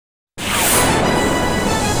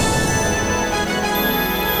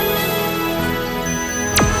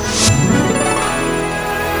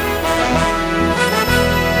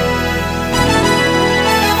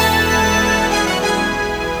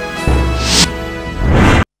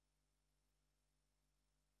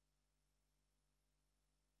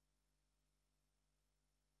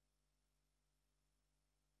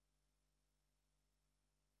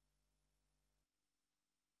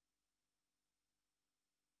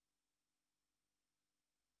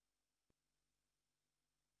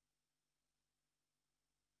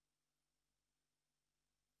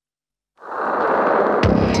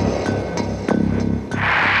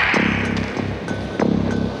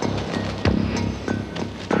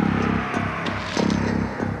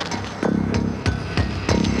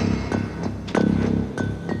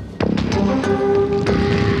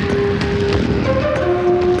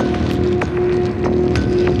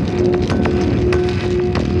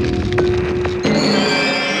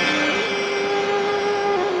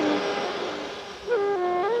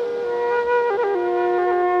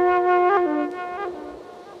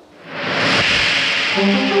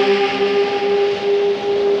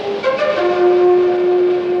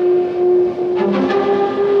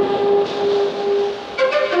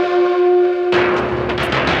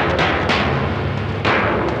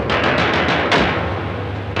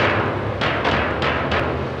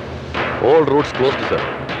sir.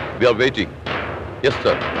 We are waiting. Yes,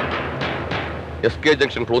 sir. SK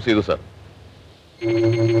junction close ചെയ്തു sir.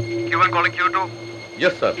 Q1 calling Q2.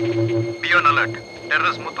 Yes, sir. Be on alert.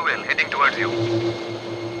 Terrorist Muthuvel heading towards you.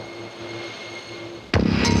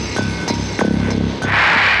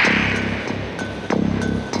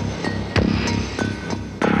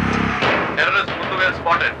 Terrorist Muthuvel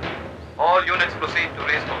spotted. All units proceed to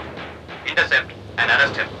race course. Intercept and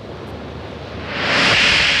arrest him.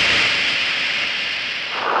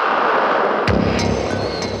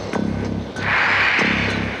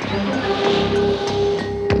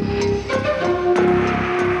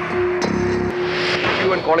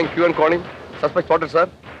 Q1 calling. Suspect spotted, sir.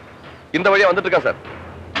 இந்த வழியா வந்துட்டு இருக்கா sir.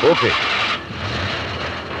 Okay.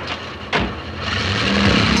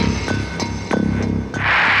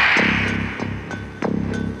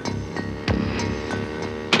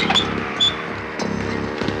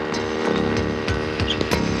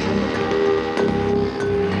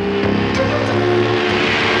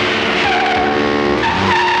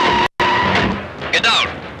 Get out.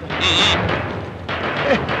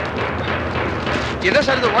 എന്താ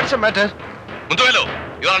sir ഇത്? What's a matter? Muthuvelu,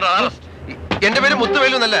 you are under arrest. എന്റെ പേര്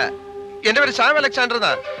മുത്തുവേലു എന്നല്ല, എന്റെ പേര് സാം അലക്സാണ്ടർ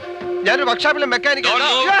എന്നാ. ഞാനൊരു വർക്ക്ഷോപ്പിലെ മെക്കാനിക്.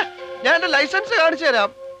 ഞാൻ എന്റെ ലൈസൻസ് കാണിച്ചു തരാം.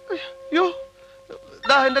 അയ്യോ,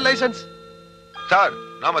 ദാ എന്റെ ലൈസൻസ്. സാർ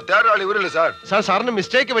നാമ തേരാളി ഊരില്ല സാർ. സാറിന്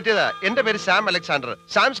മിസ്റ്റേക്ക് പറ്റിയതാ. എന്റെ പേര് സാം അലക്സാണ്ടർ,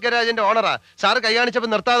 സാംസ് ഗരാജിന്റെ ഓണറാ. സാറ് കൈ കാണിച്ചപ്പോ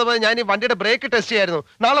നിർത്താതെ പോയത് ഞാൻ ഈ വണ്ടിയുടെ ബ്രേക്ക് ടെസ്റ്റ് ചെയ്യായിരുന്നു.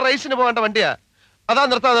 നാളെ റേസിന് പോകേണ്ട വണ്ടിയാ, അതാ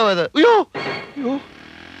നിർത്താതെ പോയത്. അയ്യോ അയ്യോ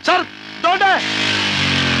sir, ഡോണ്ടേ.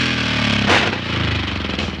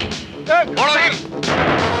 Follow him.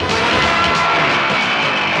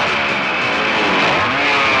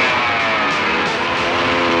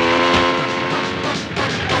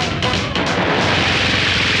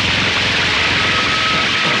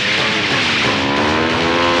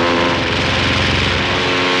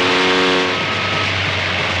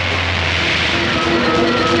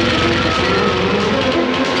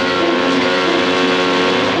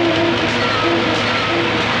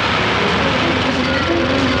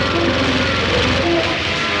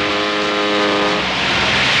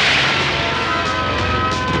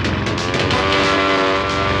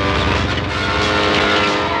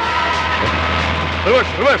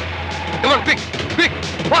 Reverse. Come on, quick,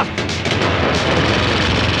 fast.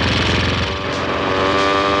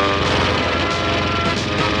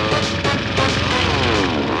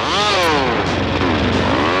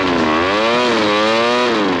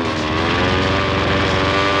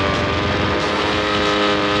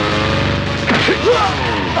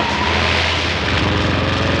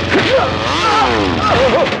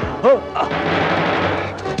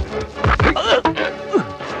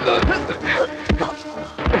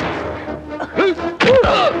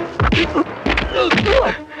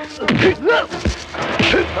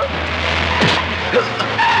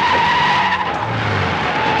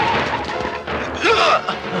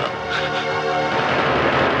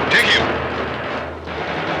 Take him.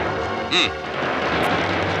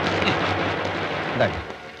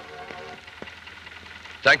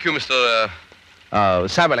 Thank you, Mr.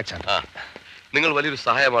 Sam Alexander. നിങ്ങൾ വലിയൊരു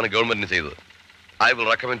സഹായമാണ് ഗവൺമെന്റിന് ചെയ്തത്. I will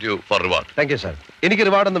recommend you for reward. Thank you sir. എനിക്ക്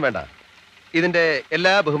റിവാർഡൊന്നും വേണ്ട. ഇതിന്റെ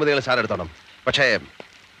എല്ലാ ബഹുമതികളും സാർ എടുത്തോണം. പക്ഷേ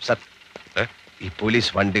സാർ, ഈ പോലീസ്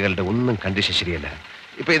വണ്ടികളുടെ ഒന്നും കണ്ടീഷൻ ശരിയല്ല.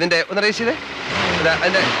 ഇപ്പൊ ഇതിന്റെ ഒന്ന് റേസ് ചെയ്തേ.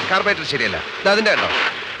 അതിന്റെ കാർബറേറ്റർ ശരിയല്ല. അതിന്റെ കേട്ടോ,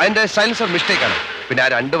 അതിന്റെ സൈലൻസർ മിസ്റ്റേക്ക് ആണ്. പിന്നെ ആ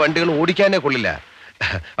രണ്ട് വണ്ടികളും ഓടിക്കാനേ കൊള്ളില്ല.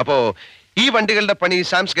 അപ്പോ ഈ വണ്ടികളുടെ പണി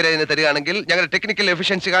സാംസ് ഗരാജിന് തരികയാണെങ്കിൽ ഞങ്ങളുടെ ടെക്നിക്കൽ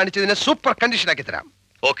എഫിഷ്യൻസി കാണിച്ചതിനെ സൂപ്പർ കണ്ടീഷൻ ആക്കി തരാം.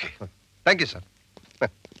 Okay, thank you sir.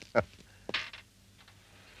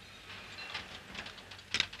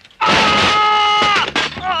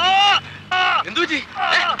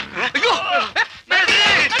 അയ്യോ,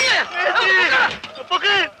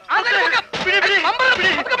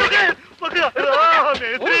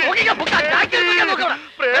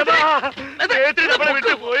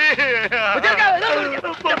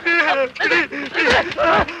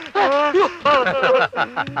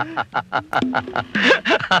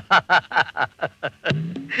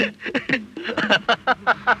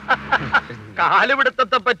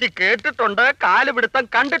 കാലുപിടുത്തത്തെ പറ്റി കേട്ടിട്ടുണ്ട്, കാലുപിടുത്തം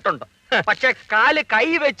കണ്ടിട്ടുണ്ട്. പക്ഷെ കാല് കൈ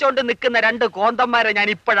വെച്ചോണ്ട് നിൽക്കുന്ന രണ്ട് കോന്തന്മാരെ ഞാൻ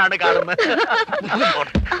ഇപ്പോഴാണ് കാണുന്നത്.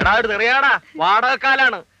 തെറിയാടാ,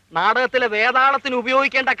 വാടകക്കാലാണ്. നാടകത്തിലെ വേതാളത്തിന്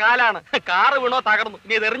ഉപയോഗിക്കേണ്ട കാലാണ്. കാറ് വീണോ തകർന്നു,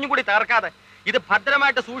 ഇനി ഇത് എറിഞ്ഞും കൂടി തകർക്കാതെ. ഇത്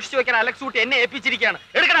ഭദ്രമായിട്ട് സൂക്ഷിച്ചു വെക്കാൻ അലക്സൂട്ടി എന്നെ ഏൽപ്പിച്ചിരിക്കുകയാണ്.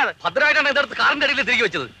 എടുക്കണത് ഭദ്രമായിട്ടാണ് ഇതെടുത്ത് കാറിന്റെ അടിയിൽ തിരികെ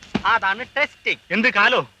വെച്ചത്. അതാണ് ടെസ്റ്റിംഗ്. എന്ത്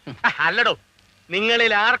കാലോ? അല്ലടോ,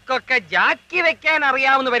 നിങ്ങളിൽ ആർക്കൊക്കെ ജാക്കി വെക്കാൻ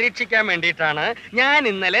അറിയാമെന്ന് പരീക്ഷിക്കാൻ വേണ്ടിയിട്ടാണ് ഞാൻ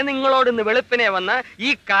ഇന്നലെ നിങ്ങളോട് ഇന്ന് വെളുപ്പിനെ വന്ന് ഈ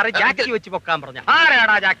കാർ ജാക്കി വെച്ച് പൊക്കാൻ പറഞ്ഞു.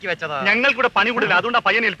 ആരാടാ ജാക്കി വെച്ചത്? ഞങ്ങൾക്കൂടെ പണി കൂടില്ല, അതുകൊണ്ടാ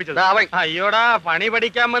പയ്യനെ ഏൽപ്പിച്ചത്. അയ്യോടാ, പണി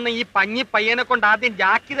പഠിക്കാൻ വന്ന് ഈ പഞ്ഞി പയ്യനെ കൊണ്ട് ആദ്യം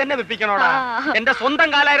ജാക്കി തന്നെ വെപ്പിക്കണോടാ. എന്റെ സ്വന്തം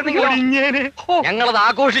കാലായിരുന്നെങ്കിൽ ഞങ്ങളത്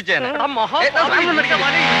ആഘോഷിച്ചേനെ.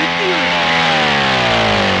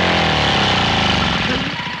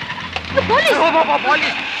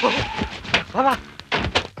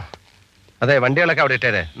 അതെ, വണ്ടികളൊക്കെ അവിടെ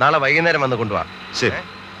ഇട്ടേരെ. നാളെ വൈകുന്നേരം വന്ന് കൊണ്ടുപോവാ. ശരി.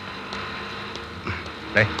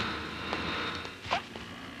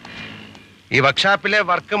 ഈ വർക്ക്ഷോപ്പിലെ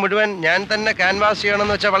വർക്ക് മുഴുവൻ ഞാൻ തന്നെ ക്യാൻവാസ്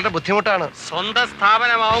ചെയ്യണമെന്ന് വെച്ചാൽ വളരെ ബുദ്ധിമുട്ടാണ്. സ്വന്തം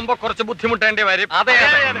സ്ഥാപനമാവുമ്പോ കുറച്ച് ബുദ്ധിമുട്ടേണ്ടി വരും. അതെ,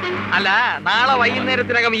 അല്ല, നാളെ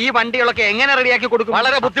വൈകുന്നേരത്തിനകം ഈ വണ്ടികളൊക്കെ എങ്ങനെ റെഡിയാക്കി കൊടുക്കും?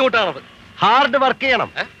 വളരെ ബുദ്ധിമുട്ടാണത്. ഹാർഡ് വർക്ക്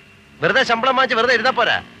ചെയ്യണം. വെറുതെ ശമ്പളം വാങ്ങിച്ച് വെറുതെ എഴുതാ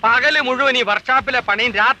പോരാ. പകല് മുഴുവൻ ഈ വർക്ക്ഷോപ്പിലെ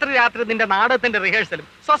പണിയും രാത്രി നിന്റെ നാടകത്തിന്റെ റിഹേഴ്സലും.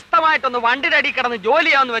 സ്വസ്ഥമായിട്ടൊന്ന് വണ്ടിയുടെ അടി കിടന്ന്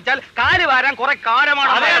ജോലിയാന്ന് വെച്ചാൽ കാല് വാരാൻ കുറെ കാലമാണ്.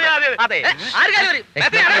 അതെ,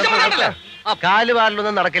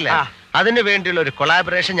 കാലുവാരലൊന്നും നടക്കില്ല. അതിനു വേണ്ടിയുള്ള ഒരു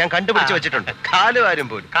കൊളാബറേഷൻ ഞാൻ കണ്ടുപിടിച്ച് വെച്ചിട്ടുണ്ട്. കാലുവാരും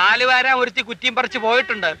പോലും. കാലുവാരാൻ ഒരുത്തി കുറ്റിയും പറിച്ച്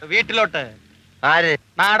പോയിട്ടുണ്ട് വീട്ടിലോട്ട്. ആര്?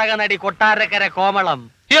 നാടക നടി കൊട്ടാരക്കര കോമളം.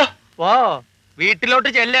 ഓ, വീട്ടിലോട്ട്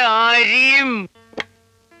ചെല്ല ആരെയും.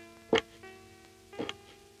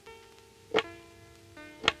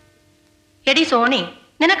 എടി സോണി,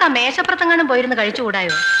 നിനക്ക് ആ മേശപ്പുറത്തെങ്ങാനും പോയിരുന്ന്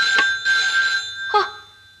കഴിച്ചുകൂടായോ? ഹോ,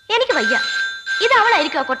 എനിക്ക് വയ്യ. ഇത്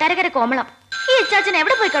അവളായിരിക്കോ കൊട്ടാരക്കര കോമളം? ഈ ഇച്ചാച്ചൻ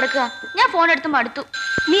എവിടെ പോയി കിടക്കുക? ഞാൻ ഫോൺ എടുത്ത് മടുത്തു.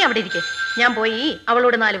 നീ അവിടെ ഇരിക്കെ, ഞാൻ പോയി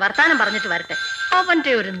അവളോട് 4 വർത്താനം പറഞ്ഞിട്ട് വരട്ടെ.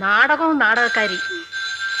 അവന്റെ ഒരു നാടകവും നാടകക്കാരി.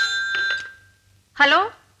 ഹലോ,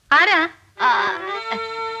 ആരാ?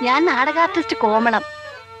 ഞാൻ നാടക ആർട്ടിസ്റ്റ് കോമളം.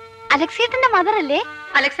 അലക്സേട്ടന്റെ മദർ അല്ലേ?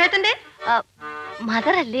 അലക്സേട്ടന്റെ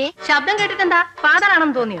മദർ അല്ലേ? ശബ്ദം കേട്ടിട്ടെന്താ ഫാദർ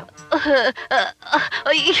ആണെന്ന് തോന്നിയോ?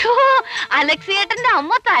 അയ്യോ, അലക്സേട്ടന്റെ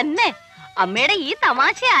അമ്മ തന്നെ. അമ്മയുടെ ഈ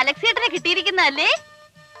തമാശ അലക്സേട്ടനെ കിട്ടിയിരിക്കുന്നല്ലേ?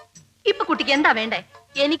 ഇപ്പൊ കുട്ടിക്ക് എന്താ വേണ്ടേ?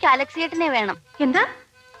 എനിക്ക് അലക്സേട്ടനെ വേണം. എന്താ?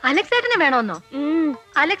 അലക്സേട്ടനെ വേണോന്നോ?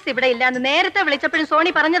 അലക്സ് ഇവിടെ ഇല്ലാന്ന് നേരത്തെ വിളിച്ചപ്പോഴും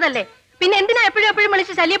സോണി പറഞ്ഞതല്ലേ, പിന്നെ എന്തിനാ എപ്പോഴും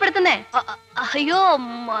വിളിച്ച് ശല്യപ്പെടുത്തുന്നേ? അയ്യോ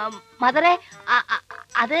മദറെ,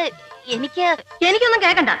 അത് എനിക്കൊന്നും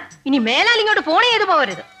കേക്കണ്ട. ഇനി മേലാൽ ഇങ്ങോട്ട് ഫോൺ ചെയ്ത്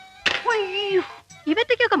പോകരുത്.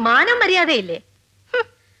 ഇവറ്റയ്ക്കൊക്കെ മാനം മര്യാദയില്ലേ?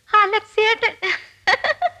 അലക്സേട്ടൻ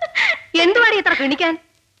എന്തുവാടി ഇത്ര കിണിക്കാൻ?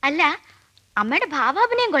 അല്ല, അമ്മയുടെ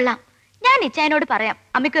ഭാവാഭിനയം കൊള്ളാം. ഞാൻ ഇച്ചായനോട് പറയാം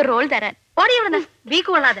അമ്മയ്ക്ക് റോൾ തരാൻ. ഓടി ഇവിടുന്ന് വീക്ക്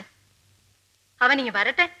കൊള്ളാതെ. അവനിങ്ങ്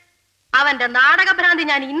വരട്ടെ. അവന്റെ നാടകഭ്രാന്തി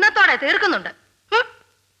ഞാൻ ഇന്നത്തോടെ തീർക്കുന്നുണ്ട്.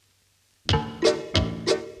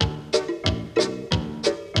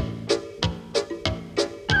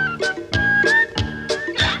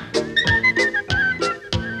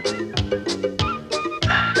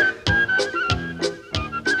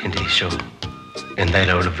 എന്റെ ഈശോ,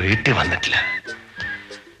 എന്തായാലും അവള് വീട്ടിൽ വന്നിട്ടില്ല.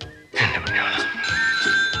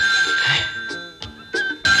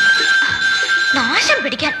 നാശം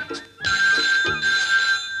പിടിക്കാൻ.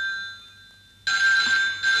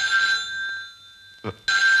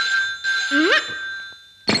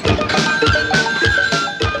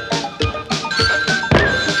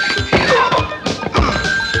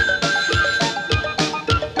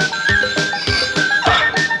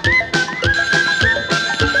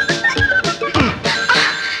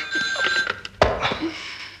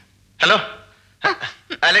 ഹലോ,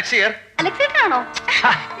 അലക്സിയർ. അലക്സേട്ടനാണോ?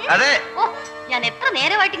 അതെ. ഓ, ഞാൻ എത്ര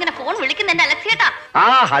നേരമായിട്ട് ഇങ്ങനെ ഫോൺ വിളിക്കുന്നുണ്ട് അലക്സേട്ടാ.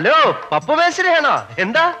 ഹലോ, പപ്പു മേസ്ത്രിയാണോ?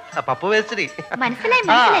 എന്താ പപ്പു മേസ്ത്രി?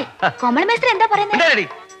 മനസ്സിലായി. കോമള മേസ്ത്രി എന്താ പറയുന്നത്?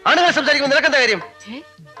 ആണുങ്ങൾ സംസാരിക്കുമ്പോൾ നിനക്കെന്താ കാര്യം?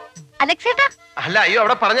 അലക്സേട്ടാ? അല്ല, അയ്യോ,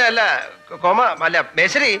 അവിടെ പറഞ്ഞതല്ല കോമ, അല്ല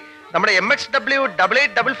മേശ്രി. നമ്മുടെ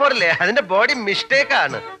MXW8844 ഇല്ലേ, അതിന്റെ ബോഡി മിസ്റ്റേക്ക്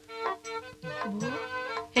ആണ്.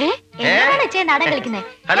 നാടകം കളിക്കുന്നേ?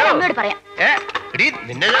 അമ്മയോട് പറയാം.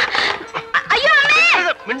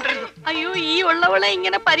 അയ്യോ, ഈ ഉള്ളവളെ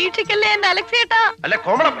ഇങ്ങനെ പരീക്ഷിക്കല്ലേ എന്റെ അലക്സേട്ടാ. അല്ല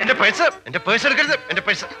കോമളം, എന്റെ പേഴ്സ് എടുക്കരുത്. എന്റെ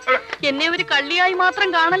പേഴ്സ് എന്നെ ഒരു കള്ളിയായി മാത്രം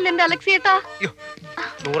കാണല്ലേ എന്റെ അലക്സേട്ടാ.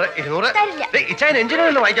 100 200 ഇച്ചായൻ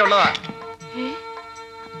എഞ്ചിനീയറിൽ വാങ്ങിക്കാനുള്ളതാ.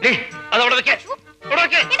 അതവിടെ വെക്കേ.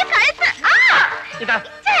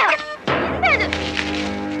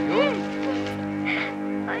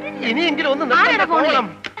 ഇനിയെങ്കിലും ഒന്ന് കോമളം.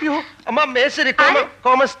 അയ്യോ അമ്മ, മേശ്രി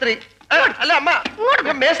കോമസ്ത്രീ. അല്ല അമ്മ,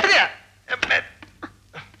 മേസ്ത്രിയാ.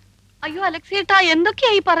 അയ്യോ അലക്സേട്ടാ,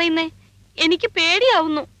 എന്തൊക്കെയായി പറയുന്നേ? എനിക്ക്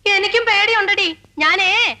പേടിയാവുന്നു. എനിക്കും പേടിയുണ്ടടി. ഞാനേ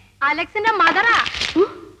അലക്സിന്റെ മദറാ.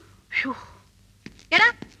 എടാ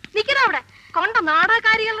നിക്കണ അവിടെ. കൊണ്ട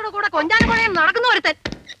നാടകക്കാരികളുടെ കൂടെ കൊഞ്ചാനും നടക്കുന്ന ഒരുത്തൻ.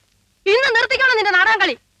 ഇന്ന് നിർത്തിക്കണം നിന്റെ നാടകം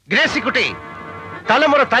കളി. ഗ്രേസിക്കുട്ടി,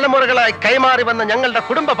 തലമുറകളായി കൈമാറി വന്ന ഞങ്ങളുടെ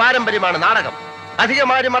കുടുംബ പാരമ്പര്യമാണ് നാടകം.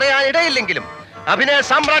 അധികമാരും അറിയാൻ ഇടയില്ലെങ്കിലും അഭിനയ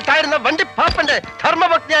സാമ്രാട്ടായിരുന്ന വണ്ടിപ്പാപ്പന്റെ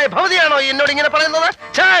ധർമ്മഭക്തിയായ ഭവതിയാണോ എന്നോട് ഇങ്ങനെ പറയുന്നത്?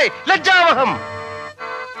 ലജ്ജാവഹം.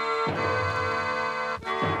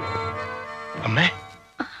 അമ്മേ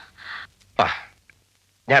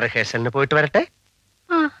ഞാൻ റിഹേഴ്സലിന് പോയിട്ട് വരട്ടെ.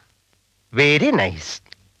 Very nice.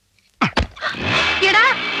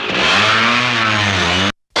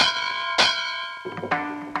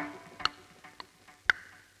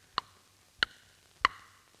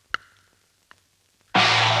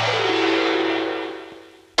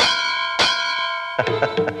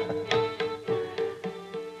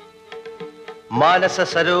 മാനസ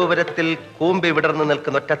സരോവരത്തിൽ കൂമ്പി വിടർന്നു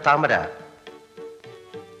നിൽക്കുന്ന ഒറ്റ താമര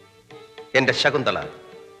എന്റെ ശകുന്തള.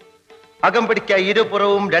 അകമ്പടിക്ക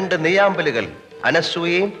ഇരുപുറവും 2 നെയ്യാമ്പലുകൾ,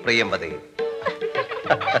 അനസൂയയും പ്രിയംവതയും.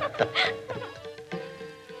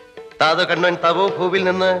 താതു കണ്ണൻ തവോ ഭൂവിൽ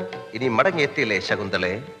നിന്ന് ഇനി മടങ്ങിയെത്തിയില്ലേ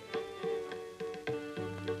ശകുന്തളെ?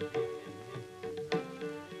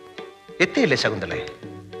 എത്തിയില്ലേ ശകുന്തളെ?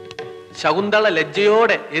 ശകുന്തള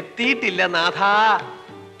ലജ്ജയോടെ എത്തിയിട്ടില്ല നാഥാ,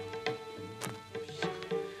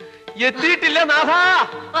 എത്തിയിട്ടില്ല നാഥാ.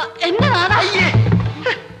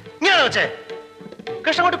 ഇങ്ങനെ വെച്ചേ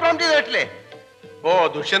കൃഷ്ണൻകുട്ടി പ്രോംപ്റ്റ് ചെയ്ത് കേട്ടില്ലേ? ഓ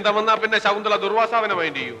ദുഷ്യന്തം വന്നാ പിന്നെ ശകുന്തള ദുർവാസാവനെ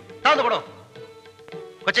മൈൻഡ് ചെയ്യൂ. താന്ന് പോടോ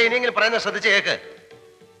കൊച്ചെ, ഇനിയെങ്കിലും പറയുന്നത് ശ്രദ്ധിച്ച് കേക്ക്.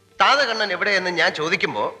 താത് കണ്ണൻ എവിടെയെന്ന് ഞാൻ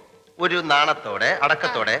ചോദിക്കുമ്പോ ഒരു നാണത്തോടെ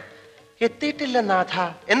അടക്കത്തോടെ എത്തിയിട്ടില്ല നാഥ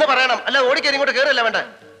എന്ന് പറയണം. അല്ല ഓടിക്കാൻ ഇങ്ങോട്ട് കയറില്ല വേണ്ട.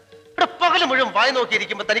 ഇവിടെ പകല് മുഴുവൻ വായി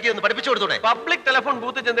നോക്കിയിരിക്കുമ്പോ തനിക്ക് ഒന്ന് പഠിപ്പിച്ചു കൊടുത്തൂടെ? പബ്ലിക് ടെലിഫോൺ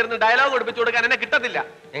ബൂത്തിൽ ചെന്നിരുന്ന് ഡയലോഗ് പഠിപ്പിച്ചു കൊടുക്കാൻ എന്നെ കിട്ടത്തില്ല.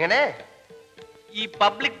 എങ്ങനെ? ഈ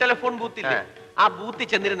പബ്ലിക് ടെലിഫോൺ ബൂത്തിൽ ആ ബൂത്തിൽ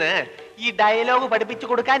ചെന്നിരുന്ന് ഈ ഡയലോഗ് പഠിപ്പിച്ചു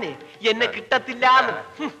കൊടുക്കാനേ എന്നെ കിട്ടത്തില്ല.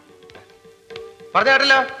 പറഞ്ഞ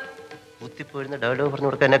കേട്ടല്ലോ, ബൂത്തിപ്പോയിരുന്ന ഡയലോഗ് പറഞ്ഞു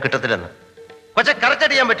കൊടുക്കാൻ എന്നെ കിട്ടത്തില്ലെന്ന്. കൊച്ചെ കറക്റ്റ്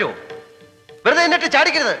ചെയ്യാൻ പറ്റുമോ? വെറുതെ എന്നിട്ട്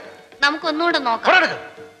ചാടിക്കരുത്. നമുക്കൊന്നുകൂടെ നോക്കാം.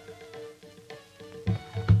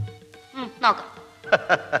 നോക്കാം.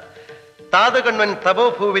 താത് കണ്ണൻ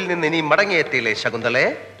തപോഭൂവിൽ നിന്ന് ഇനി മടങ്ങിയെത്തിയില്ലേ ശകുന്തളെ?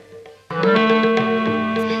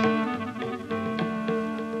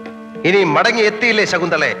 ഇനി മടങ്ങിയെത്തിയില്ലേ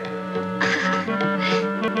ശകുന്തളെ?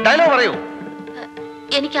 ഡയലോഗ് പറയൂ.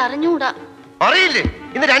 എനിക്ക് അറിഞ്ഞൂടാ. അറിയില്ലേ?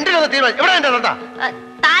 ഇന്ന് രണ്ടിലൊന്ന് തീരുമാനം. എവിടെ എന്റെ തന്ത?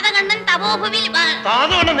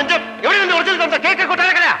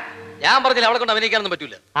 ഞാൻ പറഞ്ഞില്ല അവളെ കൊണ്ട് അഭിനയിക്കാനൊന്നും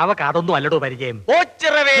പറ്റൂല. അവക്ക് അതൊന്നും അല്ലടോ പരിചയം.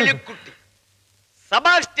 ഓച്ചിറവേലുക്കുട്ടി,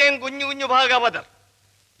 സബാസ്റ്റ്യൻ, കുഞ്ഞു കുഞ്ഞു ഭാഗവതർ,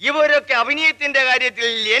 ഇവരൊക്കെ അഭിനയത്തിന്റെ കാര്യത്തിൽ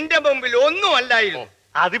എന്റെ മുമ്പിൽ ഒന്നും അല്ലായിരുന്നു.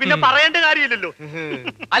 അത് പിന്നെ പറയേണ്ട കാര്യമില്ലല്ലോ.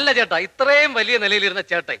 അല്ല ചേട്ടാ, ഇത്രയും വലിയ നിലയിലിരുന്ന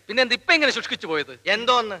ചേട്ടൻ പിന്നെ എന്ത് ഇപ്പൊ ഇങ്ങനെ ശുഷ്കിച്ചു പോയത്?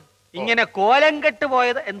 എന്തോന്ന് ഇങ്ങനെ കോലം കെട്ട്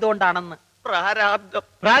പോയത് എന്തുകൊണ്ടാണെന്ന്? പ്രാരാബ്ദം.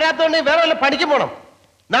 പ്രാരാബ്ദം ഉണ്ടെങ്കിൽ വേറെ വല്ല പണിക്കും പോണം.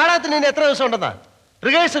 നാടകത്തിന് ഇനി എത്ര ദിവസം ഉണ്ടെന്നാ?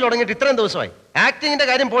 റിഹേഴ്സൽ തുടങ്ങിയിട്ട് ഇത്രയും ദിവസമായി. ആക്ടിങ്ങിന്റെ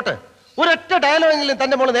കാര്യം പോട്ട്, ഒരൊറ്റ ഡയലോഗെങ്കിലും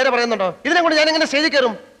തന്റെ മോള് നേരെ പറയുന്നുണ്ടോ? ഇതിനെ കൊണ്ട് ഞാൻ എങ്ങനെ സ്റ്റേജിൽ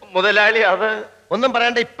കയറും? മുതലാളി അത് ഒന്നും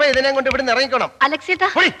പറയണ്ട. ഇപ്പൊ ഇതിനെ കൊണ്ട് ഇവിടുന്ന് ഇറങ്ങിക്കോണം.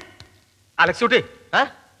 അലക്സൂട്ടി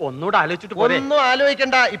ഒന്നുകൂടെ ആലോചിച്ചിട്ട് ഒന്നും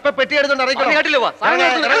ആലോചിക്കണ്ട. ഇപ്പൊ പെട്ടി എടുത്തോണ്ട് ഇറങ്ങിക്കോണം.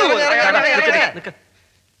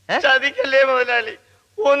 ചതിക്കല്ലേ മുതലാളി,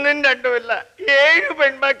 ഒന്നും രണ്ടുമില്ല, 7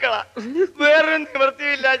 പെൺമക്കളാ. വേറൊരു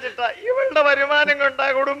നിവൃത്തിയില്ല ചേട്ടാ. ഇവളുടെ വരുമാനം കൊണ്ടാ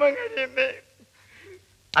കുടുംബം കഴിയുന്നേ.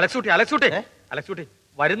 അലക്സൂട്ടി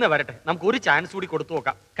വരുന്ന വരട്ടെ, നമുക്ക് ഒരു ചാൻസ് കൂടി കൊടുത്തു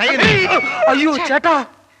നോക്കാം. അയ്യോ ചേട്ടാ,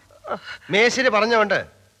 മേശിരി പറഞ്ഞോണ്ട്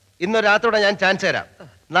ഇന്ന് രാത്രിയോടെ ഞാൻ ചാൻസ് തരാം.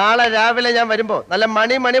 നാളെ രാവിലെ ഞാൻ വരുമ്പോ നല്ല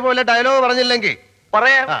മണി പോലെ ഡയലോഗ് പറഞ്ഞില്ലെങ്കിൽ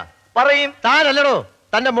പറയും. താനല്ലടോ,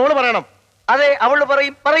 തന്റെ മോള് പറയണം. അതെ, അവള്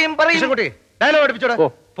പറയും. കുട്ടി ഡയലോഗ് പഠിപ്പിച്ചോടോ.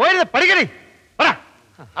 പോയത് പഠിക്കണേ.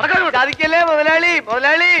 സാധിക്കല്ലേ മുതലാളി?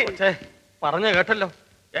 പറഞ്ഞു കേട്ടല്ലോ,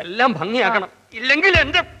 എല്ലാം ഭംഗിയാക്കണം, ഇല്ലെങ്കിൽ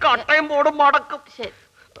എന്റെ കട്ടയും പോടും മടക്കും.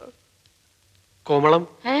 കോമളം,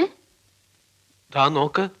 ദാ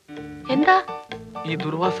നോക്ക്. എന്താ? ഈ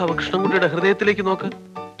ദുർവാസാവ കൃഷ്ണൻകുട്ടിയുടെ ഹൃദയത്തിലേക്ക് നോക്ക്.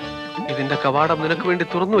 ഇതിന്റെ കവാടം നിനക്ക് വേണ്ടി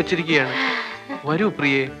തുറന്നു വെച്ചിരിക്കുകയാണ്. വരൂ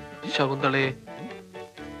പ്രിയേ ശകുന്തളയെ.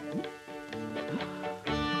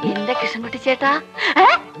 എന്റെ കൃഷ്ണൻകുട്ടി ചേട്ടാ,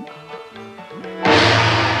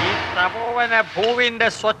 ഈ തപോവന ഭൂവിന്റെ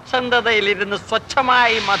സ്വച്ഛന്തതയിലിരുന്ന്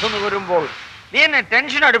സ്വച്ഛമായി മധു നുകരുമ്പോൾ നീ എന്നെ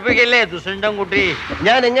ടെൻഷൻ അടുപ്പിക്കല്ലേ ദുഷ്യന്തം കുട്ടി?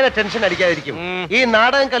 ഞാൻ എങ്ങനെ ടെൻഷൻ അടിക്കാതിരിക്കും? ഈ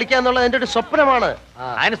നാടകം കളിക്കാന്നുള്ളത് എന്റെ ഒരു സ്വപ്നമാണ്.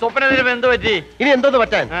 അതിന് സ്വപ്നത്തിന് എന്ത് പറ്റി? ഇനി എന്തോന്ന്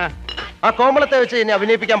പറ്റാൻ? ആ കോമളത്തെ വെച്ച് ഇനി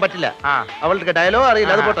അഭിനയിപ്പിക്കാൻ പറ്റില്ല. അവളുടെ ഡയലോഗ്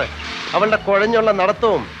അറിയില്ല, അത് പോട്ടെ. അവളുടെ കുഴഞ്ഞുള്ള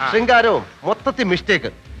നടത്തവും ശൃംഗാരവും മൊത്തത്തിൽ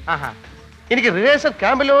മിസ്റ്റേക്ക്. എനിക്ക് റിഹേഴ്സൽ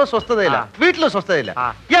ക്യാമ്പിലോ സ്വസ്ഥതയില്ല, വീട്ടിലോ സ്വസ്ഥതയില്ല.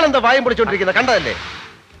 ഇയാളെന്താ വായും പൊളിച്ചോണ്ടിരിക്കുന്ന കണ്ടതല്ലേ?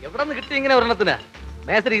 എവിടെ നിന്ന് കിട്ടി ഇങ്ങനെ ഒരെണ്ണത്തിന്?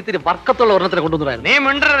 മേസരി ഇത്തിരി വർക്കത്തുള്ള ഒരെണ്ണത്തിന് കൊണ്ടുവന്നു. നീ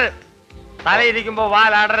മിണ്ടരുത്, തലയിരിക്കുമ്പോ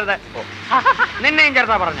വാലാടരുത്. നിന്നെയും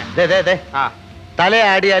ചേർത്താ പറഞ്ഞ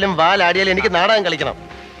തലയാടിയാലും വാലാടിയാലും എനിക്ക് നാടകം കളിക്കണം.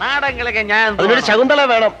 നാടകം കളിക്കാൻ ഞാൻ അതിനൊരു ശകുന്തള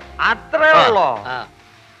വേണം. അത്രേ ഉള്ളോ?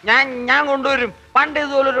 ഞാൻ കൊണ്ടുവരും. പണ്ട്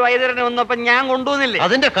ഇതുപോലൊരു വൈദ്യരനെ വന്നപ്പോ ഞാൻ കൊണ്ടുവന്നില്ലേ?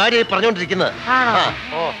 അതിന്റെ കാര്യം പറഞ്ഞോണ്ടിരിക്കുന്നത്.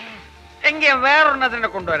 എങ്കിൽ വേറൊരെണ്ണത്തിനെ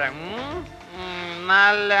കൊണ്ടുവരാം.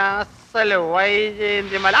 നല്ല അസല്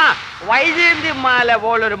വൈജയന്തിമാല. വൈജയന്തിമാല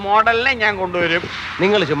പോലൊരു മോഡലിനെ ഞാൻ കൊണ്ടുവരും.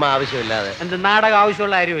 നിങ്ങൾ ചുമ്മാ ആവശ്യമില്ലാതെ. എന്ത് നാടകം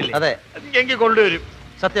ആവശ്യമുള്ള കാര്യമില്ല. അതെ, എങ്കിൽ കൊണ്ടുവരും.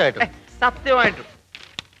 സത്യമായിട്ടും.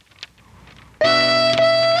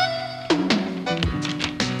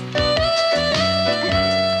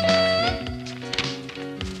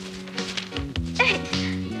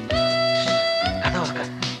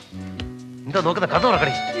 എന്താ നോക്കുന്ന? കഥ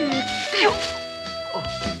തുറക്കടി.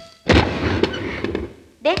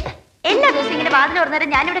 എല്ലാ ദിവസവും ഇങ്ങനെ വാതിൽ തുറന്നിട്ട്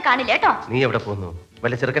ഞാനിവിടെ കാണില്ല കേട്ടോ. നീ എവിടെ പോകുന്നു?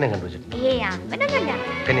 വല്ല ചെറുക്കനെ കണ്ടുവച്ചിട്ടുണ്ട്?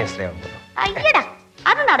 അയ്യടാ,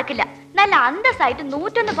 അത് നടക്കില്ല. നല്ല അന്തസ്സായിട്ട്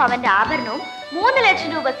 101 പവന്റെ ആഭരണവും 3 ലക്ഷം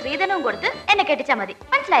രൂപ സ്ത്രീധനവും കൊടുത്ത് എന്നെ കെട്ടിച്ചാ മതി.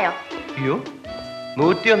 മനസ്സിലായോ? അയ്യോ,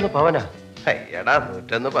 101 പവനാ? അയ്യടാ,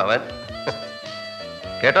 101 പവൻ.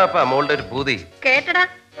 കേട്ടോ അപ്പ മോളുടെ ഒരു പൂതി? കേട്ടടാ.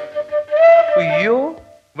 അയ്യോ,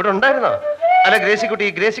 ഇവിടെ ഉണ്ടായിരുന്നോ? അല്ല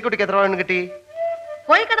ഗ്രേസിക്കുട്ടിക്ക് എത്ര പവൻ കിട്ടി?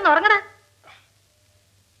 പോയി കിടന്ന് ഉറങ്ങടാ.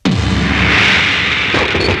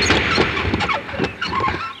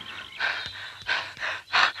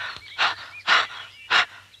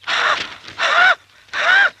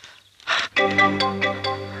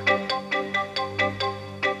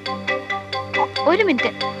 ഒരു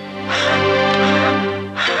മിനിറ്റ്,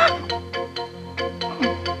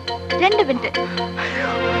 2 മിനിറ്റ്.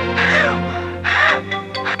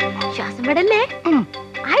 ശ്വാസം വിടല്ലേ.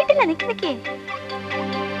 ആയിട്ടില്ല, നിക്കേ.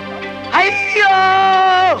 അയ്യോ,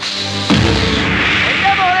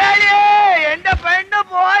 എന്റെ മുതലാളിയേ, എന്റെ പെണ്ണ്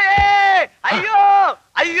പോയേ. അയ്യോ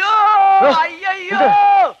അയ്യോ അയ്യോ,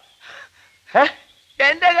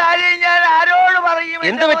 എന്റെ കാര്യം ഞാൻ ആരോട് പറയും?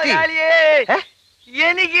 എന്റെ മുതലാളിയേ,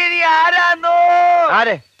 എനിക്കിനി ആരാന്നോ?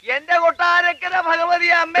 എന്റെ കൊട്ടാരക്കര ഭഗവതി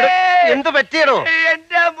അമ്മേ, എന്ത് പറ്റിയടോ?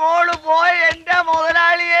 എന്റെ മോള് പോയ എന്റെ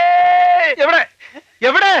മുതലാളിയേ.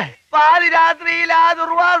 എവിടെ? പാതിരാത്രിയിൽ ആ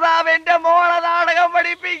ദുർവാസാവ് എന്റെ മോളെ നാടകം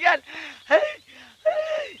പഠിപ്പിക്കാൻ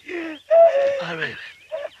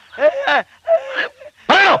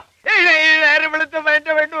നേരം വിളിച്ചപ്പോ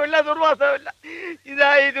എന്റെ പെണ്ണുമില്ല, ദുർവാസമില്ല.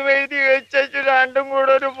 ഇതാ ഇത് എഴുതി വെച്ചു, രണ്ടും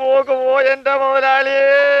കൂടെ ഒരു പോക്ക് പോയ എന്റെ മുതലാളിയേ.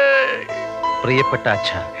 പ്രിയപ്പെട്ട അച്ഛ,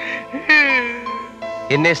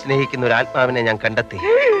 എന്നെ സ്നേഹിക്കുന്ന ഒരു ആത്മാവിനെ ഞാൻ കണ്ടെത്തി.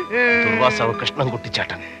 ദുർവാസാവ്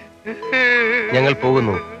കൃഷ്ണൻകുട്ടിച്ചാട്ടൻ. ഞങ്ങൾ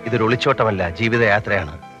പോകുന്നു. ഇതൊരു ഒളിച്ചോട്ടമല്ല,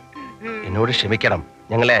 ജീവിതയാത്രയാണ്. എന്നോട് ക്ഷമിക്കണം.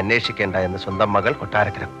 ഞങ്ങളെ അന്വേഷിക്കേണ്ട എന്ന് സ്വന്തം മകൾ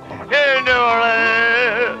കൊട്ടാരക്കര കോമള.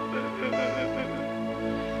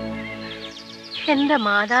 എന്റെ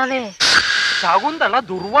മാതാവേ, ശകുന്തള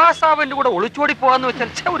ദുർവാസാവിന്റെ കൂടെ ഒളിച്ചോടി പോവാന്ന്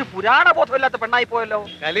വെച്ചാൽ ഒരു പുരാണ ബോധമില്ലാത്ത പെണ്ണായി പോയല്ലോ.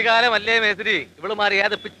 കലികാലമല്ലേ മേസ്ത്രി, ഇവള് മാറി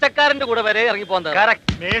അത് പിച്ചക്കാരന്റെ കൂടെ വരെ ഇറങ്ങി പോകുന്നത്.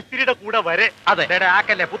 മേസ്ത്രിയുടെ കൂടെ വരെ. അതെ,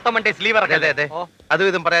 ആക്കല്ലേ പുത്തമണ്ടേ സ്ലീവർ. അതും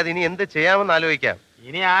ഇതും പറയാതെ ഇനി എന്ത് ചെയ്യാമെന്ന് ആലോചിക്കാം.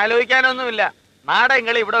 ഇനി ആലോചിക്കാനൊന്നുമില്ല.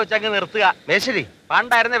 നാടകങ്ങൾ ഇവിടെ വെച്ചങ്ങ് നിർത്തുക. മേശ്ശേരി,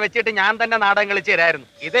 പണ്ടായിരുന്നെ വെച്ചിട്ട് ഞാൻ തന്നെ നാടകം കളിച്ചു തരായിരുന്നു.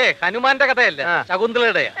 ഇതേ ഹനുമാന്റെ കഥയല്ല,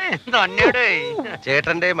 ശകുന്തളയുടെ.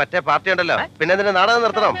 ചേട്ടന്റെ മറ്റേ പാർട്ടി ഉണ്ടല്ലോ, പിന്നെ എന്തിനാ നാടകം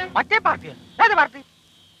നിർത്തണം? മറ്റേ പാർട്ടിയോ? ഏത് പാർട്ടി?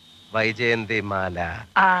 വൈജയന്തി മാല.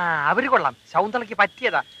 അവര് കൊള്ളാം, ശകുന്തളയ്ക്ക്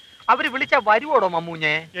പറ്റിയതാ. അവര് വിളിച്ച വരുവോടോ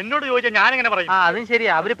മമ്മൂഞ്ഞെ? എന്നോട് ചോദിച്ചാൽ ഞാൻ എങ്ങനെ പറയും? അതും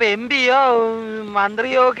ശരിയാ. അവരിപ്പോ MP-യോ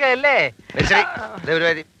മന്ത്രിയോ ഒക്കെ അല്ലേ?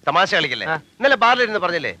 തമാശ കളിക്കല്ലേ? ഇന്നലെ ബാറിലിരുന്ന്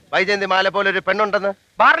പറഞ്ഞില്ലേ വൈജയന്തി മാല പോലെ ഒരു പെണ്ണുണ്ടെന്ന്?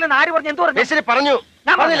 ബാറിൽ ആര് പറഞ്ഞു? എന്ത് പറഞ്ഞു?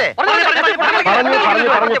 പറഞ്ഞില്ലേ?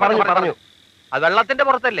 പറഞ്ഞു. അത് വെള്ളത്തിന്റെ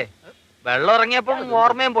പുറത്തല്ലേ? വെള്ളം ഇറങ്ങിയപ്പോൾ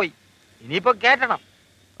ഓർമ്മയും പോയി. ഇനിയിപ്പോ കേറ്റണം.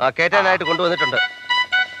 കേറ്റാനായിട്ട് കൊണ്ടുവന്നിട്ടുണ്ട്.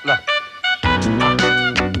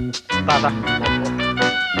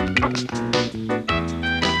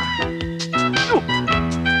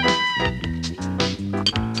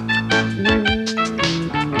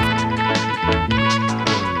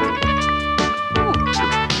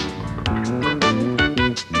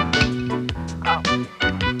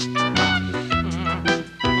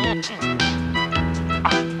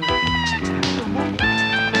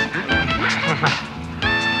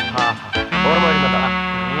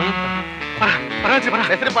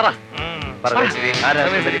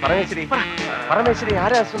 പരമേശ്വരി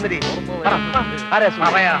ആരാ സുന്ദരി?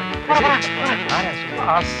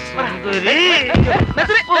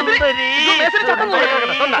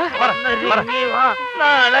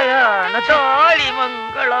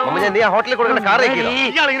 നീ ആ ഹോട്ടലിൽ കൊടുക്കുന്ന കാർ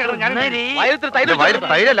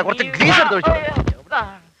തൈരല്ല, കുറച്ച് ഗ്രീസ് എടുത്ത് ഒഴിച്ചു.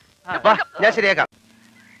 ഞാൻ ശരിയാക്കാം.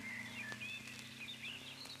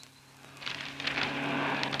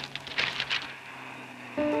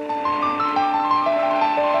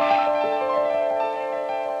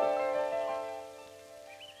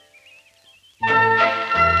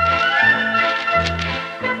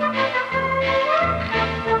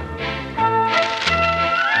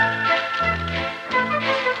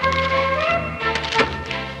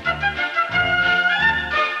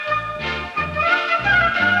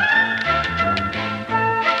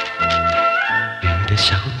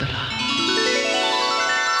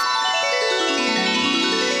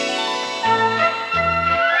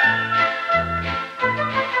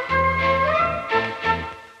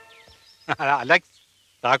 അലക്സ്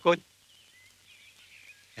താക്കോൽ.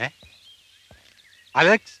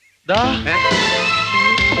 അലക്സ്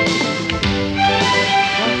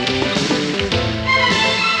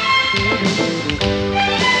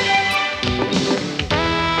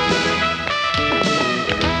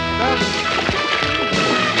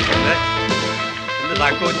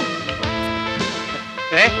താക്കോല്.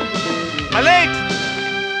 Alex,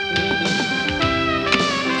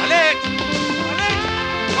 Alex,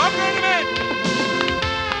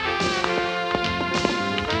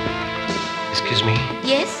 excuse me.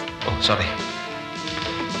 Yes. ഓ സോറി.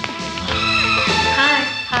 Hi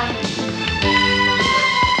hi.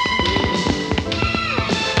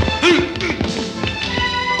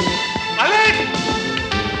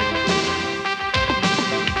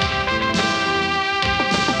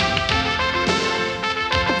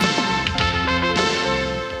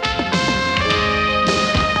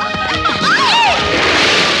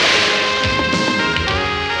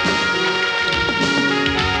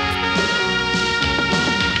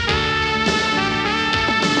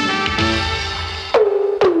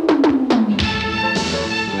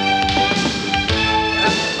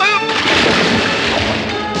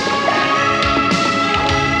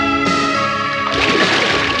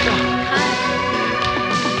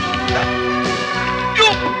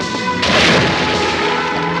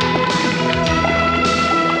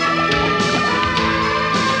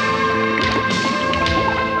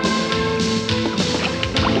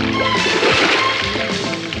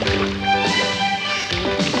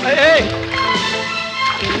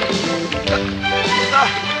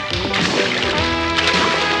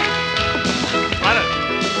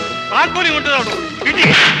 താക്കോലി കൊണ്ട് കിട്ടി.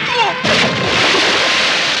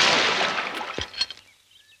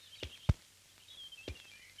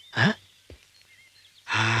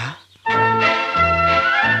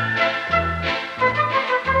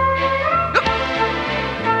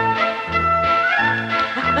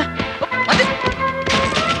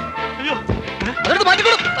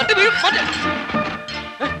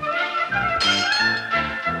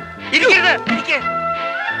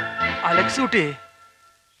 അലക്സ് കുട്ടി,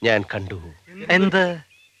 ഞാൻ കണ്ടു. എന്ത്?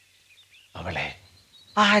 അവളെ.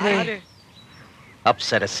 ആരെ?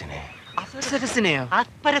 അപ്സരസിനെ. അപ്സരസിനെയോ?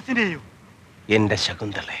 അപ്പരത്തിനെയോ? എന്റെ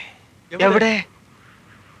ശകുന്തളെ. എവിടെ?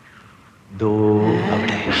 ദോ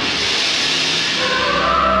അവിടെ.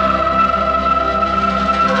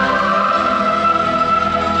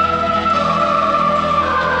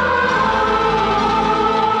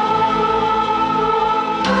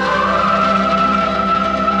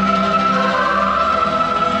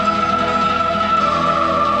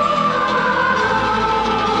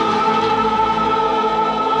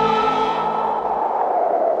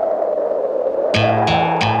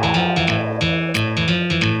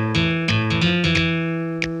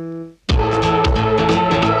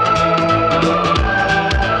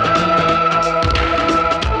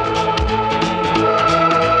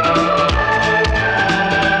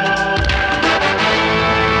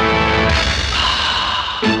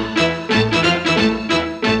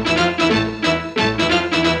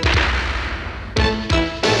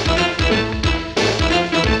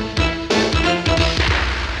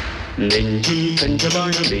 നെഞ്ചിൽ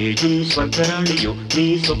കഞ്ചവാണമേയും സ്വർഗരാണിയോ നീ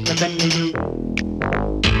സ്വപ്ന കന്യയോ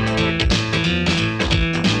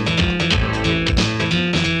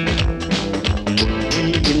മുന്നിൽ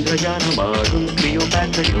ഇന്ദ്രജാലമാടും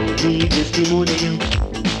ക്ലിയോപാട്രയോ നീ ഡെസ്റ്റിമോനയോ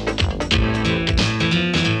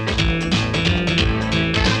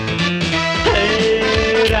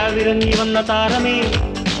രാവിറങ്ങി വന്ന താരമേ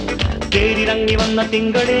തേരിറങ്ങി വന്ന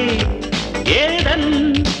തിങ്കളേ ഏതൻ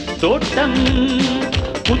തോട്ടം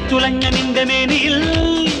പുത്തുലഞ്ഞ നിന്റെ മേനിയിൽ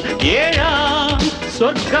ഏഴാം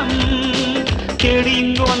സ്വർഗം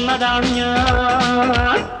കേടിയിങ്ങു വന്നതാണ്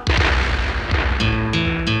ഞാൻ.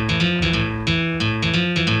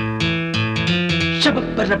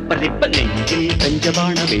 ശബപ്പരപ്പരിപ്പ നെഞ്ചിൽ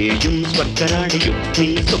പഞ്ചബാണമേയും സ്വർഗരാണിയും നീ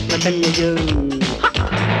സ്വപ്ന കന്യയോ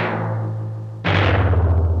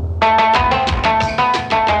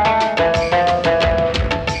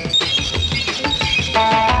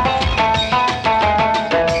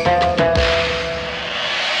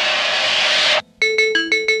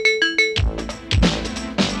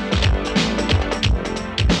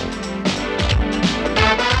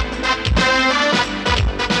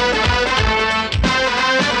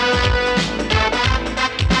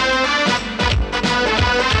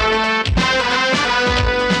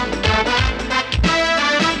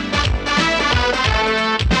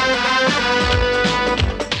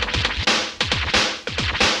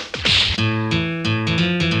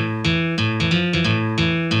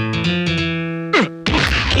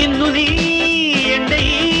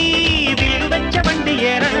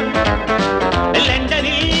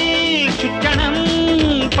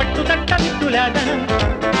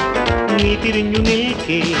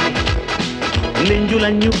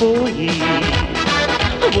നെഞ്ചുലഞ്ഞുപോയി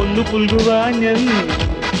ഒന്നു പുൽകുവാൻ ഞാൻ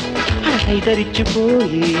ധരിച്ചു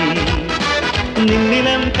പോയി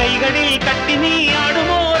നിന്നിലം കൈകളിൽ കട്ടി നീ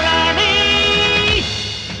ആടുമോ റാണി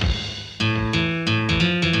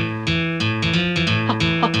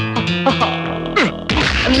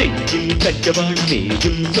നെഞ്ചിൽ കച്ചവാണ്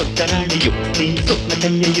നീയും സ്വത്തരാണിയും നീ സ്വപ്ന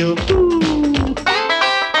കന്യയോ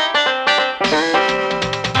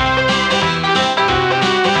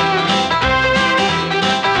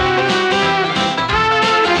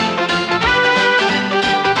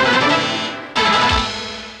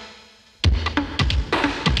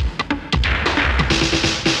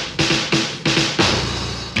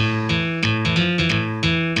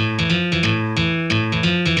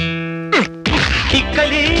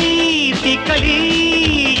തീക്കളി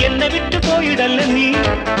എന്നെ വിട്ടു പോയിടല്ല നീ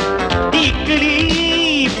തീക്കളി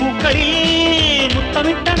പൂക്കളി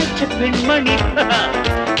മുത്തമിട്ടണച്ച പെൺമണി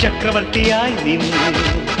ചക്രവർത്തിയായി നിന്നു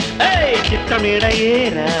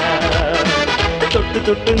ചിത്രമിടയേറാ തൊട്ടു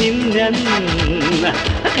തൊട്ടു നിന്ന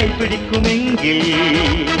കൈപിടിക്കുമെങ്കിൽ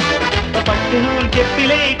പട്ടുനൂൽ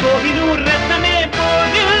ചെപ്പിലെ കോഹിനൂർ രത്നമേ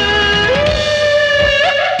പോലും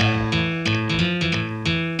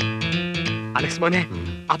അലക്സ് മോനെ,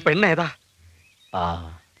 ആ പെണ്ണേതാ?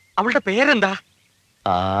 അവളുടെ പേരെന്താ?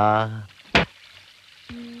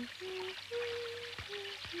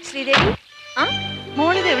 ശ്രീദേവി,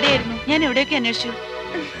 മോളിത് എവിടെയായിരുന്നു? ഞാൻ എവിടെയൊക്കെ അന്വേഷിച്ചു.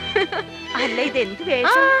 അല്ല, ഇത് എന്ത്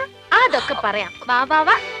വേഷം? അതൊക്കെ പറയാം. വാ വാ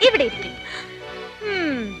വാ, ഇവിടെ ഇരിക്കും.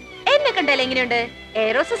 എന്നെ കണ്ടാൽ എങ്ങനെയുണ്ട്?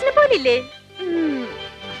 എയറോസസിനെ പോലില്ലേ?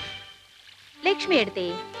 ലക്ഷ്മി എടുത്തേ,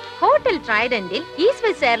 ഹോട്ടൽ ട്രൈഡന്റിൽ ഈ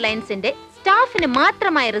സ്വിസ് എയർലൈൻസിന്റെ സ്റ്റാഫിന്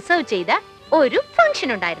മാത്രമായി റിസർവ് ചെയ്ത ഒരു ഫംഗ്ഷൻ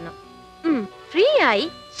ഉണ്ടായിരുന്നു. ഫ്രീ ആയി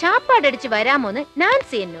ചാപ്പാടടിച്ച് വരാമോന്ന്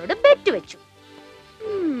നാൻസി എന്നോട് ബെറ്റ് വെച്ചു.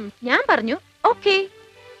 ഞാൻ പറഞ്ഞു ഓക്കെ.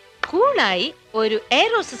 കൂളായി ഒരു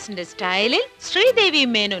എയറോസസിന്റെ സ്റ്റൈലിൽ ശ്രീദേവി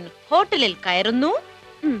മേനോൻ ഹോട്ടലിൽ കയറുന്നു.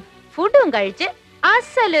 ഫുഡും കഴിച്ച്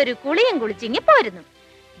അസലൊരു കുളിയും കുളിച്ചിങ്ങി പോരുന്നു.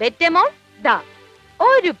 ബെറ്റ് എമൗണ്ട് ദാ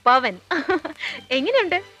 1 പവൻ.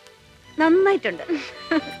 എങ്ങനെയുണ്ട്? നന്നായിട്ടുണ്ട്.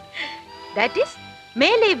 ദാറ്റ് ഈസ്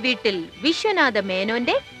മേലെ വീട്ടിൽ വിശ്വനാഥ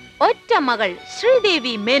മേനോന്റെ ഒറ്റ മകൾ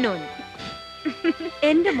ശ്രീദേവി മേനോൻ.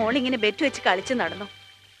 എന്റെ മോൾ ഇങ്ങനെ ബെറ്റ് വെച്ച് കളിച്ചു നടന്നു.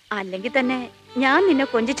 അല്ലെങ്കിൽ തന്നെ ഞാൻ നിന്നെ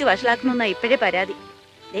കൊഞ്ചിച്ച് വഷളാക്കണമെന്നാ ഇപ്പോഴേ പരാതി.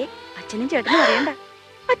 അച്ഛനും ചേട്ടനും അറിയണ്ട.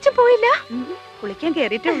 അച്ഛൻ പോയില്ല, കുളിക്കാൻ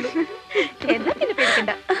കേറിയിട്ടേ ഉള്ളൂ. എന്നാ പിന്നെ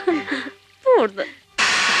പേടിക്കണ്ട.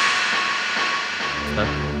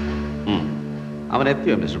 അവൻ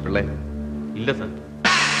എത്തിയോ മിസ്റ്റർ പിള്ളേ? ഇല്ല സർ.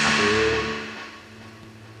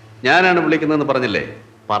 ഞാനാണ് വിളിക്കുന്നതെന്ന് പറഞ്ഞില്ലേ?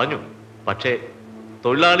 പറഞ്ഞു. പക്ഷേ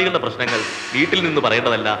തൊഴിലാളികളുടെ പ്രശ്നങ്ങൾ വീട്ടിൽ നിന്ന്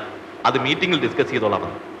പറയേണ്ടതല്ല, അത് മീറ്റിംഗിൽ ഡിസ്കസ്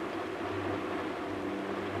ചെയ്തോളാമെന്ന്.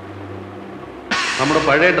 നമ്മുടെ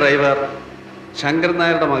പഴയ ഡ്രൈവർ ശങ്കരൻ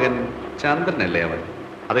നായരുടെ മകൻ ചന്ദ്രനല്ലേ അവൻ?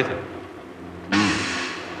 അതെ സർ.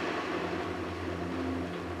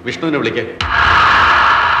 വിഷ്ണുവിനെ വിളിക്കേ.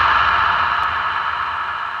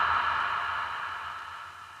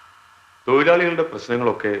 തൊഴിലാളികളുടെ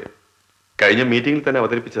പ്രശ്നങ്ങളൊക്കെ കഴിഞ്ഞ മീറ്റിംഗിൽ തന്നെ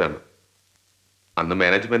അവതരിപ്പിച്ചതാണ്. അന്ന്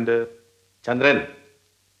മാനേജ്മെന്റ് ചന്ദ്രൻ,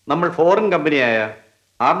 നമ്മൾ ഫോറിൻ കമ്പനിയായ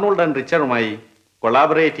ആർണോൾഡ് ആൻഡ് റിച്ചറുമായി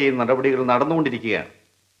കൊളാബറേറ്റ് ചെയ്യുന്ന നടപടികൾ നടന്നുകൊണ്ടിരിക്കുകയാണ്.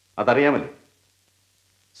 അതറിയാമല്ലോ.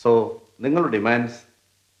 സോ നിങ്ങളുടെ ഡിമാൻഡ്സ്?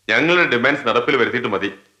 ഞങ്ങളുടെ ഡിമാൻഡ്സ് നടപ്പിൽ വരുത്തിയിട്ട് മതി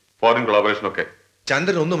ഫോറിൻ കൊളാബറേഷൻ ഒക്കെ.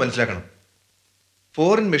 ചന്ദ്രൻ ഒന്ന് മനസ്സിലാക്കണം,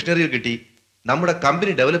 ഫോറിൻ മെഷീനറികൾ കിട്ടി നമ്മുടെ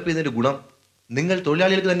കമ്പനി ഡെവലപ്പ് ചെയ്യുന്നതിന്റെ ഗുണം നിങ്ങൾ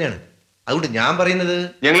തൊഴിലാളികൾക്ക് തന്നെയാണ്. അതുകൊണ്ട് ഞാൻ പറയുന്നത്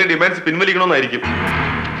ഞങ്ങൾ ഡിമാൻഡ്സ് പിൻവലിക്കണമെന്നായിരിക്കും.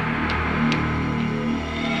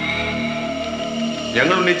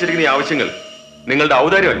 ഞങ്ങൾ ഉന്നയിച്ചിരിക്കുന്ന ഈ ആവശ്യങ്ങൾ നിങ്ങളുടെ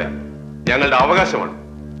ഔദാര്യമല്ല, ഞങ്ങളുടെ അവകാശമാണ്.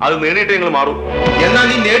 അത് നേടിയിട്ട് ഞങ്ങൾ മാറും. എന്നാൽ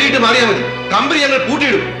നീ നേടിയിട്ട് മാറിയാൽ മതി. കമ്പനി ഞങ്ങൾ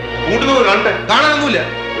കൂട്ടിയിടും. കൂട്ടുന്നത് കാണട്ടെ. കാണാനൊന്നുമില്ല.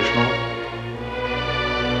 വിഷ്ണു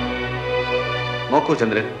നോക്കൂ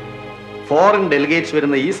ചന്ദ്രൻ, ഫോറിൻ ഡെലിഗേറ്റ്സ്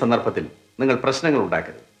വരുന്ന ഈ സന്ദർഭത്തിൽ നിങ്ങൾ പ്രശ്നങ്ങൾ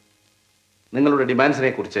ഉണ്ടാക്കരുത്. നിങ്ങളുടെ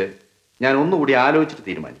ഡിമാൻഡ്സിനെ കുറിച്ച് ഞാൻ ഒന്നുകൂടി ആലോചിച്ചിട്ട്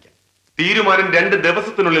തീരുമാനിക്കാം. തീരുമാനം 2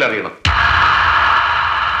 ദിവസത്തിനുള്ളിൽ അറിയണം.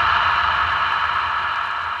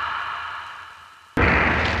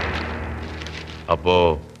 അപ്പോ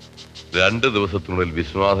 2 ദിവസത്തിനുള്ളിൽ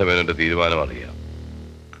വിശ്വനാഥ മേനോന്റെ തീരുമാനം അറിയാം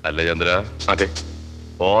അല്ലേ ചന്ദ്ര? അതെ.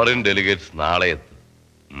 ഫോറിൻ ഡെലിഗേറ്റ്സ് നാളെ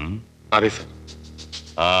എത്തും. അതെ സർ.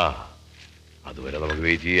 അതുവരെ നമുക്ക്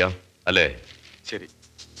വെയിറ്റ് ചെയ്യാം അല്ലേ? ശരി,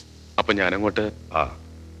 അപ്പൊ ഞാനങ്ങോട്ട്.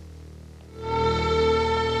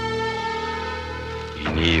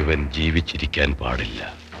 ഇനി ഇവൻ ജീവിച്ചിരിക്കാൻ പാടില്ല.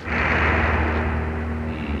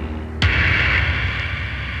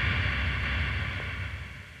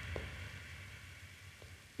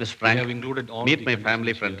 Mr. Frank, meet my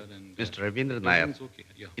family friend, Mr. Ravindra Nair,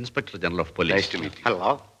 Inspector General of Police. Nice to meet you.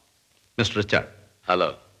 Hello. Mr. Richard. Hello.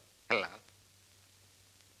 Hello.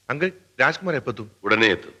 Uncle, Rajkumar എപ്പത്തും? ഉടനെ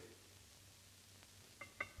എത്തും.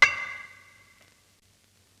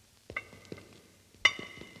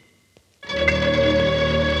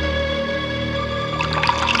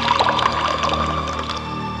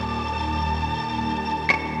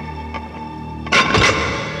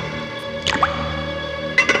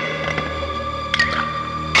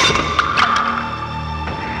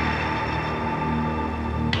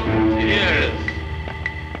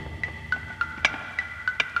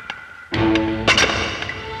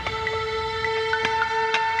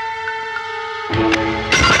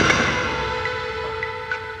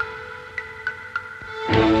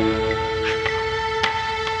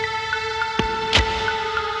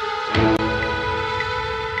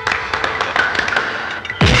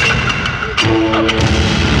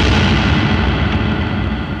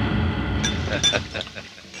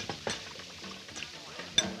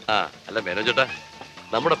 അല്ല മേനോജേട്ടാ,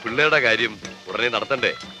 നമ്മുടെ പിള്ളേരുടെ കാര്യം ഉടനെ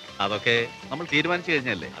നടത്തണ്ടേ? അതൊക്കെ നമ്മൾ തീരുമാനിച്ചു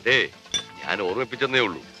കഴിഞ്ഞല്ലേ? അതെ, ഞാൻ ഓർമ്മിപ്പിച്ചെന്നേ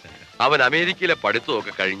ഉള്ളൂ. അവൻ അമേരിക്കയിലെ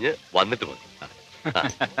പഠിത്തമൊക്കെ കഴിഞ്ഞ് വന്നിട്ട് മതി.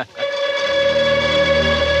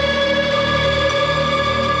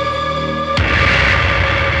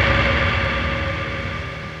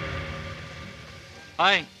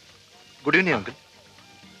 Hi, good evening uncle.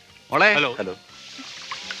 മോളെ. ഹലോ.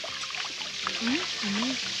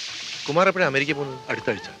 കുമാർ എപ്പോഴാണ് അമേരിക്ക പോകുന്നത്? അടുത്ത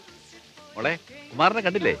ആഴ്ച. മോളെ, കുമാറിനെ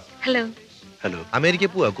കണ്ടില്ലേ? ഹലോ. ഹലോ. അമേരിക്ക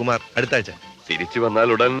പോവാ കുമാർ അടുത്ത ആഴ്ച. തിരിച്ചു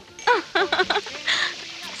വന്നാൽ ഉടൻ.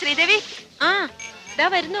 ശ്രീദേവി. ദാ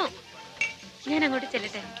വരുന്നു. ഞാൻ അങ്ങോട്ട്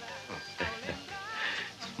ചെല്ലട്ടെ.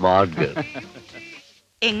 Smart girl.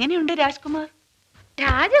 എങ്ങനെയുണ്ട് രാജ്കുമാർ?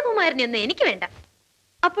 രാജകുമാരനൊന്നും എനിക്ക് വേണ്ട.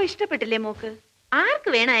 അപ്പൊ ഇഷ്ടപ്പെട്ടില്ലേ മോക്ക്? ആർക്ക്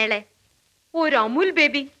വേണം അയാളെ? ഒരു അമൂൽ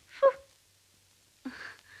ബേബി.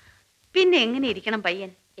 പിന്നെ എങ്ങനെ ഇരിക്കണം പയ്യൻ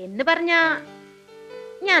എന്ന് പറഞ്ഞാ,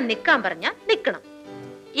 ഞാൻ നിക്കാൻ പറഞ്ഞ നിക്കണം,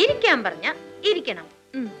 ഇരിക്കാൻ പറഞ്ഞ ഇരിക്കണം,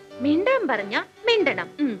 മിണ്ടാൻ പറഞ്ഞ മിണ്ടണം,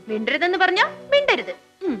 മിണ്ടരുതെന്ന് പറഞ്ഞ മിണ്ടരുത്.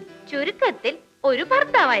 ചുരുക്കത്തിൽ ഒരു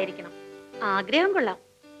ഭർത്താവായിരിക്കണം. ആഗ്രഹം കൊള്ളാം,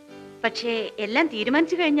 പക്ഷേ എല്ലാം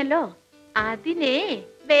തീരുമാനിച്ചു കഴിഞ്ഞല്ലോ. അതിനെ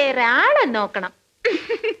വേറെ ആളെ നോക്കണം.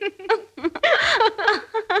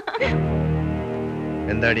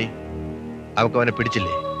 എന്താടി, അവക്ക് അവനെ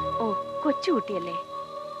പിടിച്ചില്ലേ? ഓ, കൊച്ചുകുട്ടിയല്ലേ.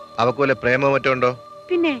 അവക്ക് വല്ല പ്രേമോ മറ്റോ ഉണ്ടോ?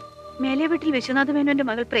 പിന്നെ മേലെ വീട്ടിൽ വിശ്വനാഥ മേനോന്റെ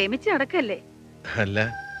മകൾ പ്രേമിച്ച് നടക്കല്ലേ? അല്ല,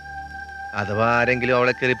 അഥവാ ആരെങ്കിലും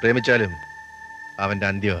അവളെ കയറി പ്രേമിച്ചാലും അവന്റെ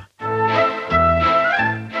അന്ത്യോ.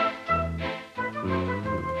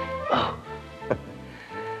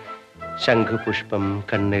 ശംഖുപുഷ്പം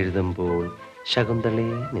കണ്ണെഴുതുമ്പോൾ ശകുന്തളെ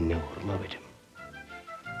നിന്നെ ഓർമ്മ വരും.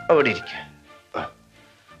 അവിടെ ഇരിക്ക.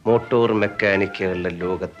 മോട്ടോർ മെക്കാനിക്കുകളുടെ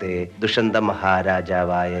ലോകത്തെ ദുഷന്ത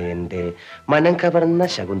മഹാരാജാവായ എന്റെ മനം കവർന്ന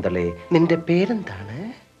ശകുന്തളെ, നിന്റെ പേരെന്താണ്?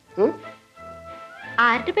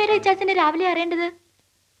 ആരുടെ പേരാ ചാച്ചനെ രാവിലെ അറിയേണ്ടത്?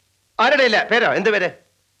 ആരുടെ ഇല്ല പേരോ? എന്ത് പേര്?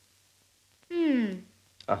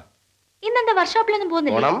 ഇന്നെന്താ വർക്ക്ഷോപ്പിലൊന്നും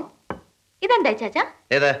പോകുന്നില്ല? ഇതെന്താ ചാച്ചാ?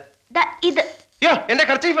 ഏത്? ഇത് എന്റെ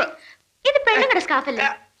കർച്ചീഫ്. ഇത് പെണ്ണുങ്ങളുടെ സ്കാർഫല്ലേ?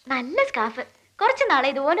 നല്ല സ്കാർഫ്. കുറച്ച് നാളെ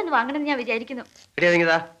ഇതുപോലെ ഒന്ന് വാങ്ങണമെന്ന് ഞാൻ വിചാരിക്കുന്നു.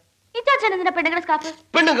 ഈ ചാച്ചാൻ എന്തിനാ പെണ്ണുങ്ങളുടെ സ്കാർഫ്?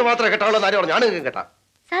 പെണ്ണുങ്ങൾക്ക് മാത്രമേ കേട്ടാവുള്ളൂ. ആരും പറഞ്ഞു ആണുങ്ങൾക്ക് കേട്ടാ?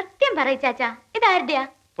 സത്യം പറയ് ചാച്ചാ, ഇതാരുടെയാ?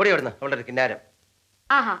 പൊടി അവിടുന്ന്, അവളുടെ ഒരു കിന്നാരം.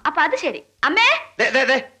 ആഹാ, അപ്പൊ അത് ശരി. അമ്മേ,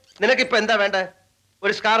 നിനക്കിപ്പോ എന്താ വേണ്ട?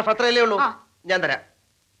 ഒരു സ്കാർഫ് അത്രയല്ലേ ഉള്ളൂ? ഞാൻ തരാം.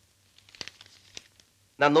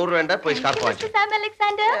 100 വേണ്ട, പോയി സ്കാർഫ് വാങ്ങിച്ചു.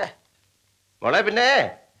 മോളെ, പിന്നെ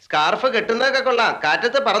സ്കാർഫ് കെട്ടുന്നതൊക്കെ കൊള്ളാം,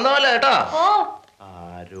 കാറ്റത്ത് പറന്ന പോലെ കേട്ടോ.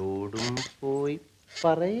 ആരോടും പോയി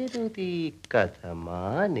പറയരുതീ കഥ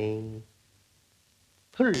മാനേ,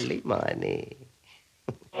 പുള്ളിമാനേ.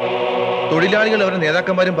 തൊഴിലാളികൾ അവരുടെ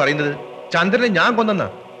നേതാക്കന്മാരും പറയുന്നത് ചന്ദ്രനെ ഞാൻ കൊന്നെന്നാ.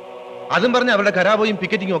 അതും പറഞ്ഞ അവരുടെ കരാബോയും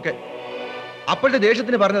പിക്കറ്റിങ്ങും ഒക്കെ. അപ്പോഴത്തെ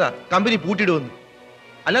ദേഷ്യത്തിന് പറഞ്ഞതാ കമ്പനി പൂട്ടിയിടുമെന്ന്.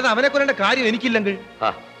 അല്ലാതെ അവനെ കൊല്ലേണ്ട കാര്യം എനിക്കില്ലെങ്കിൽ.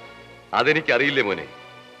 അതെനിക്കറിയില്ലേ മോനെ,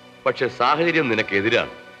 പക്ഷെ സാഹചര്യം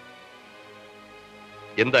നിനക്കെതിരാണ്.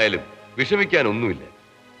 എന്തായാലും വിഷമിക്കാനൊന്നുമില്ല.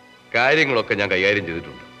 കാര്യങ്ങളൊക്കെ ഞാൻ കൈകാര്യം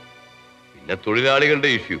ചെയ്തിട്ടുണ്ട്. പിന്നെ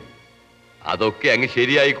തൊഴിലാളികളുടെ ഇഷ്യൂ, അതൊക്കെ അങ്ങ്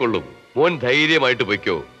ശരിയായിക്കൊള്ളും. മോൻ ധൈര്യമായിട്ട്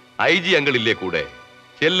പൊയ്ക്കോ. IG അങ്കിൾ ഇല്ലേ കൂടെ?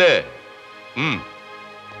 ചെല്ല്.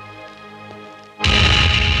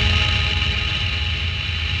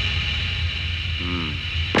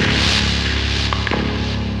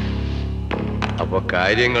 അപ്പൊ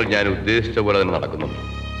കാര്യങ്ങൾ ഞാൻ ഉദ്ദേശിച്ച പോലെ തന്നെ നടക്കുന്നുണ്ട്.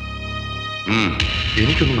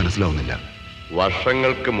 എനിക്കൊന്നും മനസ്സിലാവുന്നില്ല.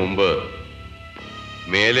 വർഷങ്ങൾക്ക് മുമ്പ്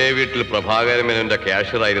മേലെ വീട്ടിൽ പ്രഭാകരമേനോന്റെ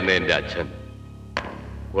ക്യാഷ്യറായിരുന്ന എന്റെ അച്ഛൻ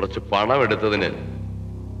കുറച്ച് പണം എടുത്തതിന്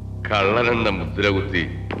കള്ളനെന്ന മുദ്ര കുത്തി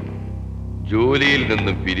ജോലിയിൽ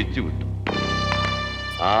നിന്നും പിരിച്ചുവിട്ടു.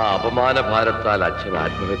 ആ അപമാന ഭാരത്താൽ അച്ഛൻ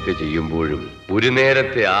ആത്മഹത്യ ചെയ്യുമ്പോഴും ഒരു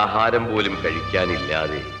നേരത്തെ ആഹാരം പോലും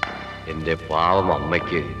കഴിക്കാനില്ലാതെ എന്റെ പാവം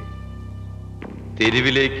അമ്മയ്ക്ക്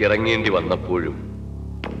തെരുവിലേക്ക് ഇറങ്ങേണ്ടി വന്നപ്പോഴും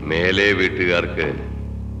മേലെ വീട്ടുകാർക്ക്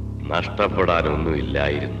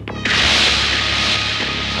നഷ്ടപ്പെടാനൊന്നുമില്ലായിരുന്നു.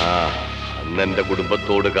 അന്നെന്റെ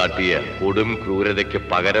കുടുംബത്തോട് കാട്ടിയ കൊടും ക്രൂരതയ്ക്ക്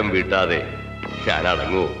പകരം വീട്ടാതെ ഞാൻ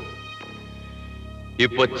അടങ്ങൂ.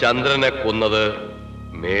 ഇപ്പൊ ചന്ദ്രനെ കൊന്നത്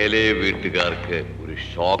മേലെ വീട്ടുകാർക്ക് ഒരു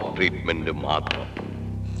ഷോക്ക് ട്രീറ്റ്മെന്റ് മാത്രം.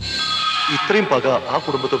 ഇത്രയും പക ആ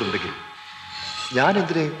കുടുംബത്തോടുണ്ടെങ്കിൽ ഞാൻ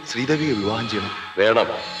എന്തിനെ ശ്രീദേവിയെ വിവാഹം ചെയ്യണം? വേണം.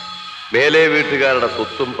 മേലെ വീട്ടുകാരുടെ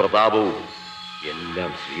സ്വത്തും പ്രതാപവും എല്ലാം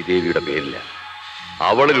ശ്രീദേവിയുടെ പേരില്ല.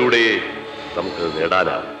 അവളിലൂടെ നമുക്ക്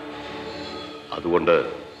നേടാനാവും. അതുകൊണ്ട്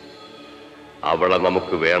അവളെ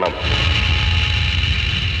നമുക്ക് വേണം.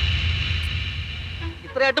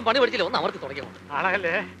 ഇത്രയായിട്ടും പണി പഠിച്ചില്ല, ഒന്ന് അവർക്ക് തുടങ്ങിയോ?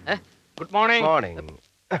 ആളല്ലേ? Good morning.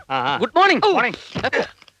 Good morning.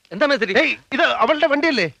 എന്താ മേസ്ത്രി? ഇത് അവളുടെ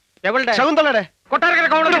വണ്ടിയല്ലേ? എവളുടെ? ശകുന്തളയുടെ. കൊട്ടാരക്കര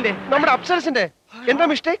കൗണ്ടറിന്റെ. നമ്മുടെ അപ്സരസിന്റെ. എന്താ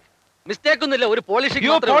മിസ്റ്റേക്ക്? മിസ്റ്റേക്ക് ഒന്നുമില്ല, ഒരു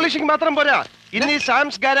പോളിഷിംഗ് മാത്രം പോരാ. ഇന്ന് ഈ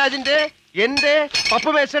സാംസ് ഗാരാജിന്റെ, എന്റെ, പപ്പു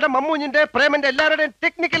മേസയുടെ, മമ്മൂഞ്ഞിന്റെ, പ്രേമന്റെ എല്ലാവരുടെയും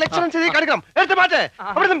ടെക്നിക്കൽ എക്സലൻസ് കാണിക്കണം. എടുത്ത് മാറ്റേ,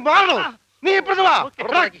 അവിടെ മാറണോ? നീ ഇപ്പഴത്തെ വാ,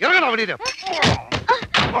 ഇറങ്ങണം അവിടെ.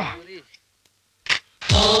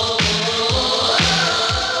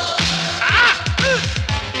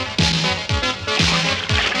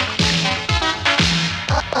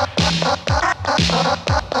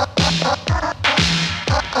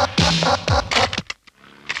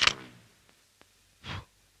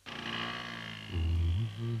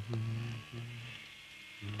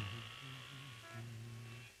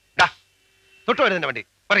 തൊട്ടു വരുന്ന വണ്ടി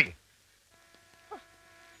പറയും.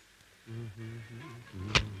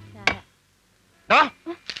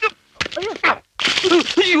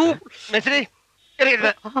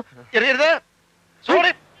 എറിയരുത്, എറിയരുത്.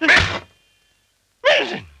 സോറി.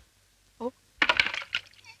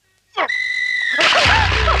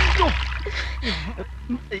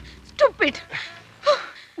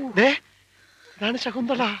 ഇതാണ്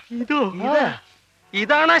ശകുന്തള.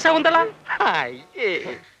 ഇതാണ് ശകുന്തള.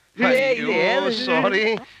 Sorry,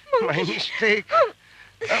 my mistake.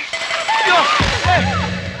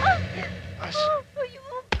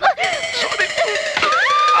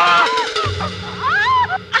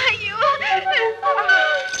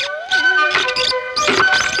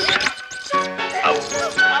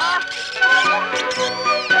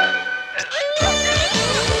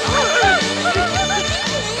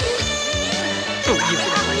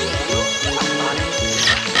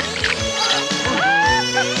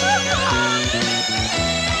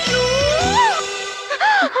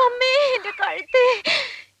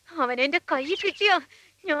 അവനെന്റെ കൈ കിട്ടിയോ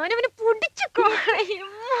ഞാനവനെ പൊടിച്ചു കളയും.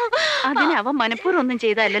 അതിന് അവൻ മനഃപൂർവ്വം ഒന്നും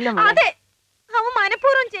ചെയ്തല്ലോ. അതെ, അവൻ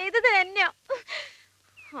മനഃപൂർവ്വം ചെയ്തത് തന്നെയാ.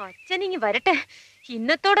 അച്ഛനിങ്ങി വരട്ടെ,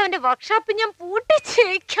 ഇന്നത്തോടെ അവന്റെ വർക്ക്ഷോപ്പ് ഞാൻ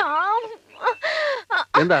പൂട്ടിച്ചേക്കാം.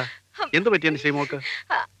 എന്താ എന്ത് പറ്റിയ ശ്രീമോക്ക്?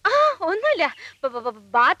 ഒന്നുമില്ല,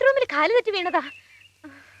 ബാത്റൂമിൽ കാല് തെറ്റി വീണതാ.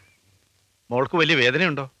 മോൾക്ക് വലിയ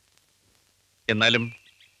വേദനയുണ്ടോ? എന്നാലും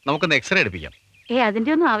നമുക്കൊന്ന് എക്സ്റേ എടുപ്പിക്കാം.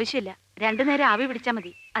 അതിന്റെ ഒന്നും ആവശ്യമില്ല. 2 നേരം ആവി പിടിച്ചാ മതി.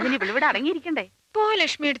 അതിന് ഇവിടെ അടങ്ങിയിരിക്കണ്ടേ? പോ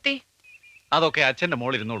ലക്ഷ്മി എടുത്തി. അതൊക്കെ അച്ഛന്റെ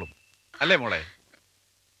മോൾ ഇരുന്നോളും അല്ലേ മോളെ?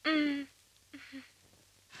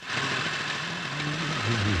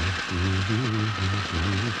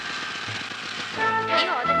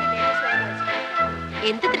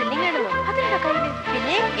 എന്ത് ത്രില്ലിംഗ് ആണെന്നോ? അതെന്താ കയ്യില്?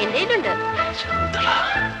 പിന്നെ എന്റെ കയ്യിലുണ്ട്.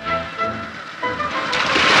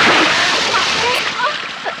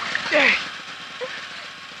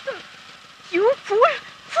 You fool!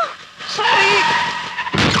 Sorry!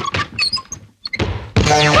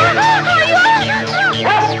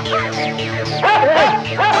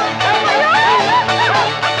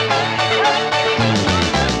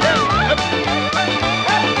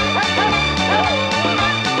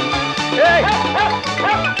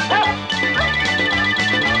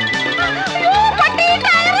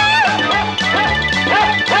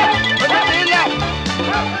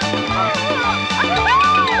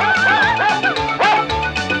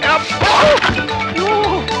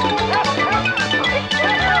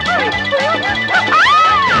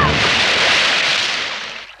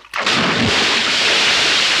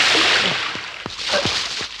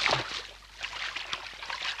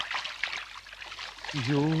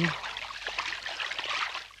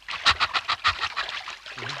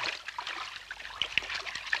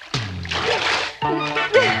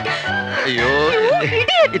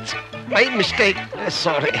 It's my mistake.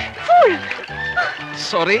 Sorry.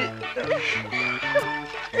 Sorry.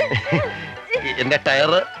 എന്റെ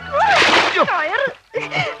ടയർ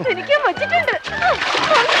എനിക്ക് വച്ചിട്ടുണ്ട്.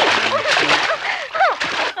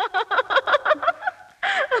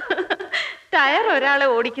 ടയർ ഒരാളെ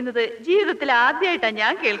ഓടിക്കുന്നത് ജീവിതത്തിൽ ആദ്യമായിട്ടാണ്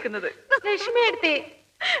ഞാൻ കേൾക്കുന്നത്. ലക്ഷ്മി എടുത്തേ.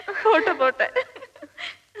 പോട്ടെ പോട്ടെ.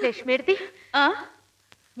 ലക്ഷ്മി എടുത്തി,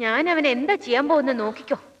 ഞാൻ അവൻ എന്താ ചെയ്യാൻ പോകുന്ന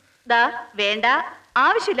നോക്കിക്കോ. ദാ വേണ്ട,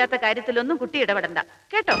 ആവശ്യമില്ലാത്ത കാര്യത്തിലൊന്നും കുട്ടി ഇടപെടണ്ട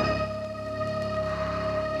കേട്ടോ.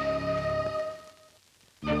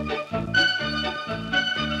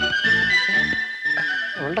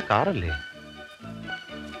 അവളുടെ കാറല്ലേ?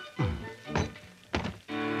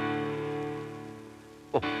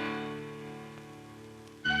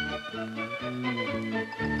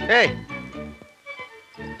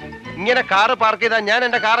 ഇങ്ങനെ കാറ് പാർക്ക് ചെയ്താൽ ഞാൻ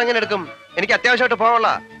എന്റെ കാർ എങ്ങനെ എടുക്കും? എനിക്ക് അത്യാവശ്യമായിട്ട് പോകാനുള്ള.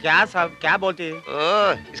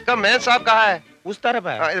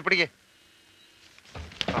 ഇത് പിടിക്കേ,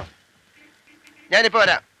 ഞാനിപ്പോ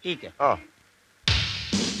വരാം.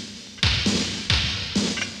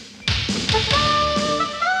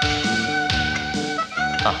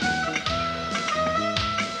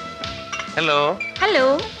 Hello hello.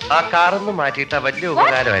 ആ കാറൊന്നും മാറ്റിയിട്ട വലിയ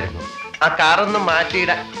ഉപകാരമായിരുന്നു. ആ കാറൊന്നും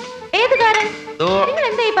മാറ്റിയിട. ഏത് കാറ്? നിങ്ങൾ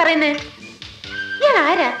എന്തായി പറയുന്നത്? ഞാൻ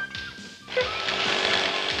ആരാ?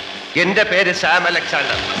 എന്റെ പേര് സാം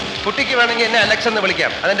അലക്സാണ്ടർ. കുട്ടിക്ക് വേണമെങ്കിൽ എന്നെ അലക്സ് എന്ന്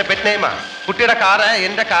വിളിക്കാം. അതെന്റെ പെറ്റ് നെയിമാ. കുട്ടിയുടെ കാറ്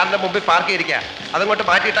എന്റെ കാറിന്റെ മുമ്പിൽ പാർക്ക് ചെയ്തിരിക്കാം. അതങ്ങോട്ട്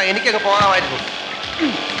മാറ്റിയിട്ടാ എനിക്കങ്ങ് പോകാമായിരുന്നു.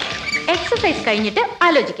 എക്സസൈസ് കഴിഞ്ഞിട്ട്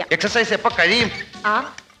ആലോചിക്കാം. എക്സസൈസ് എപ്പോ കഴിയും?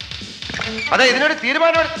 അതെ, ഇതിനൊരു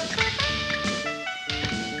തീരുമാനം.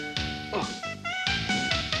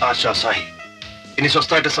 ആശ്വാസായി. ഇനി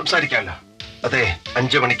സ്വസ്ഥമായിട്ട് സംസാരിക്കാമല്ലോ. അതെ,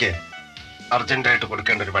 5 മണിക്ക് അർജന്റായിട്ട്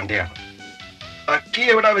കൊടുക്കേണ്ട ഒരു വണ്ടിയാണ്. കീ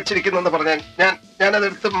എവിടാ വെച്ചിരിക്കുന്നെന്ന് പറഞ്ഞാൽ ഞാനത്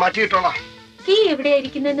എടുത്ത് മാറ്റിയിട്ടോളാം. കീ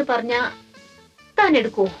എവിടെയായിരിക്കുന്നെന്ന് പറഞ്ഞാ താൻ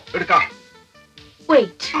എടുക്കോ? എടുക്കാം.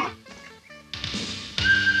 വെയിറ്റ്.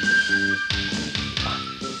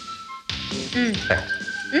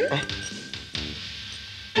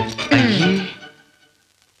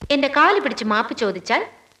 എന്റെ കാല് പിടിച്ച് മാപ്പ് ചോദിച്ചാൽ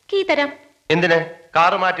കീ തരാം. എന്തിന്?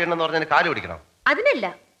 കാറ് മാറ്റിയെന്ന് പറഞ്ഞാൽ കാല് പിടിക്കണം? അതിനല്ല,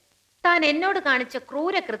 താൻ എന്നോട് കാണിച്ച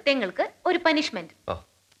ക്രൂര കൃത്യങ്ങൾക്ക് ഒരു പനിഷ്മെന്റ്.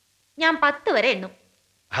 ഞാൻ 10 വരെ എണ്ണും.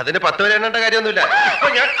 അതിന് 10 വരെ എണ്ണേണ്ട കാര്യമൊന്നുമില്ല.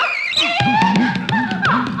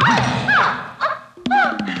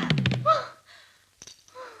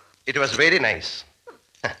 It was very nice.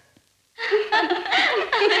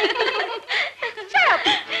 Shut up.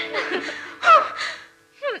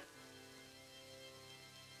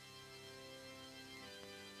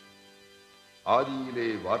 ஆதியிலே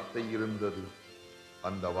வார்த்தை இருந்தது,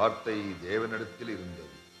 அந்த வார்த்தை தேவனிடத்தில்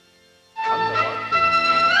இருந்தது. அந்த வார்த்தை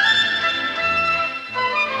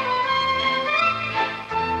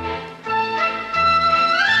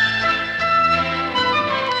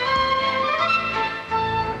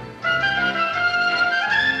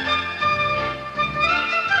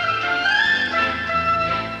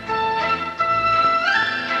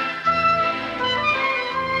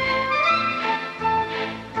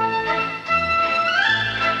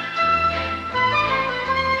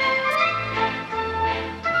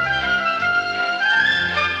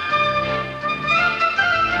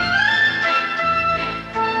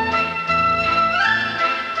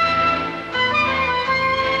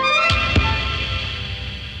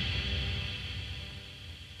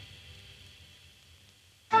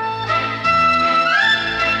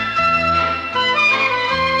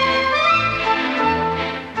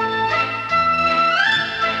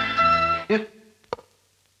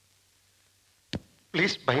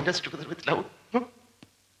Please bind us together with love.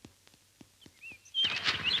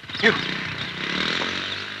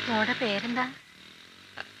 മോടെ പേരെന്താ?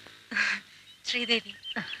 ശ്രീദേവി.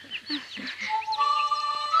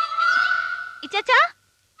 ഇച്ചാച്ചാ,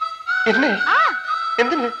 എന്നെ ആ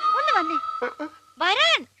എന്തിന്? ഒന്ന് വന്നേ.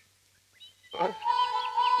 വരാൻ.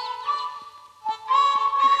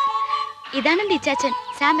 ഇതാണ് എന്റെ ഇച്ചാച്ചൻ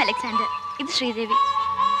സാം അലക്സാണ്ടർ. ഇത് ശ്രീദേവി.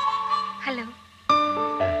 ഹലോ.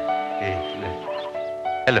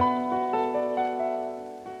 ഹലോ.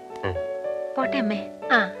 പോട്ടെ അമ്മേ.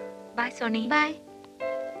 By Sony. ബൈ.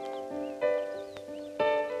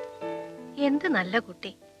 എന്ത് നല്ല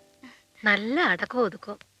കുട്ടി, നല്ല അടക്കോ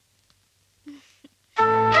ഒതുക്കോ.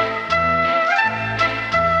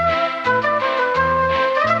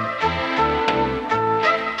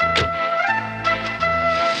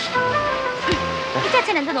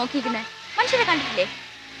 ഇച്ചാച്ചൻ എന്താ നോക്കിയിരിക്കുന്നേ? മനുഷ്യരെ കണ്ടിട്ടില്ലേ?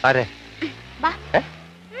 ആരെ? വാ.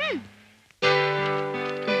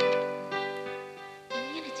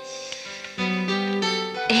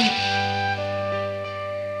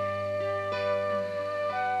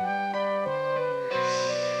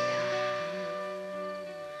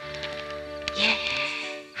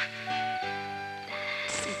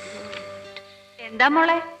 എന്താ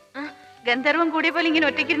മോളെ, ഗന്ധർവം കൂടിയ പോലെ ഇങ്ങനെ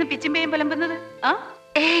ഒറ്റയ്ക്കിരുന്ന് പിച്ചുമ്പേയും പുലമ്പുന്നത്?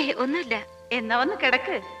 ഒന്നുമില്ല. എന്നാ ഒന്ന്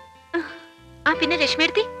കിടക്ക്. പിന്നെ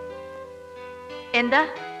ലക്ഷ്മിയെടുത്തി എന്താ?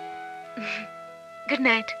 Good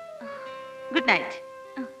night. Good night.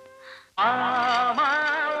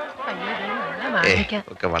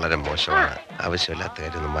 ഒക്കെ വളരെ മോശമാണ്. ആവശ്യമില്ലാത്ത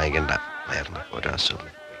കാര്യമൊന്നും വാങ്ങിക്കണ്ട. വയറിന് ഓരോ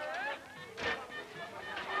അസുഖം.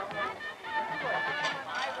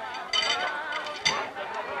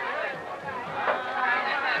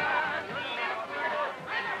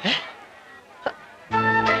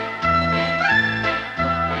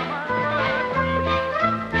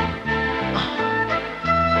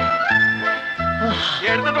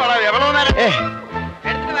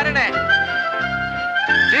 എടുത്തിട്ട് വരണേ.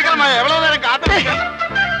 ശീഘ്രമായി. എவ்வளவு നേരം കാത്തിരിക്കാം?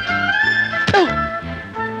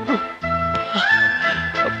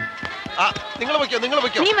 നിങ്ങൾ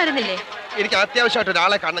വയ്ക്കോ. നീ വരുന്നില്ലേ? എനിക്ക് അത്യാവശ്യമായിട്ട്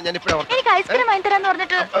ഒരാളെ കാണണം. ഞാൻ ഇപ്പഴേ എനിക്ക് ഐസ്ക്രീം വാങ്ങി തരാന്ന്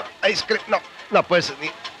പറഞ്ഞിട്ട്. ഐസ്ക്രീം പേഴ്സ് നീ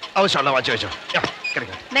ആവശ്യമുള്ള വാങ്ങിച്ചു വെച്ചോ.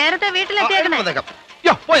 നേരത്തെ വീട്ടിലെത്തിയേക്കണേ.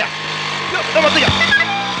 പോയാ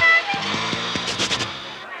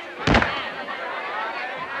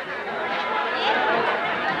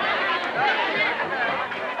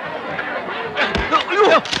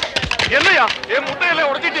நில்லையா என் முட்டையில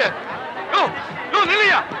உடைச்சிட்டு யோ யோ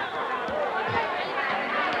நில்லையா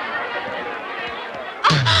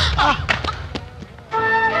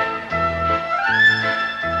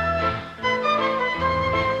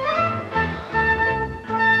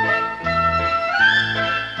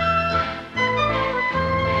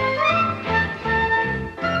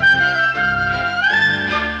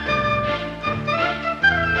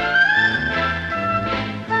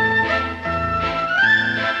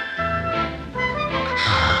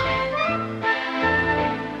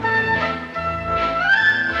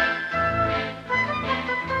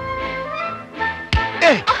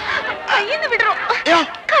കയ്യിന്ന് വിടറോ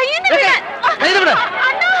കയ്യിന്ന് വിടാൻ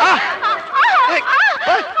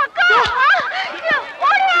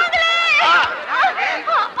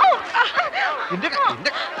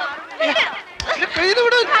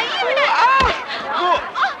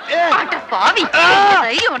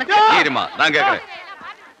நான் கேக்குறேன்.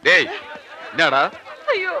 டேய் என்னடா?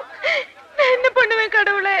 ஐயோ என்ன பண்ணுவேன்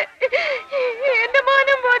கடவுளே, என்ன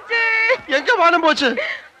மானம் போச்சு. எங்க மானம் போச்சு?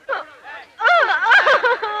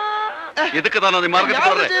 எதுக்கு தான் நீ மார்க்கெட்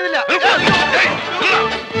போற?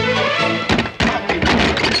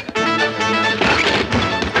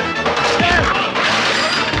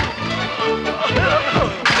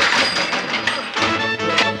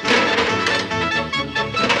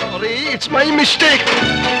 Sorry, it's my mistake.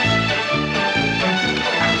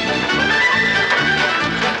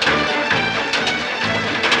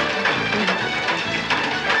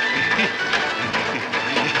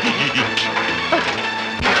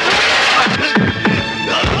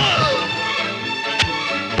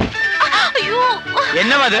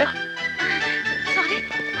 என்னவா அது?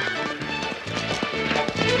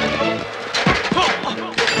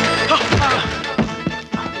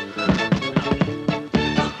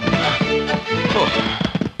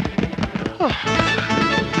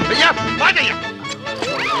 ஐயா பாஜையா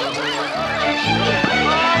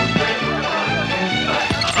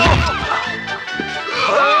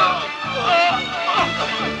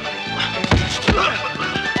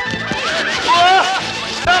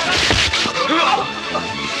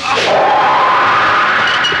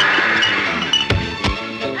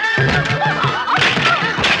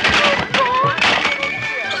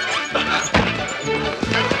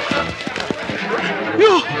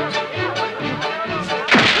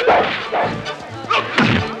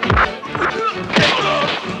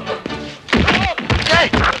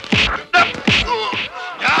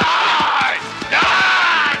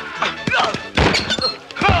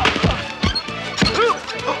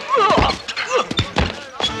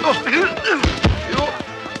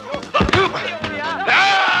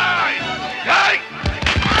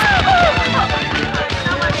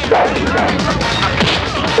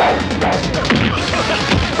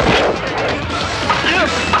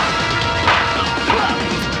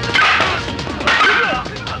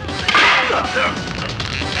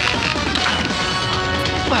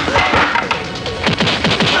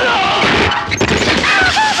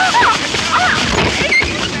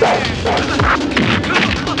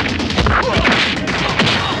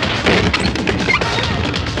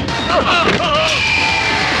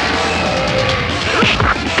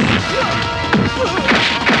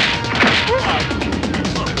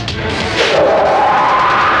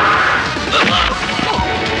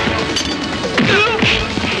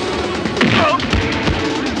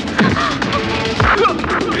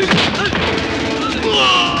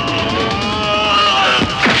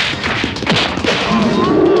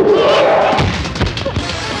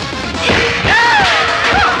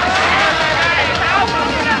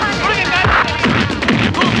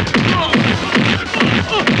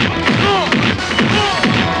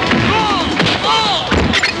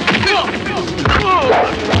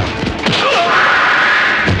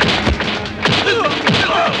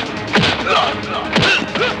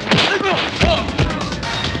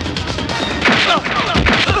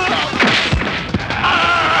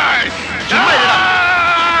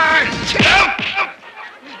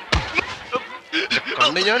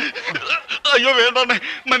ஐயோ வேண்டாண்ணே,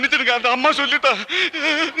 மன்னிச்சிருங்க, அந்த அம்மா சொல்லிட்டா.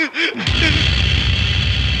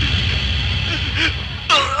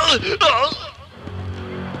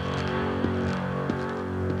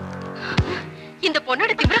 இந்த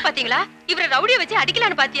பொண்ணோட திமிர பாத்தீங்களா? இவரை ரவுடிய வச்சு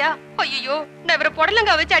அடிக்கலான்னு பாத்தியா? ஐயோ, நான் இவரை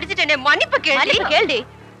புடலங்கா வச்சு அடிச்சிட்டேனே, மன்னிப்பு கேள்டி.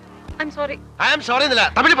 I'm sorry. ஐம் சாரி இல்ல,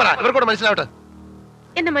 தமிழ் பாரா, இவர் கூட മനസ്സിലാവട്ടെ.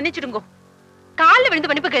 என்ன மன்னிச்சிடுங்க. கால்ல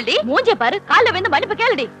விழுந்து மன்னிப்பு கேள்டி. மூஞ்சே பாரு, கால்ல விழுந்து மன்னிப்பு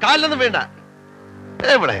கேளுடி. கால்ல ஒന്നും வேண்டாம்.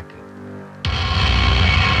 எவ்வளவு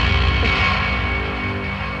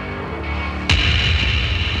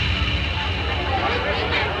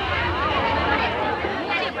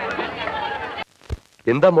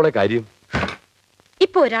എന്താ മോളെ കാര്യം?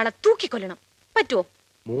 ഇപ്പൊ ഒരാളെ തൂക്കിക്കൊല്ലണം. പറ്റുമോ?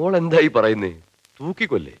 മോൾ എന്തായി പറയുന്നേ?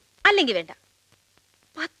 തൂക്കിക്കൊല്ലേ? അല്ലെങ്കിൽ വേണ്ട.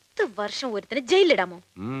 10 വർഷം ഒരുത്തന് ജയിലിലിടാമോ?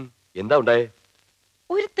 എന്താ ഉണ്ടായേ?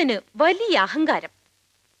 ഒരുത്തന് വലിയ അഹങ്കാരം.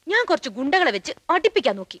 ഞാൻ കുറച്ച് ഗുണ്ടകളെ വെച്ച്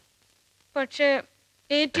അടിപ്പിക്കാൻ നോക്കി. പക്ഷേ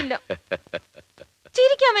ഏറ്റില്ല.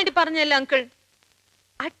 ചിരിക്കാൻ വേണ്ടി പറഞ്ഞല്ല അങ്കിൾ.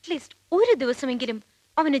 അറ്റ്ലീസ്റ്റ് ഒരു ദിവസമെങ്കിലും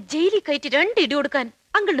അവന് ജയിലിൽ കയറ്റി 2 ഇടി കൊടുക്കാൻ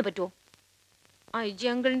അങ്കിളിന് പറ്റുമോ? ഐജി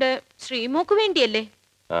അങ്കിളിന്റെ ശ്രീമോക്ക് വേണ്ടിയല്ലേ?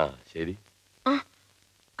 ശരി.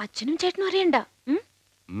 അച്ഛനും ചേട്ടനും അറിയണ്ട.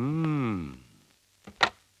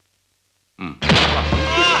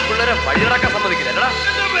 പിള്ളേരെ വഴിയിറക്കാൻ സമ്മതിക്കില്ല.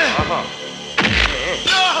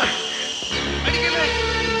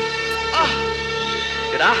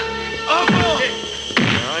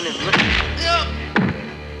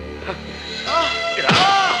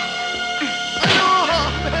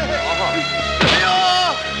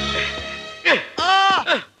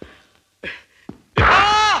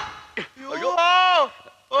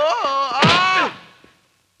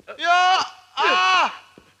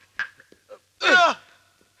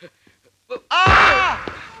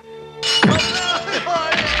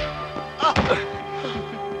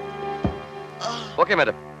 ഓക്കെ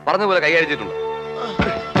മാഡം, പറഞ്ഞതുപോലെ കൈകാര്യം.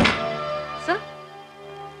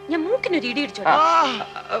 ഞാൻ മൂക്കിനൊരു ഇടി ഇടിച്ചോ?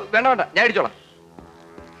 വേണ്ട വേണ്ട, ഞാൻ ഇടിച്ചോളാം.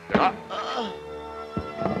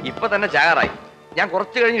 ഇപ്പൊ തന്നെ ചാകാറായി. ഞാൻ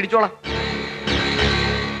കുറച്ച് കഴിഞ്ഞ് ഇടിച്ചോളാം.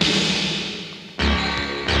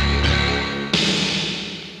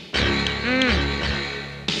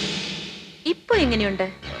 ഇപ്പൊ എങ്ങനെയുണ്ട്?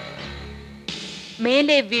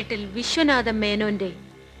 മേലെ വീട്ടിൽ വിശ്വനാഥ മേനോന്റെ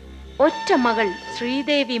ഒറ്റ മകൾ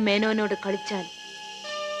ശ്രീദേവി മേനോനോട് കളിച്ചാൽ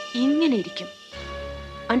ഇങ്ങനെ ഇരിക്കും.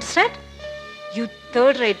 Understand? You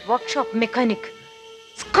third-rate workshop mechanic,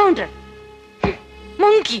 scoundrel,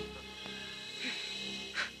 monkey.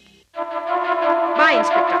 Bye,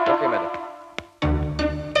 Inspector. Okay, madam.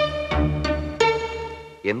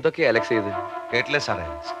 എന്തൊക്കെയാ അലക്സ് ചെയ്ത്? കേട്ടില്ലേ സാറേ?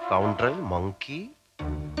 Scoundrel, monkey.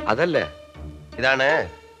 അതല്ലേ, ഇതാണ്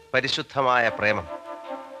പരിശുദ്ധമായ പ്രേമം.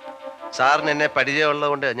 സാറിന് എന്നെ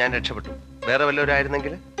പരിചയമുള്ളതുകൊണ്ട് ഞാൻ രക്ഷപ്പെട്ടു. വേറെ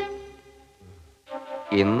വല്ലവരായിരുന്നെങ്കിൽ?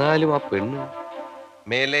 എന്നാലും ആ പെണ്ണ്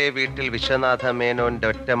മേലെ വീട്ടിൽ വിശ്വനാഥ മേനോന്റെ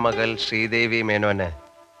ഒറ്റമകൾ ശ്രീദേവി മേനോന്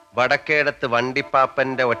വടക്കേടത്ത്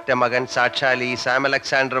വണ്ടിപ്പാപ്പന്റെ ഒറ്റമകൻ സാക്ഷാൽ ഈ സാം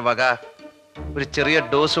അലക്സാണ്ടർ വക ഒരു ചെറിയ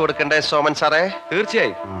ഡോസ് കൊടുക്കണ്ടേ സോമൻ സാറേ?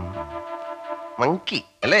 തീർച്ചയായും. മങ്കി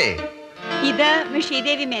അല്ലേ? ഇത്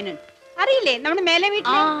ശ്രീദേവി മേനോൻ. അറിയില്ലേ, നമ്മുടെ മേലെ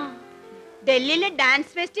വീട്ടിൽ ഡൽഹിയിലെ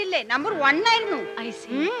ഡാൻസ് ഫെസ്റ്റിലെ നമ്പർ 1 ആയിരുന്നു.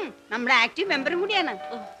 നമ്മുടെ ആക്റ്റീവ് മെമ്പറും കൂടിയാണ്.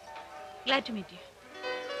 Glad to meet you.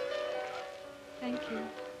 Thank you.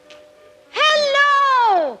 Hello!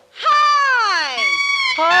 Hi!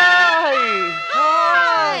 Hi!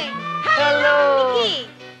 Hi! Hello! Mickey!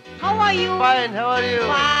 How are you? Fine, how are you?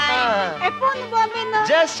 Fine. എപ്പോ ഒന്ന് ബോംബെന്ന്?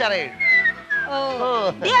 Just arrived. Oh,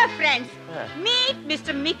 dear friends, meet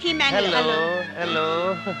Mr. Mickey Mangal. Hello, hello.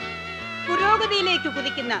 പുരോഗതിയിലേക്ക്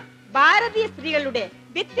കുതിക്കുന്ന ഭാരതീയ സ്ത്രീകളുടെ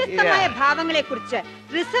വ്യത്യസ്തമായ ഭാവങ്ങളെ കുറിച്ച്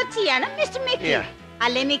research ചെയ്യാണ് mister Mickey.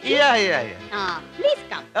 അല്ലേ Mickey? Please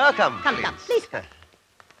come. Come, please come.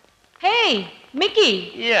 Hey, Mickey.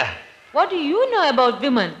 Yeah. What do you know about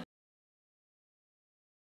women?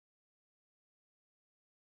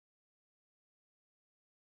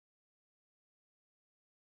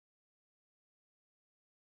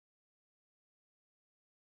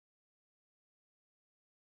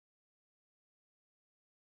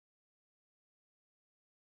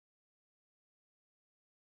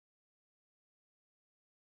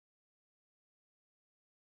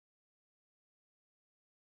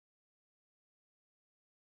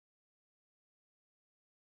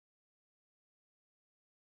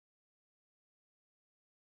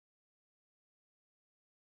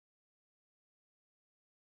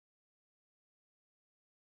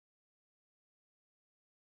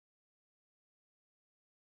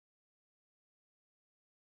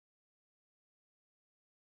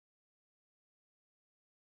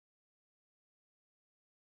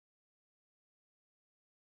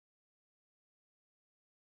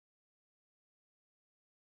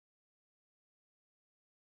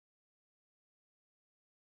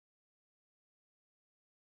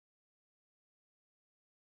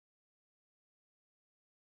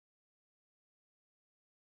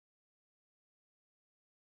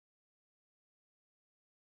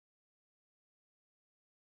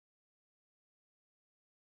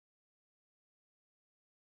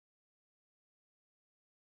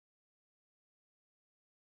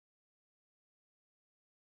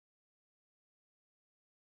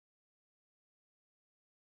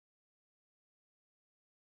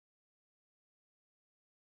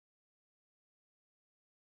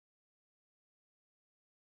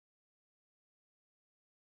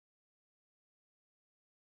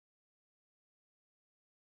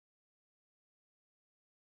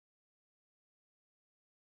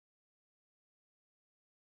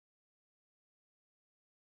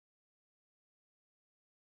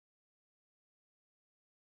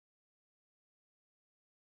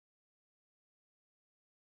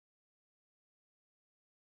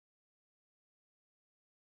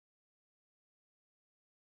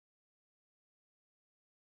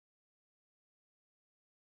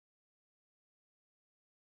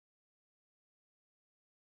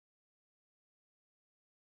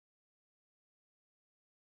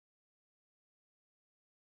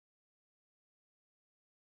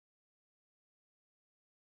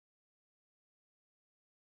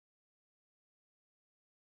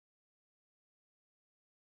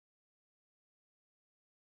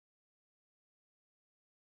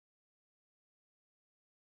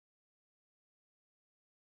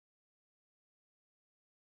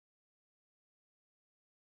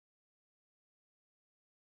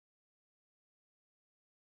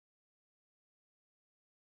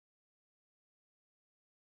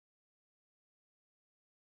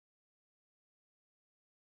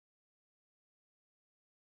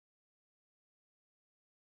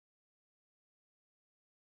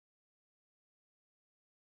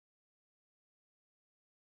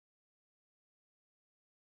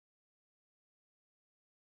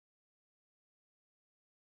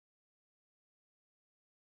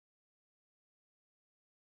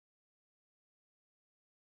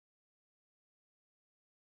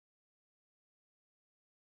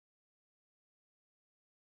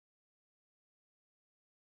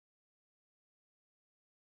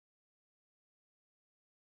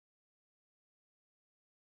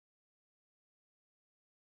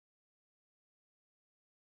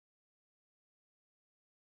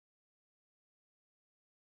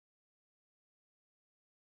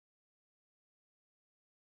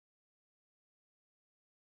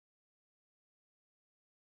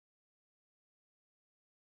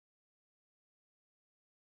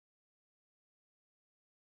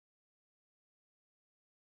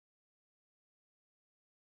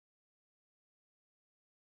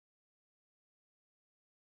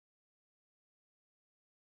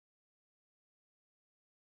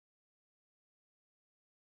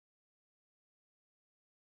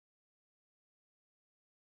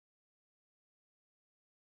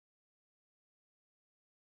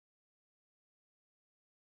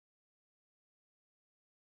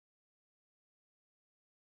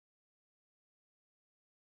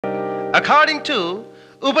 According to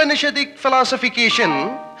Upanishadic philosophication,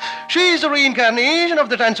 she is the reincarnation of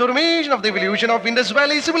the transformation of the evolution of Indus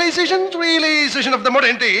Valley civilization's realization of the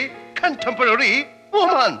modern day contemporary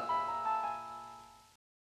woman.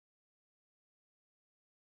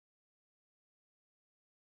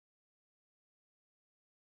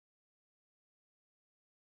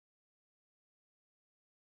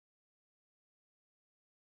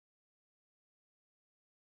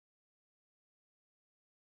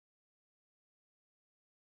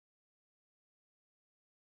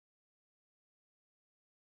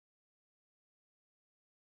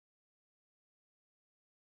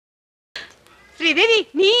 Sridevi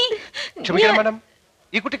നീ ക്ഷമിക്കണം madam,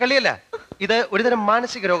 ഈ കുട്ടി കള്ളിയല്ല. ഇത് ഒരുതരം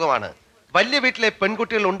മാനസിക രോഗമാണ്. വലിയ വീട്ടിലെ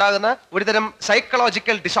പെൺകുട്ടികൾ ഉണ്ടാകുന്ന ഒരുതരം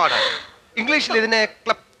സൈക്കോളജിക്കൽ ഡിസോർഡർ. ഇംഗ്ലീഷിൽ ഇതിനെ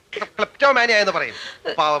ക്ലെപ്റ്റോമാനിയ എന്ന് പറയും.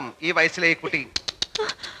 പാവം ഈ വയസ്സിലെ ഈ കുട്ടി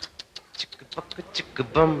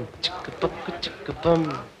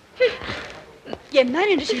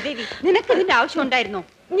എന്നാലുണ്ട് ശ്രീദേവി, നിനക്ക് ഇതിന്റെ ആവശ്യം ഉണ്ടായിരുന്നോ?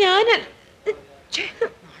 ഞാൻ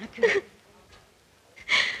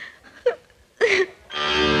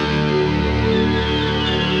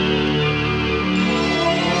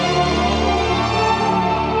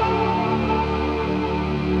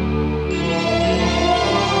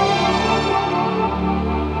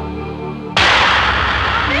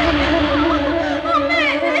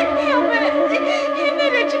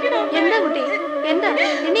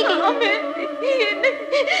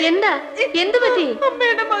എന്താ എന്ത് പറ്റി?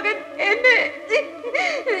 അമ്മയുടെ മകൻ എന്നെ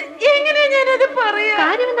എങ്ങനെ ഞാനത് പറയാ?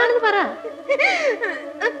 കാര്യം എന്താണെന്ന് പറ.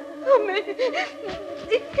 അമ്മേ,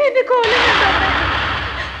 എന്നെ കൊല്ലുന്നുണ്ട്.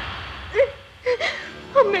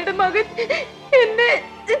 അമ്മയുടെ മകൻ എന്നെ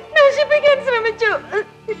നശിപ്പിക്കാൻ ശ്രമിച്ചു.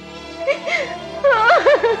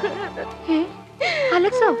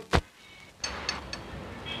 അലക്സോ,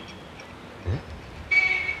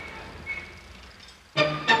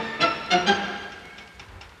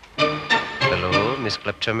 മിസ്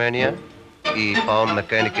ക്ലെപ്റ്റോമാനിയ, ഈ പാവം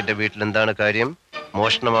മെക്കാനിക്കിന്റെ വീട്ടിൽ എന്താണ് കാര്യം?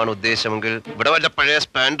 മോഷണമാണ് ഉദ്ദേശമെങ്കിൽ ഇവിടെ വല്ല പഴയ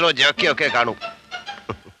സ്പാൻഡ്രോ ജാക്കിയോ ഒക്കെ കാണൂ.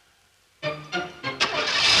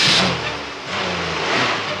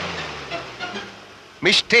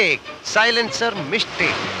 Mistake, silencer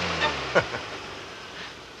mistake.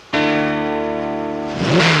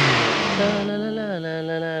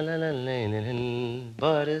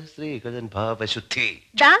 ഭാവശുദ്ധി.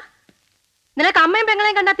 നിനക്ക് അമ്മയും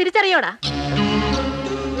പെങ്ങളെയും കണ്ടാ തിരിച്ചറിയോടാ?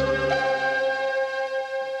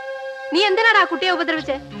 നീ എന്തിനാടാ കുട്ടിയെ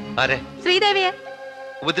ഉപദ്രവിച്ചേ? ആരെ? ശ്രീദേവിയെ.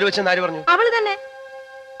 ഉപദ്രവിച്ചെന്ന് ആര് പറഞ്ഞു? അവള് തന്നെ.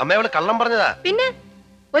 അമ്മ അവള് കള്ളം പറഞ്ഞതാ. പിന്നെ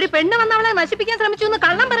ഒരു പെണ്ണ് വന്ന് അവളെ നശിപ്പിക്കാൻ ശ്രമിച്ചു എന്ന്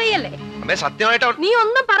കള്ളം പറയല്ലേ? അമ്മേ സത്യമായിട്ട് നീ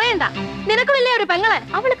ഒന്നും പറയണ്ട. നിനക്കുമില്ലേ ഒരു പെങ്ങളെ?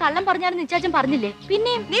 അവള് കള്ളം പറഞ്ഞാലും നിച്ചാച്ചൻ പറഞ്ഞില്ലേ?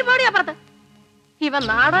 പിന്നെയും നീ പോടി അപ്പുറത്ത്. ഇവൻ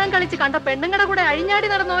നാടകം കളിച്ച് കണ്ട പെണ്ണുങ്ങളുടെ കൂടെ അഴിഞ്ഞാടി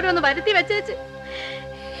നടന്ന ഓരോന്ന് വരുത്തി വെച്ചേച്ച്.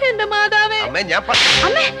 എന്റെ മാതാവേ. അമ്മേ ഞാൻ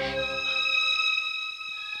അമ്മേ,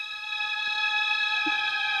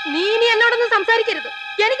 നീ ഇനി എന്നോടൊന്നും സംസാരിക്കരുത്.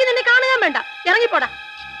 എനിക്ക് നിന്നെ കാണുകയും വേണ്ട. ഇറങ്ങിപ്പോടാ.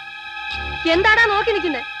 എന്താടാ നോക്കി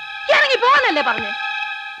നിൽക്കുന്നത്? ഇറങ്ങി പോവാനല്ലേ പറഞ്ഞേ?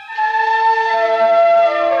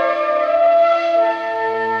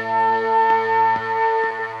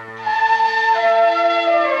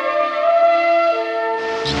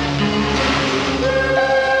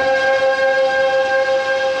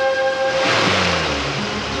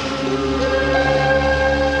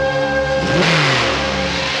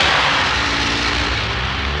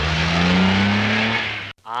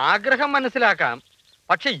 ആഗ്രഹം മനസ്സിലാക്കാം,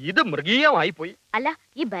 പക്ഷെ ഇത് മൃഗീയമായി പോയി. അല്ല,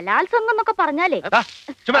 ഈ ബലാത്സംഗം എന്നൊക്കെ പറഞ്ഞാലേ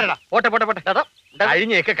പോട്ടെ പോട്ടെ പോട്ടെ,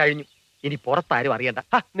 കഴിഞ്ഞൊക്കെ കഴിഞ്ഞു. ഇനി പുറത്താരും അറിയണ്ട.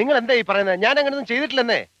 നിങ്ങൾ എന്താ ഈ പറയുന്നത്? ഞാൻ അങ്ങനെയൊന്നും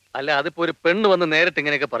ചെയ്തിട്ടില്ലെന്നേ. അല്ല, അതിപ്പോ ഒരു പെണ്ണ് വന്ന് നേരിട്ട്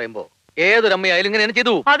ഇങ്ങനെയൊക്കെ പറയുമ്പോ ഏതൊരമ്മയായാലും ഇങ്ങനെ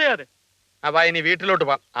ചെയ്തു. അതെ അതെ. അപ്പൊ ഇനി വീട്ടിലോട്ട്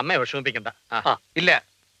പോവാം. അമ്മയെ വിഷമിപ്പിക്കണ്ട. ഇല്ല,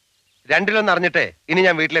 രണ്ടിലൊന്ന് അറിഞ്ഞിട്ടേ ഇനി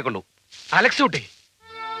ഞാൻ വീട്ടിലേക്കുള്ളൂ. അലക്സ് കുട്ടി,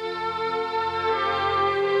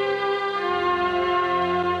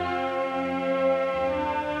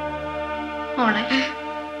 മോളെ,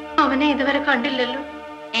 അവനെ ഇതുവരെ കണ്ടില്ലല്ലോ.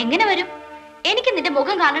 എങ്ങനെ വരും? എനിക്ക് നിന്റെ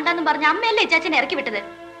മുഖം കാണണ്ടെന്ന് പറഞ്ഞ അമ്മയല്ലേ ഇച്ചാച്ചനെ ഇറക്കി വിട്ടത്?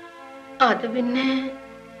 അത് പിന്നെ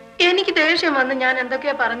എനിക്ക് ദേഷ്യം വന്ന് ഞാൻ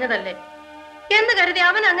എന്തൊക്കെയാ പറഞ്ഞതല്ലേ എന്ന് കരുതി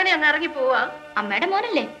അവൻ അങ്ങനെ അങ്ങ് ഇറങ്ങി പോവാ. അമ്മയുടെ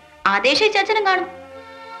മോനല്ലേ, ആ ദേഷ്യം ഇച്ചാച്ചനും കാണും.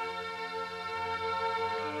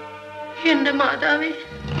 എന്റെ മാതാവേ.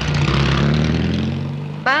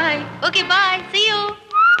 By. Okay, by. See you.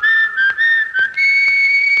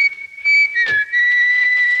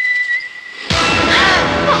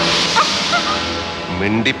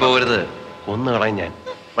 മിണ്ടിപ്പോവരുത്, ഒന്ന് കളയും ഞാൻ.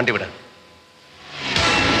 വണ്ടി വിടാം.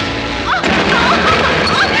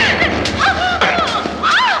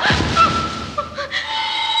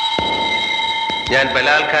 ഞാൻ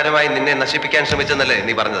ബലാത്കാരമായി നിന്നെ നശിപ്പിക്കാൻ ശ്രമിച്ചെന്നല്ലേ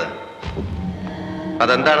നീ പറഞ്ഞത്?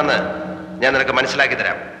 അതെന്താണെന്ന് ഞാൻ നിനക്ക് മനസ്സിലാക്കി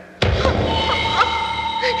തരാം.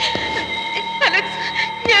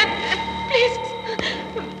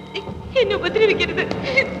 എന്നെ ഉപദ്രവിക്കരുത്.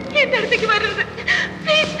 എന്റെ അടുത്തേക്ക് വരരുത്.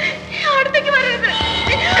 പ്ലീസ്, അടുത്തേക്ക് വരരുത്.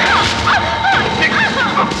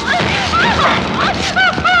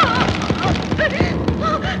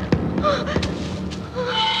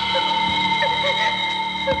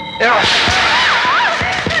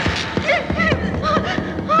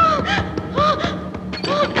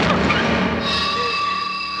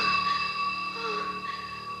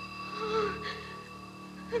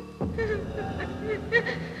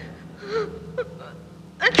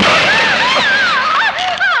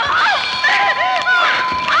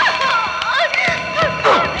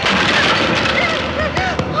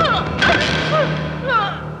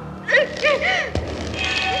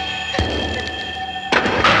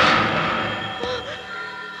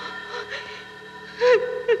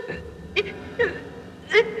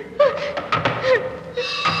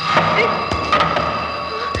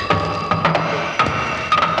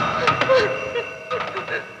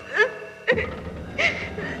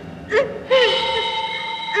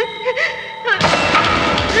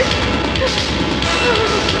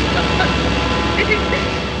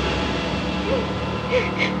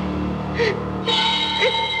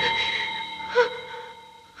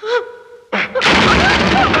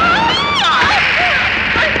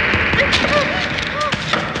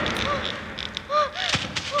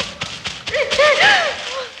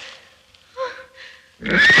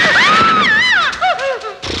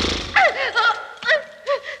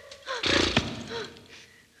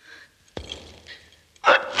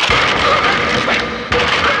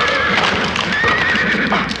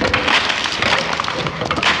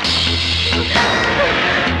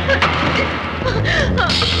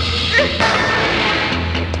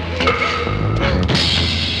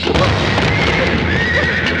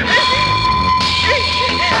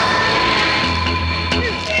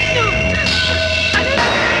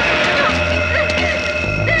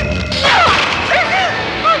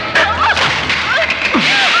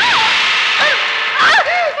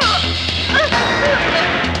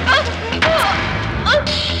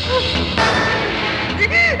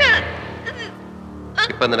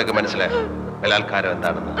 നിനക്ക് മനസ്സിലായോ ബലാത്കാരം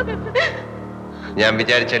എന്താണെന്ന്? ഞാൻ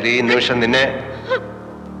വിചാരിച്ചാൽ ഈ നിമിഷം നിന്നെ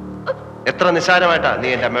എത്ര നിസ്സാരമായിട്ടാ നീ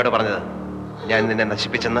എന്റെ അമ്മയോട് പറഞ്ഞത് ഞാൻ നിന്നെ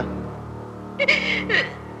നശിപ്പിച്ചെന്ന്.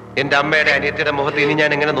 എന്റെ അമ്മയുടെ അനിയത്തിയുടെ മുഖത്ത് ഇനി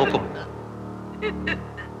ഞാൻ എങ്ങനെ നോക്കും?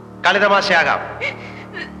 കളിതമാശയാകാം,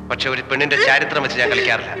 പക്ഷെ ഒരു പെണ്ണിന്റെ ചരിത്രം വെച്ച് ഞാൻ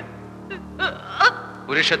കളിക്കാറില്ല.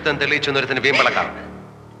 പുരുഷത്വം തെളിയിച്ചൊന്നൊരുത്തിന് വീമ്പളക്കാം,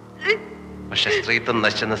 പക്ഷെ സ്ത്രീത്വം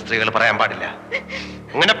നശിച്ചെന്ന് സ്ത്രീകൾ പറയാൻ പാടില്ല.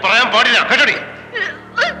 അങ്ങനെ പറയാൻ പാടില്ല, കേട്ടോടി.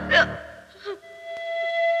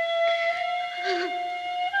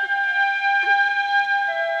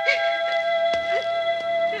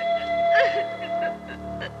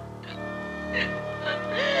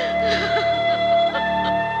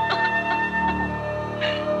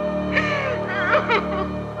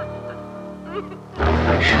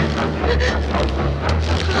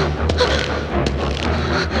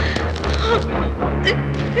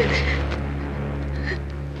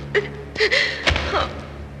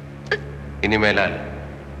 ഇനിമേലാൽ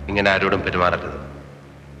ഇങ്ങനെ ആരോടും പെരുമാറരുത്.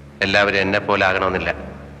 എല്ലാവരും എന്നെ പോലെ ആകണമെന്നില്ല.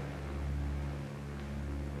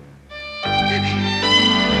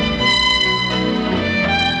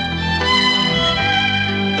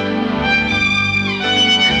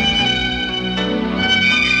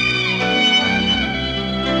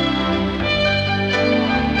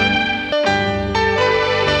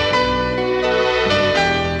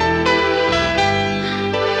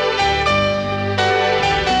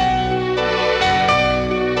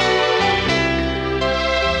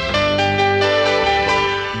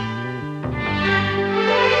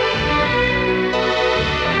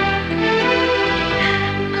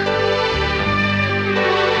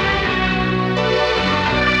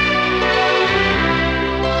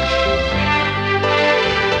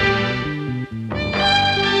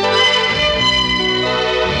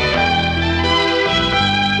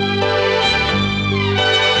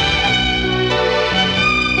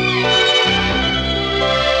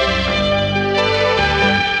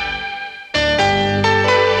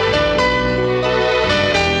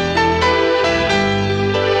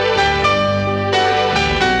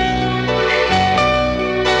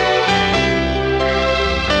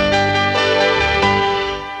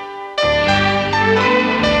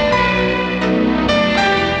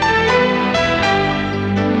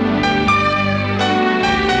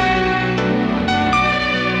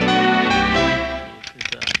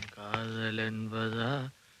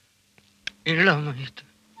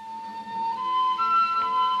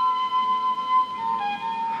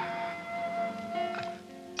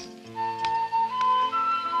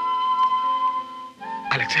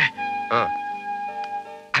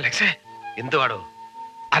 എന്തുവാടോ?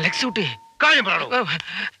 അലക്സ് കുട്ടി കാര്യം പറയണോ?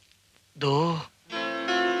 ദോ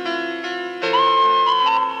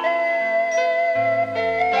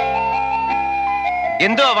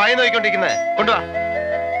എന്തുവാ വായി നോക്കിക്കൊണ്ടിരിക്കുന്നത്? കൊണ്ടുവാ,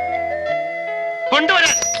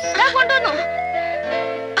 കൊണ്ടുവരാ. കൊണ്ടുവന്നു.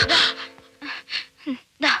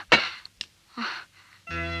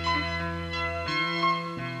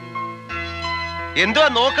 എന്തുവാ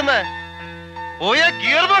നോക്കുന്നത്? പോയ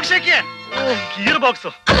gear box check. Gear ബോക്സോ?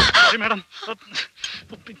 Madam,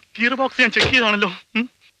 gear box ഞാൻ ചെക്ക് ചെയ്താണല്ലോ.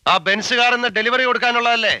 ആ ബെൻസ് കാർ എന്ന ഡെലിവറി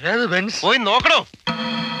കൊടുക്കാനുള്ളതല്ലേ? പോയി നോക്കണോ?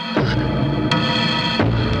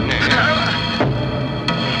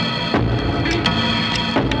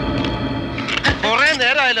 കൊറേ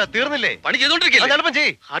നേരമായല്ലോ, തീർന്നില്ലേ? പണി ചെയ്തോണ്ടിരിക്കില്ല. എളുപ്പം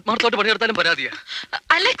ചെയ്യ്. ആത്മാർത്ഥമായിട്ട് പണിയെടുത്താലും പരാതിയാ.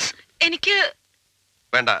 അലക്സ്, എനിക്ക്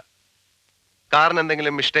വേണ്ട. കാറിന്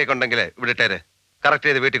എന്തെങ്കിലും മിസ്റ്റേക്ക് ഉണ്ടെങ്കിൽ ഇവിടെ ഇട്ടേര്, കറക്റ്റ്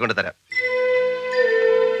ചെയ്ത് വീട്ടിൽ കൊണ്ടുതരാം.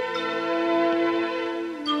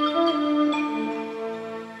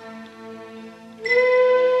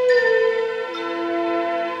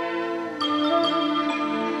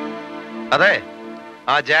 അതെ,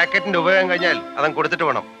 ആ ജാക്കറ്റിന്റെ ഉപയോഗം കഴിഞ്ഞാൽ അതങ്ങ് കൊടുത്തിട്ട്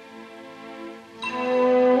വേണം.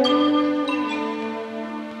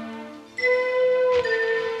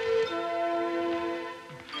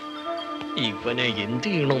 ഇവനെ എന്ത്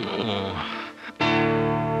ചെയ്യണം?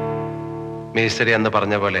 മേസ്ത്രി എന്ന്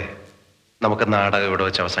പറഞ്ഞ പോലെ നമുക്ക് നാടകം ഇവിടെ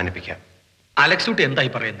വെച്ച് അവസാനിപ്പിക്കാം. അലക്സ് കുട്ടി എന്തായി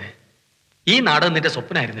പറയുന്നേ? ഈ നാടകം നിന്റെ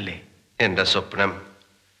സ്വപ്നമായിരുന്നില്ലേ? എന്റെ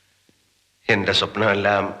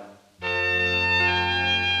സ്വപ്നമെല്ലാം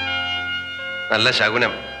നല്ല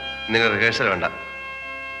ശകുനം. നിങ്ങൾ റിഹേഴ്സൽ വേണ്ട.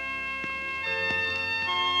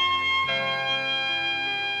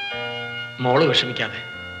 മോള് വിഷമിക്കാതെ.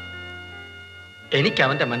 എനിക്ക്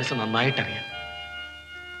അവന്റെ മനസ്സ് നന്നായിട്ടറിയാം.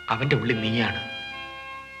 അവന്റെ ഉള്ളിൽ നീയാണ്.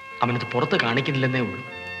 അവനത് പുറത്ത് കാണിക്കുന്നില്ലെന്നേ ഉള്ളൂ.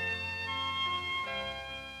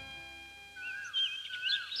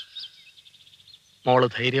 മോള്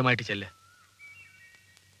ധൈര്യമായിട്ട് ചെല്ലു.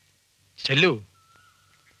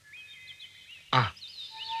 ആ,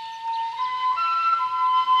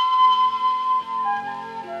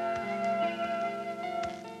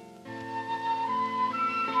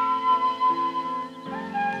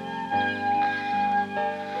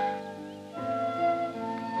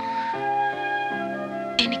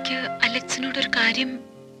 എനിക്ക് അലക്സിനോടൊരു കാര്യം.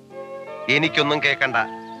 എനിക്കൊന്നും കേൾക്കണ്ട.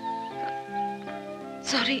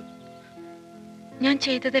 സോറി, ഞാൻ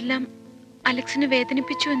ചെയ്തതെല്ലാം അലക്സിനെ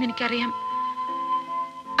വേദനിപ്പിച്ചു എന്ന് എനിക്കറിയാം.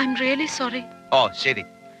 I am really sorry. ഓ ശരി.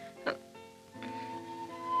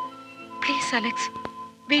 പ്ലീസ് അലക്സ്,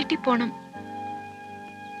 വീട്ടിൽ പോണം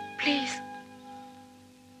പ്ലീസ്.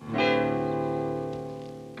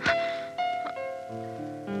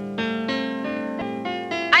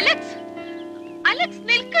 അലക്സ്, അലക്സ്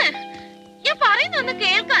നിൽക്ക്, ഞാൻ പറയുന്നൊന്ന്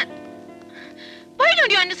കേൾക്കാൻ. Why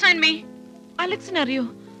don't you understand me? അലക്സിനറിയോ,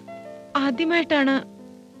 ആദ്യമായിട്ടാണ്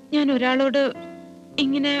ഞാൻ ഒരാളോട്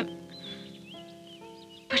ഇങ്ങനെ.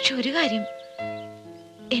 പക്ഷെ ഒരു കാര്യം,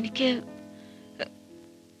 എനിക്ക്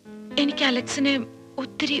അലക്സിനെ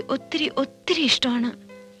ഒത്തിരി ഒത്തിരി ഒത്തിരി ഇഷ്ടമാണ്.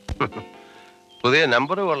 പുതിയ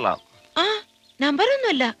നമ്പർ കൊള്ളാം. ആ,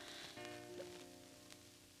 നമ്പറൊന്നുമല്ല,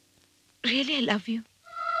 really I love you.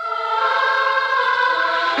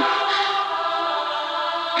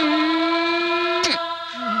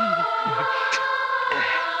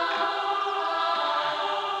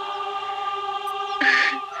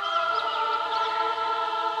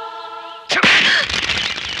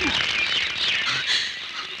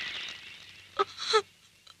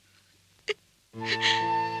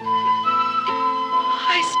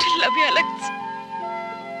 I still love you, Alex.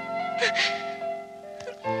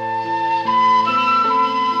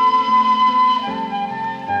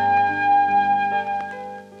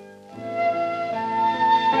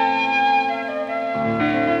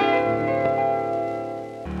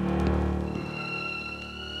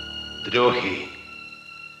 ദ്രോഹി,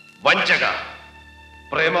 വഞ്ചക,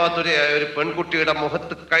 പ്രേമാതുരയായ ഒരു പെൺകുട്ടിയുടെ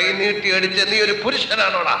മുഖത്ത് കൈനീട്ടി അടിച്ച നീ ഒരു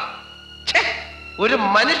പുരുഷനാണോടാ? ഒരു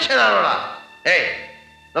മനുഷ്യനാണോടാ? ഏയ്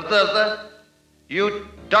നിർത്ത്. You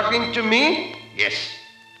talking to me? Yes.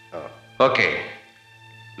 Okay.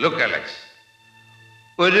 Look Alex,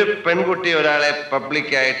 ഒരു പെൺകുട്ടി ഒരാളെ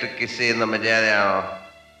പബ്ലിക്കായിട്ട് കിസ് ചെയ്യുന്ന മര്യാദയാണോ?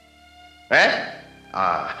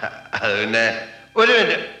 അത് പിന്നെ ഒരു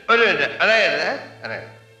മിനിറ്റ് അതായത്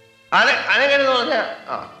അനങ്ങനെന്ന് പറഞ്ഞ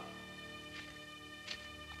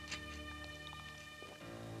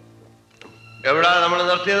എവിടാ നമ്മൾ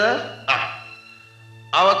നിർത്തിയത്?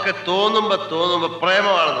 അവക്ക് തോന്നുമ്പോ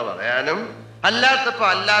പ്രേമമാണെന്ന് പറയാനും,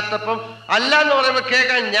 അല്ലാത്തപ്പം അല്ലാന്ന് പറയുമ്പോ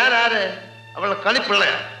കേൾക്കാൻ ഞാൻ ആര്? അവളെ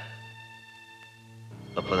കളിപ്പിള്ളയാ.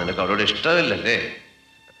 അപ്പൊ നിനക്ക് അവളോട് ഇഷ്ടമില്ലല്ലേ?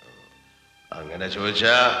 അങ്ങനെ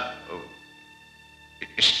ചോദിച്ചാ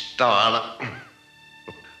ഇഷ്ടമാണ്.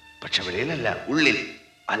 പക്ഷെ വെളിയിലല്ല, ഉള്ളിൽ.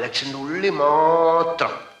 അലക്ഷന്റെ ഉള്ളിൽ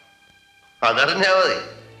മാത്രം. അതറിഞ്ഞാ മതി.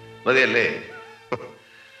 മതിയല്ലേ?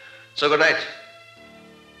 So good night.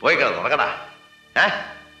 പോയി കിടന്നു ഉറങ്ങടാ.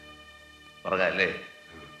 ഉറങ്ങാല്ലേ?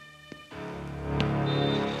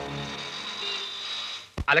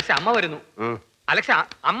 അലക്സ അമ്മ വരുന്നു. അലക്സ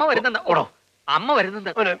അമ്മ വരുന്നുണ്ട്. ഓടോ, അമ്മ വരുന്നുണ്ട്.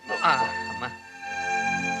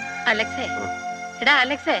 അലക്സേ, എടാ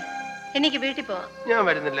അലക്സേ, എനിക്ക് വീട്ടിൽ പോവാം. ഞാൻ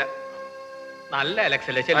വരുന്നില്ല. നല്ല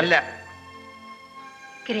അലക്സല്ലേ? അല്ല,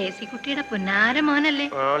 ഗ്രേസി കുട്ടിയുടെ പുന്നാര മോനല്ലേ?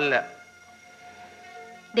 അല്ല.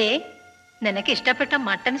 ദേ, നിനക്ക് ഇഷ്ടപ്പെട്ട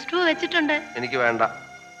മട്ടൺ സ്റ്റൂ വെച്ചിട്ടുണ്ട്. എനിക്ക് വേണ്ട.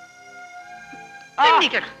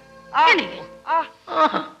 എണീക്കടാ, എണീക്ക്.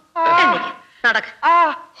 എണീക്ക്, നടക്ക്.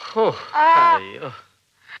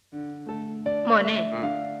 മോനെ,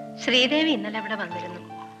 ശ്രീദേവി ഇന്നലെ അവിടെ വന്നിരുന്നു.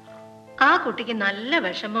 ആ കുട്ടിക്ക് നല്ല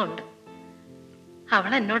വിഷമമുണ്ട്.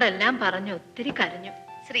 അവൾ എന്നോടെല്ലാം പറഞ്ഞു, ഒത്തിരി കരഞ്ഞു.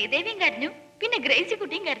 ശ്രീദേവിയും കരഞ്ഞു, പിന്നെ ഗ്രേസി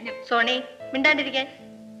കുട്ടിയും കരഞ്ഞു. സോണി, മിണ്ടാണ്ടിരിക്കാൻ.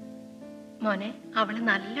 മോനെ, അവള്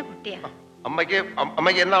നല്ല കുട്ടിയാ.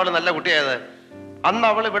 അമ്മയ്ക്ക് എന്നാ അവള് നല്ല കുട്ടിയായത്? അന്ന്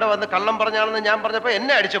അവൾ ഇവിടെ വന്ന് കള്ളം പറഞ്ഞാണെന്ന് ഞാൻ പറഞ്ഞപ്പോ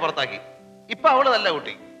എന്നെ അടിച്ചു പുറത്താക്കി. ഇപ്പൊ അവള് നല്ല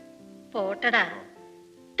കുട്ടി. പോട്ടടാ,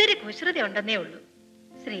 ഇത്തിരി കുശ്രുതി ഉണ്ടെന്നേ ഉള്ളൂ.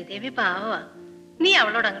 ശ്രീദേവി പാവമാ, നീ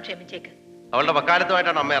അവളോട് അങ്ങ് ക്ഷമിച്ചേക്ക്. അവളുടെ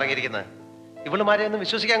വക്കാലത്തുമായിട്ടാണ് അമ്മ ഇറങ്ങിയിരിക്കുന്നത്. ഇവളുമാരെ ഒന്നും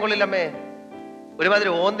വിശ്വസിക്കാൻ കൊള്ളില്ല അമ്മേ. ഒരുമാതിരി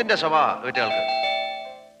ഓന്തിന്റെ സ്വഭാവ വീട്ടുകൾക്ക്.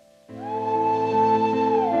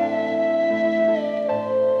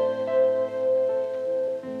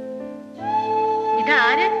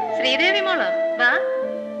 ഇതാര്? ശ്രീദേവി മോളോ? വാ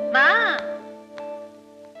വാ.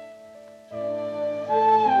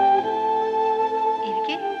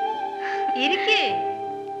 ഇരിക്കേ.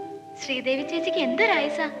 ശ്രീദേവി ചേച്ചിക്ക്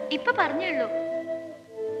എന്തൊരായസ ഇപ്പൊ പറഞ്ഞുള്ളൂ.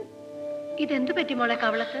 ഇതെന്തു പറ്റി മോളെ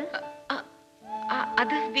കവളത്ത്?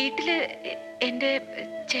 അത് വീട്ടില് എന്റെ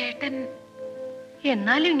ചേട്ടൻ.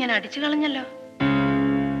 എന്നാലും ഇങ്ങനെ അടിച്ചു കളഞ്ഞല്ലോ.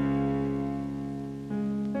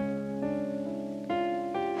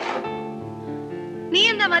 നീ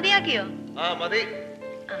എന്താ മതിയാക്കിയോ? മതി.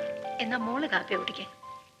 എന്നാ മോള് കാപ്പി കുടിക്കേ.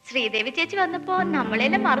 ശ്രീദേവി ചേച്ചി വന്നപ്പോ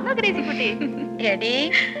നമ്മളെല്ലാം മറന്നോ ഗ്രേസി കുട്ടി? എടീ,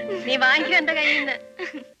 നീ വാങ്ങിക്കോ എന്റെ കയ്യിൽ നിന്ന്.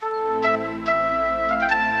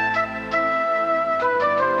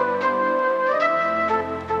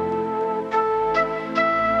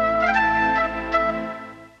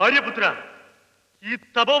 ആര്യപുത്ര, ഈ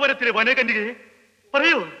തപോവനത്തിലെ വനകന്യകയെ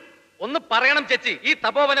പറയൂ. ഒന്ന് പറയണം ചേച്ചി. ഈ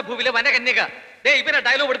തപോവന ഭൂവിലെ വനകന്യക. ഇവരെ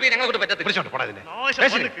ഡയലോഗ് പഠിപ്പിക്കാൻ ഞങ്ങളെ കൊണ്ട്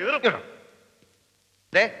പറ്റത്തില്ല.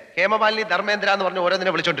 ഹേമമാലിനി ധർമ്മേന്ദ്ര എന്ന് പറഞ്ഞ്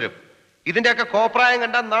ഓരോന്നിനെ വിളിച്ചോണ്ടിരും. ഇതിന്റെയൊക്കെ കോപ്രായം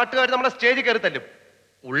കണ്ട നാട്ടുകാർ നമ്മളെ സ്റ്റേജിൽ കയറി തല്ലും.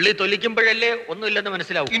 ഉള്ളി തൊലിക്കുമ്പോഴല്ലേ ഒന്നുമില്ലെന്ന്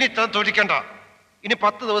മനസ്സിലാവും. ഇനി തൊലിക്കണ്ട. ഇനി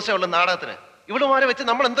 10 ദിവസമേ ഉള്ളൂ നാടകത്തിന്. ഇവിടുമാരെ വെച്ച്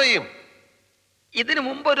നമ്മൾ എന്തോ ചെയ്യും? ഇതിനു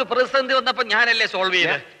മുമ്പ് ഒരു പ്രതിസന്ധി വന്നപ്പോ ഞാനല്ലേ സോൾവ്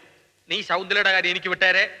ചെയ്തത്. നീ ശൗന്ദര്യയുടെ കാര്യം എനിക്ക്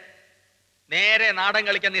വിട്ടേരെ. നേരെ നാടകം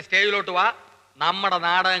കളിക്കാൻ നീ സ്റ്റേജിലോട്ട് വാ. നമ്മുടെ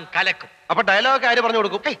നാടകം കലക്കും. അപ്പൊ ഡയലോഗ് ആര് പറഞ്ഞു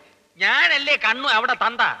കൊടുക്കും? ഞാനല്ലേ കണ്ണു അവിടെ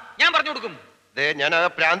തന്ത, ഞാൻ പറഞ്ഞു കൊടുക്കും. ഞാൻ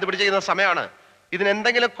പ്രാന്ത് പിടിച്ചിരിക്കുന്ന സമയമാണ്.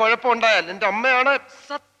 ഇതിനെന്തെങ്കിലും കുഴപ്പമുണ്ടായാൽ എന്റെ അമ്മയാണ്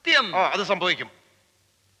സത്യം. അത് സംഭവിക്കും.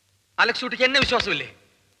 അലക്സ് കുട്ടിക്ക് എന്നെ വിശ്വാസമില്ലേ?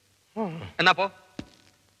 എന്നാ പോ.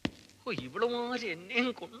 ഇവളുമാര് എന്നെയും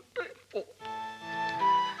കൊണ്ട് പോ.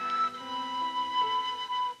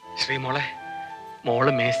 ശ്രീമോളെ,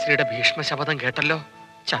 മോള് മേസ്ത്രിയുടെ ഭീഷ്മ ശപഥം കേട്ടല്ലോ.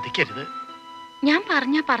 ചതിക്കരുത്. ഞാൻ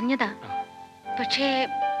പറഞ്ഞതാ. പക്ഷേ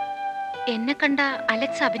എന്നെ കണ്ട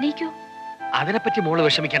അലക്സ് അഭിനയിക്കൂ? അതിനെപ്പറ്റി മോള്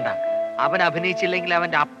വിഷമിക്കണ്ട. അവൻ അഭിനയിച്ചില്ലെങ്കിൽ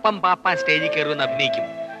അവന്റെ അപ്പം പാപ്പാൻ സ്റ്റേജിൽ കയറുമെന്ന് അഭിനയിക്കും.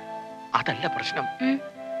 അതല്ല പ്രശ്നം.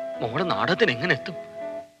 മോള് നാടകത്തിന് എങ്ങനെ എത്തും?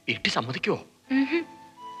 വീട്ടിൽ സമ്മതിക്കുവോ?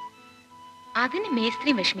 അതിന്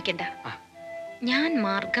മേസ്ത്രിയും വിഷമിക്കണ്ട. ഞാൻ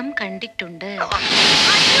മാർഗം കണ്ടിട്ടുണ്ട്.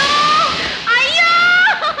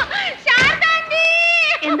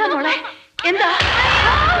 എന്താ മോളെ? എന്താ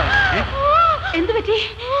എന്തു പറ്റി?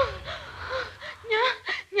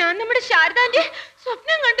 ഞാൻ നമ്മുടെ ശാരദാന്റെ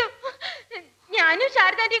സ്വപ്നം കണ്ടു. ഞാനും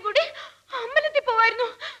ശാരദാന്റെയും കൂടി അമ്പലത്തിൽ പോവായിരുന്നു.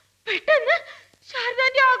 പെട്ടെന്ന്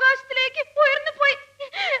ശാരദാന്റെ ആകാശത്തിലേക്ക് ഉയർന്നു പോയി.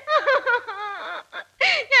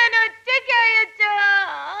 ഞാൻ ഒറ്റയ്ക്കായി.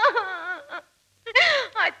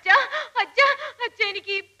 അച്ഛ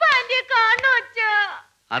എനിക്ക് ഇപ്പൊ ആന്റിയെ കാണണം അച്ഛ.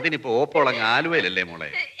 അതിനിപ്പോ ഓപ്പോളങ്ങ് ആലുവയിലല്ലേ മോളെ?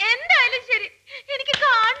 എന്തായാലും ശരി, എനിക്ക്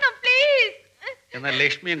കാണണം പ്ലീസ്. എന്നാൽ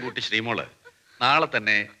ലക്ഷ്മിയും കൂട്ടി ശ്രീമോള് നാളെ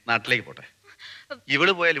തന്നെ നാട്ടിലേക്ക് പോട്ടെ.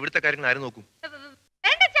 ഇവള് പോയാൽ ഇവിടുത്തെ കാര്യങ്ങൾ ആരും നോക്കും?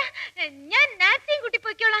 വേണ്ട അച്ഛാ, ഞാൻ നാൻസിയും കൂട്ടി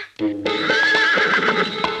പോയിക്കോളാം.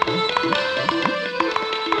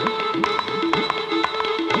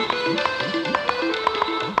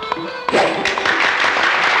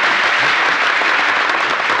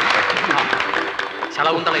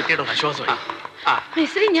 ശളകുന്തള എത്തിയിട്ടോ ആശ്വാസമായി.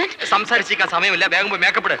 ഞാൻ സംസാരിച്ചിരിക്കാൻ സമയമില്ല. വേഗം പോയി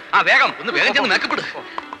മേക്കപ്പെട്. വേഗം ഒന്ന് വേഗം ചെന്ന് മേക്കപ്പെട്.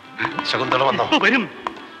 ശകുന്തള വന്നോ? വരും.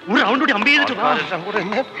 ഒരു റൗണ്ട് കൂടി അമ്പ് ചെയ്തിട്ട് വാ.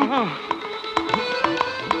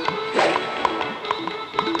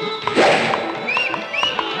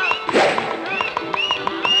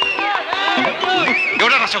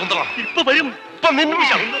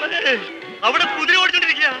 അവിടെ കുതിര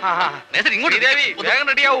ഓടിച്ചോണ്ടിരിക്കുക. ഇങ്ങോട്ട് ദേവി വേഗം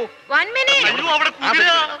റെഡിയാവൂ. അയ്യോ, അവിടെ കുതിര.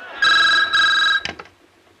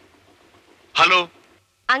 ഹലോ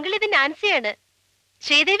അങ്കിൾ, ഇത് നാൻസിയാണ്.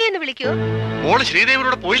 ശ്രീദേവി എന്ന് വിളിക്കൂ. മോള്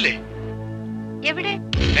ശ്രീദേവിയോടെ പോയില്ലേ? എവിടെ?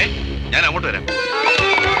 ഞാൻ അങ്ങോട്ട് വരാം.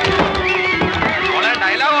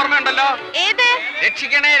 ഡയലോഗ് ഓർമ്മയുണ്ടല്ലോ? ഏത്?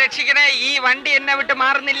 രക്ഷിക്കണേ രക്ഷിക്കണേ, ഈ വണ്ടി എന്നെ വിട്ട്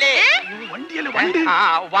മാറുന്നില്ലേ?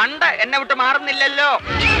 വണ്ട എന്നെ വിട്ട് മാറുന്നില്ലല്ലോ.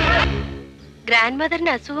 ഗ്രാൻഡ്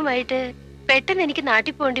മദറിന്റെ അസുഖമായിട്ട് പെട്ടെന്ന് എനിക്ക്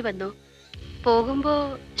നാട്ടിൽ പോകേണ്ടി വന്നു. പോകുമ്പോ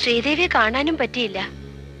ശ്രീദേവിയെ കാണാനും പറ്റിയില്ല.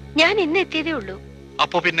 ഞാൻ ഇന്ന് എത്തിയതേ ഉള്ളൂ.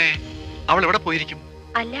 അപ്പൊ പിന്നെ അവൾ എവിടെ പോയിരിക്കും?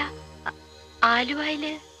 അല്ല,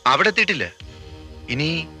 ആലുവായില്. അവിടെ എത്തിയിട്ടില്ല.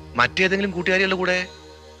 ഇനി മറ്റേതെങ്കിലും കൂട്ടുകാരികളുടെ കൂടെ?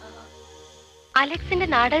 അലക്സിന്റെ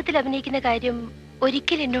നാടകത്തിൽ അഭിനയിക്കുന്ന കാര്യം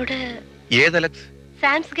ഒരിക്കൽ എന്നോട്. ഏത് അലക്സ്?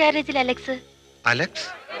 സാംസ് ഗാരേജിൽ അലക്സ്. അലക്സ്?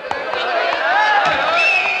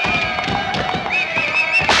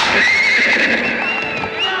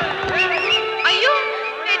 അയ്യോ,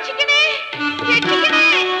 രക്ഷിക്കണേ രക്ഷിക്കണേ,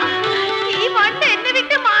 ഈ വണ്ട എന്നെ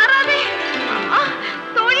വിട്ട് മാറാതെ.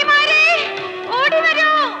 തോഴിമാരെ ഓടി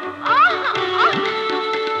വരൂ.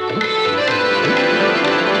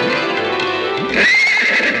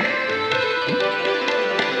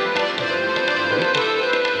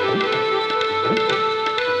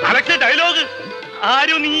 Alex, dialogue.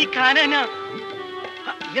 ആരോ നീ കാനന.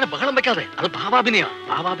 ഇങ്ങനെ ബഹളം വെക്കാതെ, അത് ഭാവാഭിനയ.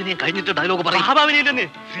 ഭാവാഭിനയം കഴിഞ്ഞിട്ട് ഡയലോഗ് പറയും. ഭാവാഭിനയില്ലെന്ന്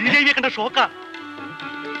ശ്രീദേവിയെ കണ്ട ഷോക്കാ.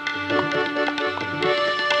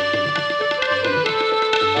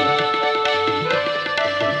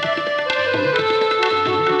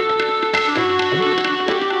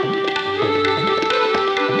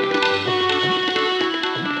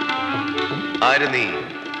 ആര് നീ?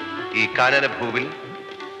 ഈ കാനന ഭൂവിൽ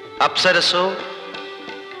അപ്സരസോ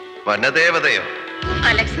വനദേവതയോ?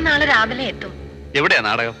 അലക്സ് നാളെ രാവിലെ എത്തും. എവിടെയാ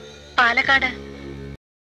നാടകം? പാലക്കാട്.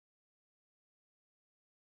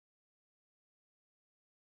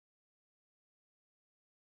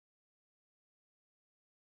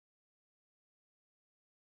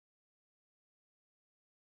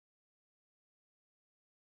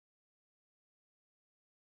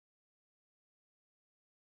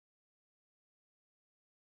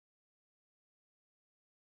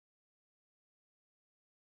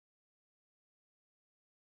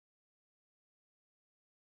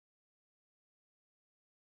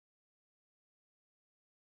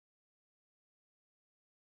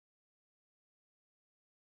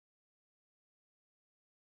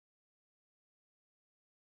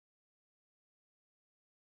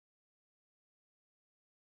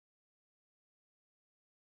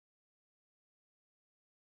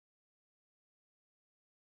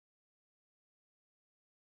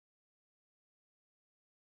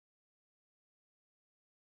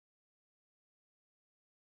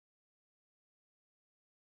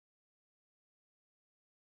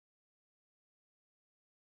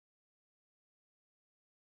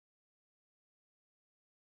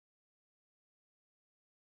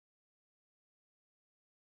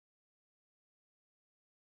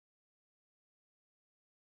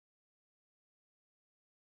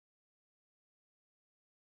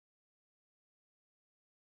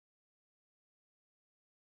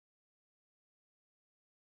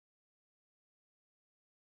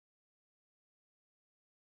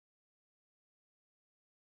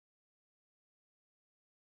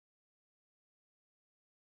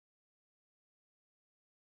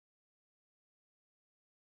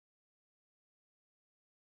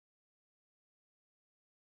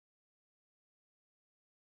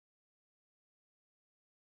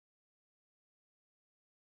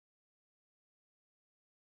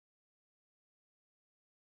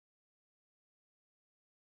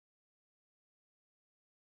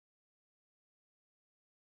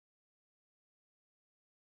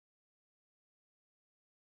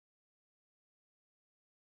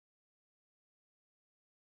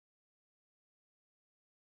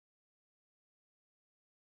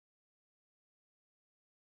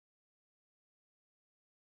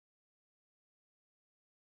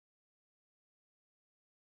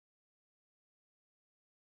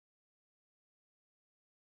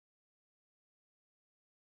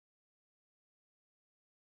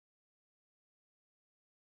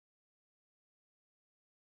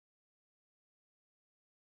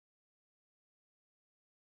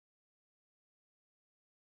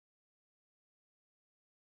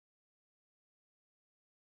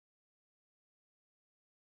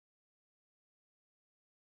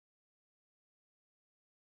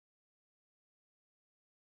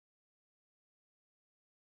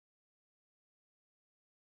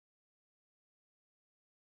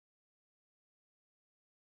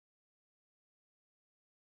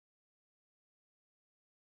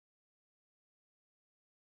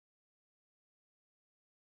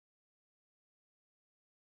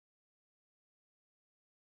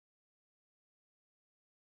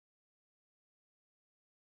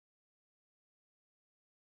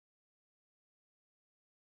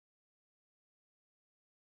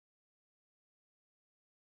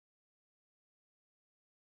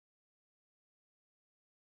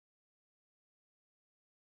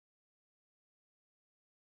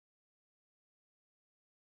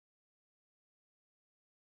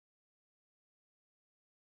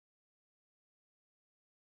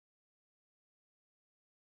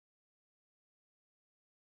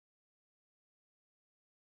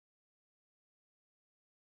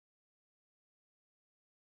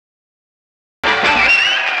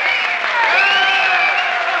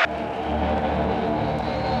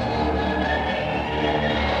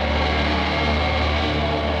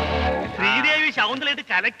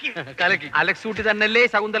 കലക്കി. അലക്സ് കുട്ടി തന്നെയല്ലേ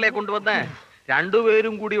ശകുന്തളയെ കൊണ്ടുവന്നേ?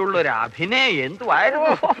 രണ്ടുപേരും കൂടിയുള്ള ഒരു അഭിനയം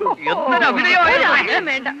എന്തുവായിരുന്നു? എന്തൊരു അഭിനയമായിരുന്നു.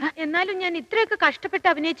 വേണ്ട. എന്നാലും ഞാൻ ഇത്രയൊക്കെ കഷ്ടപ്പെട്ട്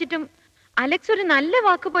അഭിനയിച്ചിട്ടും അലക്സ് ഒരു നല്ല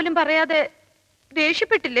വാക്ക് പോലും പറയാതെ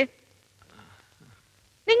ദേഷ്യപ്പെട്ടില്ലേ?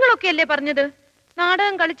 നിങ്ങളൊക്കെയല്ലേ പറഞ്ഞത്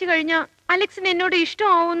നാടകം കളിച്ചു കഴിഞ്ഞാ അലക്സിന് എന്നോട്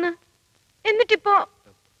ഇഷ്ടമാവൂന്ന്? എന്നിട്ടിപ്പോ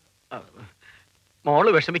മോള്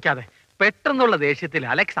വിഷമിക്കാതെ. പെട്ടെന്നുള്ള ദേഷ്യത്തിൽ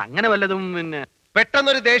അലക്സ് അങ്ങനെ വല്ലതും പിന്നെ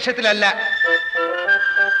പെട്ടെന്നൊരു ദേഷ്യത്തിലല്ല.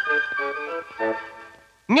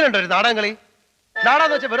 ഇങ്ങനെയുണ്ടോ ഒരു നാടകം കളി?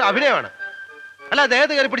 നാടകം വെച്ചാൽ വെറും അഭിനയമാണ്. അല്ല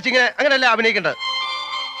ദേഹത്ത് കയറി പിടിച്ചിങ്ങനെ അങ്ങനെയല്ല അഭിനയിക്കേണ്ടത്.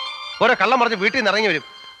 ഓരോ കള്ളം പറഞ്ഞ് വീട്ടിൽ നിന്ന് ഇറങ്ങി വരും.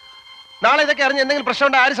 നാളെ ഇതൊക്കെ അറിഞ്ഞ് എന്തെങ്കിലും പ്രശ്നം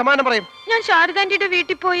ഉണ്ടോ ആര് സമാധാനം പറയും? ഞാൻ ശാരദാന്റിയുടെ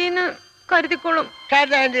വീട്ടിൽ പോയിന്ന് കരുതിക്കോളും.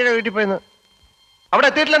 ശാരദാന്റിയുടെ വീട്ടിൽ പോയിന്ന് അവിടെ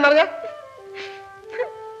എത്തിയിട്ടില്ലെന്നറിഞ്ഞ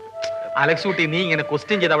അലക്സ് കുട്ടി, നീ ഇങ്ങനെ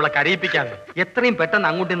ക്വസ്റ്റ്യൻ ചെയ്ത് അവളെ കരയിപ്പിക്കാതെ എത്രയും പെട്ടെന്ന്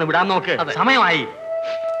അങ്ങോട്ട് നിന്ന് വിടാൻ നോക്ക്. സമയമായി.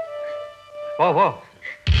 പോ.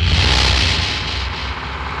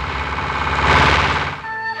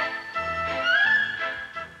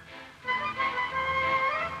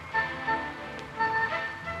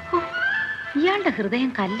 ഇയാളുടെ ഹൃദയം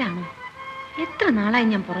കല്ലാണ്. എത്ര നാളായി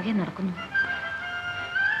ഞാൻ പുറകെ നടക്കുന്നു.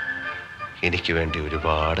 എനിക്ക് വേണ്ടി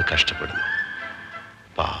ഒരുപാട് കഷ്ടപ്പെടുന്നു.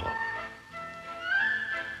 പാവം.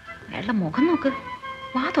 അയാളുടെ മുഖം നോക്ക്.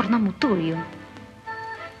 വാ തുറന്നാ മുത്തുകൊഴിയോ?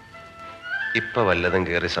 ഇപ്പൊ വല്ലതും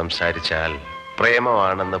കയറി സംസാരിച്ചാൽ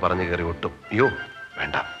പ്രേമമാണെന്ന് പറഞ്ഞു കയറി ഒട്ടും. അയ്യോ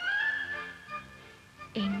വേണ്ട.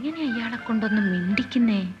 എങ്ങനെ അയാളെ കൊണ്ടൊന്ന്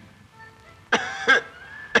മിണ്ടിക്കുന്നേ?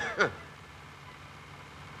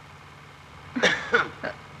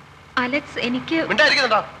 അലക്സ്, എനിക്ക്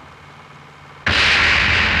മിണ്ടായിരിക്കുന്നുണ്ടോ?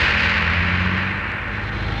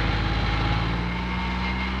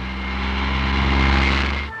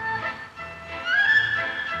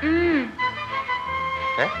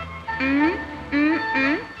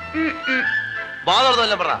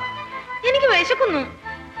 വാതോർന്നല്ല പറ. എനിക്ക് വിശക്കുന്നു.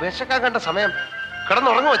 വിശക്കാൻ കണ്ട സമയം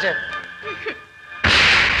കിടന്നുറങ്ങും വച്ചേ.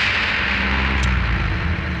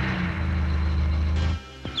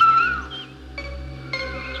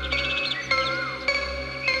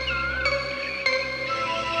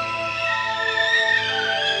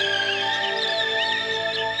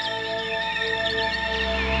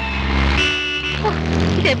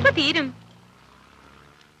 ഇതെപ്പോ തീരും?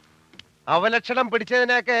 അവലക്ഷണം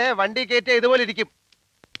പിടിച്ചതിനൊക്കെ വണ്ടി കയറ്റിയ ഇതുപോലെ ഇരിക്കും.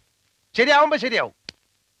 ശരിയാവുമ്പോ ശരിയാവും.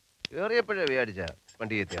 കേറിയപ്പോഴേ വിചാരിച്ച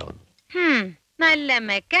വണ്ടി കയറ്റിയാവുന്നു. നല്ല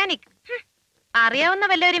മെക്കാനിക്. അറിയാവുന്ന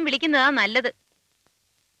വല്ലവരും വിളിക്കുന്നതാ നല്ലത്.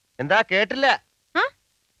 എന്താ കേട്ടില്ല?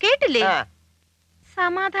 കേട്ടില്ലേ?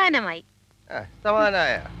 സമാധാനമായി.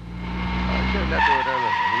 സമാധാനായ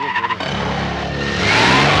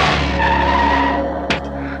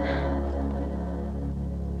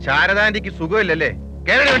ശാരദാന്റിക്ക് സുഖമില്ലല്ലേ?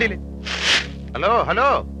 കേരള വണ്ടിയില്. ഹലോ.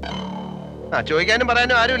 ചോദിക്കാനും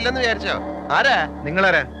പറയാനും ആരും ഇല്ലെന്ന് വിചാരിച്ചോ? ആരാ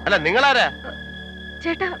നിങ്ങളാരാ? അല്ല നിങ്ങളാരാ?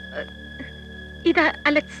 ചേട്ടാ, ഇതാ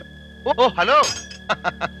Alex. Oh hello.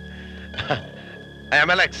 I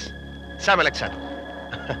am Alex. Sam Alexander.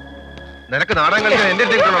 നിനക്ക് നാടകം കളിക്കാൻ എന്റെ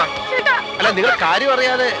അടുത്ത്. അല്ല നിങ്ങൾ കാര്യം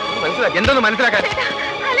അറിയാതെ മനസ്സിലാക്കി. എന്തൊന്ന് മനസ്സിലാക്കാൻ?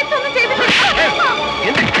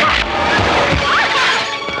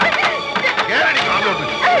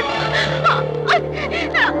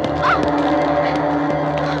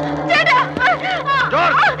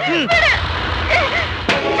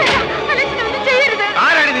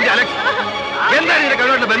 ആരാണ് നിന്റെ അലക്സ്? എന്താണ് നിന്റെ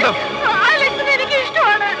കഴിവുള്ള ബന്ധം? എനിക്ക്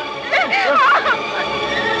ഇഷ്ടമാണ്.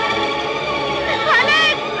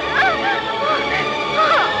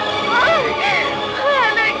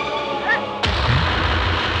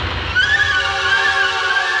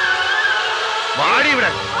 വാടി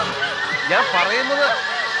ഇവിടെ. ഞാൻ പറയുന്നത്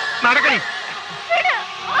നടക്കണി.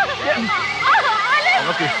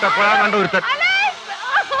 നമുക്ക് ഇഷ്ടപ്പെടാൻ കണ്ട ഒരുത്തൻ.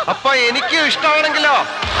 അപ്പൊ എനിക്കും ഇഷ്ടമാണെങ്കിലോ?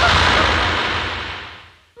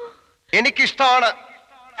 എനിക്കിഷ്ടമാണ്.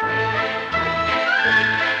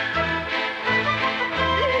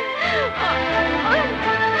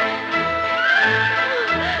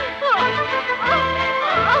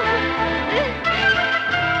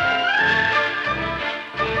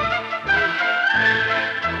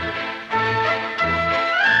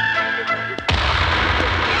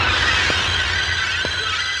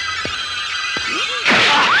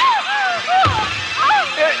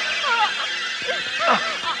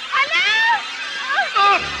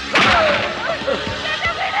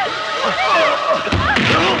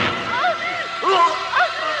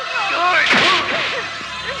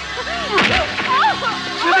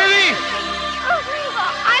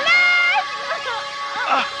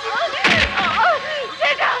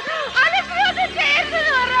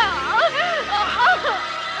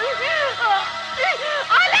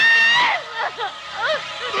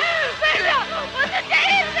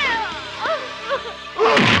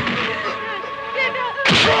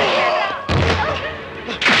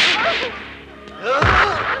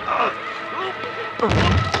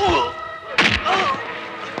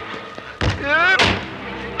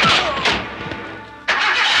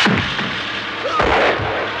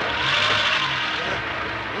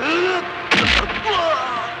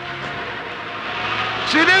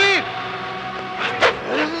 ശ്രീദേവി!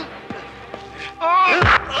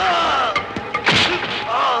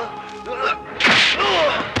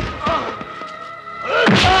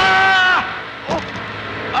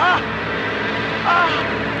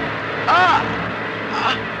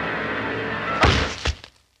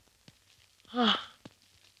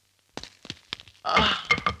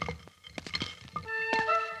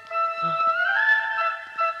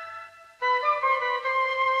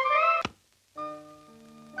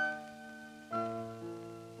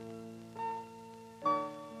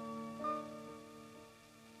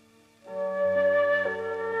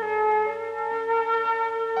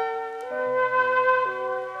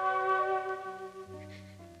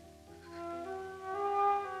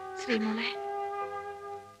 ശ്രീമോളെ,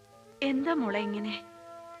 എന്താ മോളെ ഇങ്ങനെ?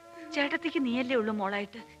 ചേട്ടത്തിക്ക് നീയല്ലേ ഉള്ളു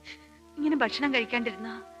മോളായിട്ട്. ഇങ്ങനെ ഭക്ഷണം കഴിക്കാണ്ടിരുന്ന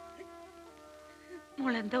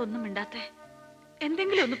മോൾ എന്താ ഒന്നും മിണ്ടാത്തെ?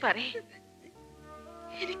 എന്തെങ്കിലും ഒന്ന് പറയേ.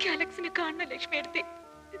 എനിക്ക് അലക്സിനെ കാണണം ലക്ഷ്മി എടുത്തി.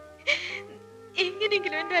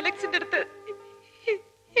 എങ്ങനെയെങ്കിലും എന്റെ അലക്സിന്റെ അടുത്ത്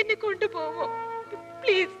എന്നെ കൊണ്ടുപോവോ?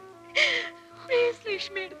 പ്ലീസ് പ്ലീസ്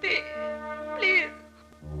ലക്ഷ്മി എടുത്തി, പ്ലീസ്.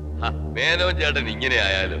 മേനോൻ ചേട്ടൻ ഇങ്ങനെ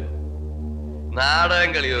ആയാലും നാടകം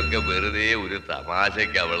കളിയൊക്കെ വെറുതെ ഒരു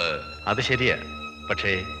തമാശക്ക് അവള്. അത് ശരിയാ.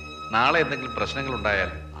 പക്ഷേ നാളെ എന്തെങ്കിലും പ്രശ്നങ്ങൾ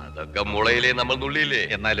ഉണ്ടായാൽ അതൊക്കെ മുളയിലേ നമ്മൾ നുള്ളിയില്ലേ.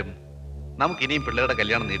 എന്നാലും നമുക്ക് ഇനിയും പിള്ളേരുടെ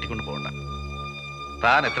കല്യാണം നീട്ടിക്കൊണ്ട് പോകണ്ട.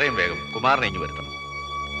 താൻ എത്രയും വേഗം കുമാറിനെ ഇങ്ങ് വരുത്തണം.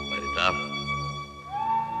 വരുത്താം.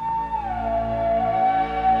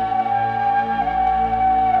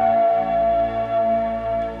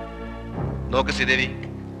 നോക്ക് ശ്രീദേവി,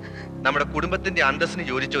 നമ്മുടെ കുടുംബത്തിന്റെ അന്തസ്സിന്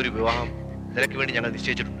യോജിച്ച ഒരു വിവാഹം നിനക്ക് വേണ്ടി ഞങ്ങൾ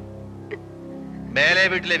നിശ്ചയിച്ചിട്ടുണ്ട്. മേലെ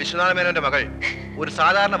വീട്ടിലെ വിശ്വനാഥ മേനോന്റെ മകൾ ഒരു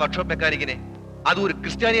സാധാരണ വർക്ക്ഷോപ്പ് മെക്കാനിക്കിനെ, അതും ഒരു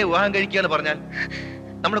ക്രിസ്ത്യാനിയെ വിവാഹം കഴിക്കുക എന്ന് പറഞ്ഞാൽ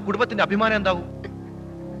നമ്മുടെ കുടുംബത്തിന്റെ അഭിമാനം എന്താവും?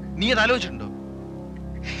 നീ അത് ആലോചിച്ചിട്ടുണ്ടോ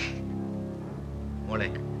മോളെ?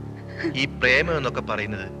 ഈ പ്രേമം എന്നൊക്കെ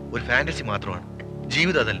പറയുന്നത് ഒരു ഫാന്റസി മാത്രമാണ്.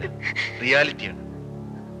 ജീവിതം അതല്ല, റിയാലിറ്റിയാണ്.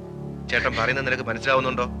 ചേട്ടൻ പറയുന്നത് നിനക്ക്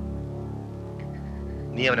മനസ്സിലാവുന്നുണ്ടോ?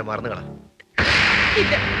 നീ അവനെ മറന്നുകളാ.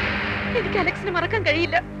 ഇല്ല, എനിക്ക് അലക്സിനെ മറക്കാൻ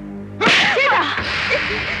കഴിയില്ല.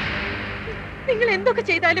 നിങ്ങൾ എന്തൊക്കെ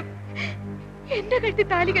ചെയ്താലും എന്റെ കഴുത്തിൽ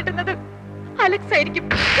താലി കെട്ടുന്നത് അലക്സ് ആയിരിക്കും.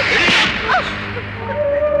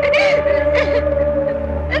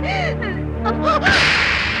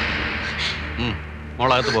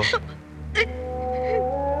 മോളകത്ത് പോ.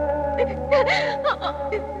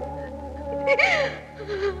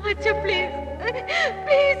 അച്ഛ പ്ലീസ്,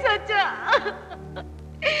 പ്ലീസ് അച്ഛ,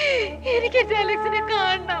 എനിക്ക് എന്റെ അലക്സിനെ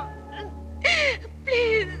കാണണം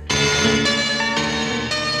പ്ലീസ്.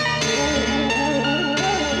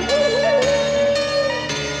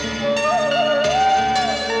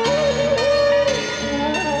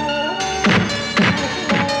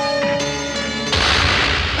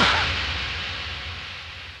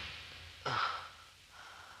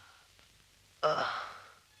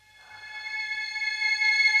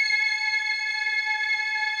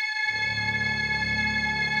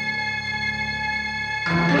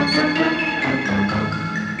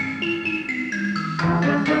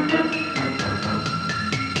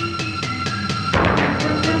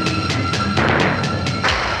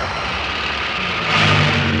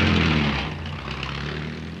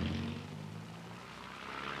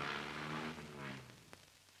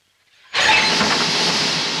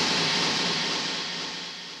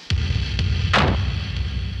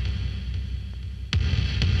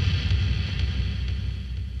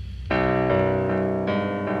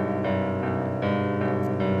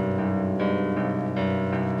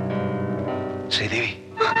 ശ്രീദേവി,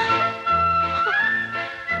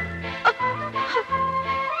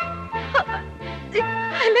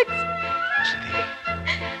 അലക്സ്,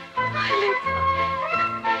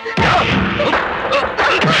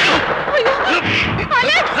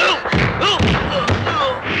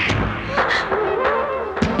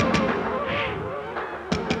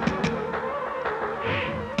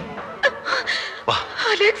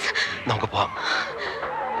 അലക്സ്, നമുക്ക് പോവാം.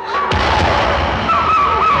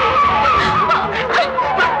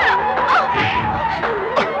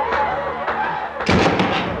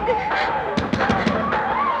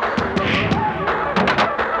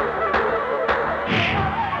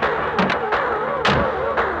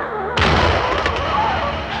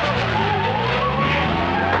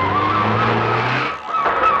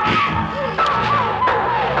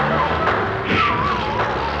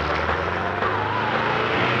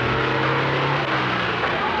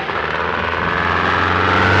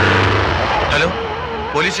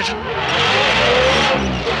 Police station.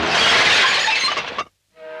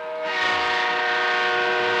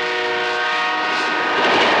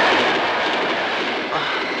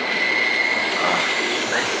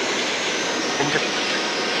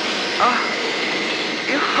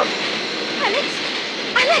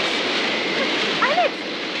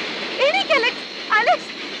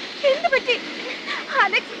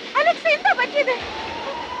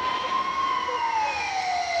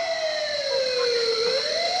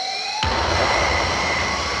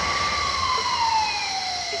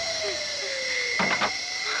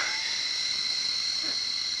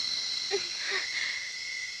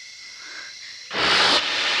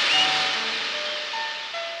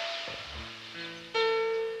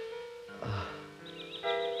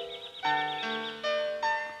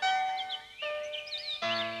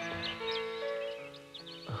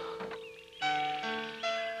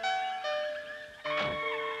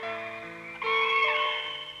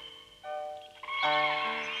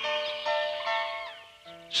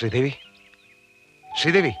 Sridevi,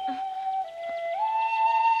 Sridevi,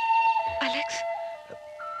 Alex,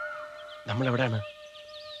 നമ്മൾ എവിടെയാണ്?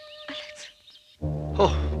 ഓ,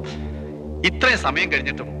 ഇത്രയും സമയം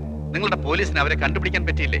കഴിഞ്ഞിട്ടും നിങ്ങളുടെ പോലീസിന് അവരെ കണ്ടുപിടിക്കാൻ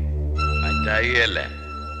പറ്റിയില്ലേ? പറ്റായികയല്ലേ,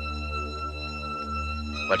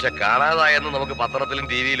 പക്ഷെ കാണാതായെന്ന് നമുക്ക് പത്രത്തിലും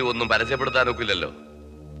ടിവിയിലും ഒന്നും പരസ്യപ്പെടുത്താനൊക്കില്ലല്ലോ.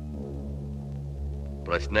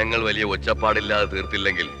 പ്രശ്നങ്ങൾ വലിയ ഒച്ചപ്പാടില്ലാതെ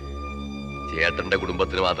തീർത്തില്ലെങ്കിൽ ചേട്ടന്റെ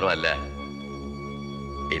കുടുംബത്തിന് മാത്രമല്ല,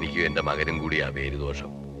 എനിക്കും എന്റെ മകനും കൂടി ആ പേര്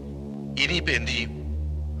ദോഷം. ഇനിയിപ്പോ എന്ത് ചെയ്യും?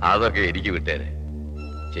 അതൊക്കെ എനിക്ക് വിട്ടേരെ.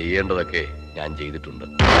 ചെയ്യേണ്ടതൊക്കെ ഞാൻ ചെയ്തിട്ടുണ്ട്.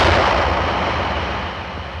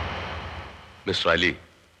 മിസ്റ്റർ അലി,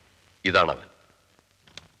 ഇതാണവൻ.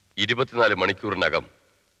 24 മണിക്കൂറിനകം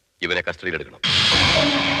ഇവനെ കസ്റ്റഡിയിലെടുക്കണം.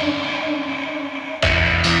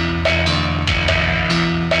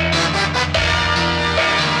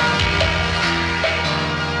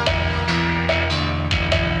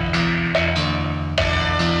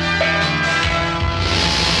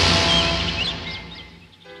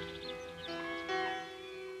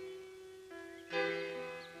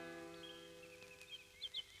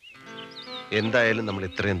 എന്തായാലും നമ്മൾ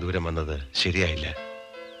ഇത്രയും ദൂരം വന്നത് ശരിയായില്ല.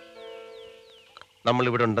 നമ്മൾ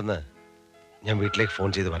ഇവിടെ ഉണ്ടെന്ന് ഞാൻ വീട്ടിലേക്ക് ഫോൺ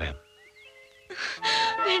ചെയ്ത് പറയാം.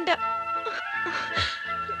 വേണ്ട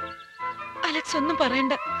അലക്സ്, ഒന്നും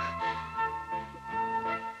പറയണ്ട.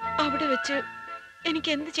 അവിടെ വെച്ച്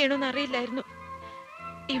എനിക്ക് എന്ത് ചെയ്യണമെന്ന് അറിയില്ലായിരുന്നു.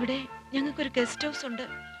 ഇവിടെ ഞങ്ങൾക്കൊരു ഗസ്റ്റ് ഹൗസ് ഉണ്ട്.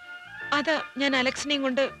 അതാ ഞാൻ അലക്സിനെയും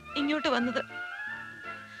കൊണ്ട് ഇങ്ങോട്ട് വന്നത്.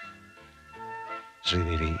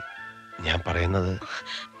 ശ്രീദേവി, ഞാൻ പറയുന്നത്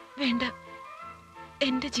വേണ്ട.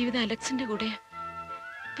 എന്റെ ജീവിതം അലക്സിന്റെ കൂടെ.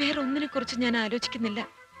 വേറൊന്നിനെ കുറിച്ച് ഞാൻ ആലോചിക്കുന്നില്ല.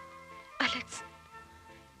 അലക്സ്,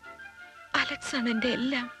 അലക്സ് ആണ് എന്റെ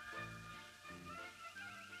എല്ലാം.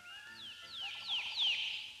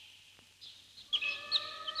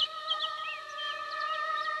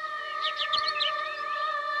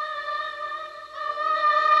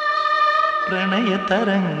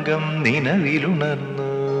 പ്രണയതരംഗം നിലവിലുണർന്നു.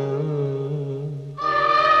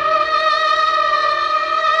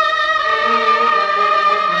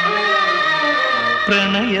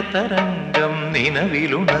 പ്രണയതരംഗം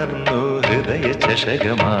നിലവിലുണർന്നു. ഹൃദയ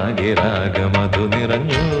ചഷകമാകെ രാഗമധു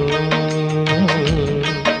നിറഞ്ഞു.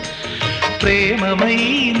 പ്രേമമയി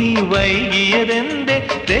നീ വൈകിയതെന്റെ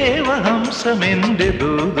ദേവഹംസമെന്റെ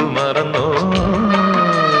ദൂതു മറന്നോ.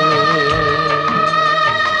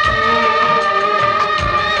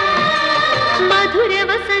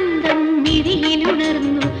 മധുരവസന്തം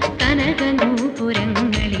മിഴിയിലുണർന്നു.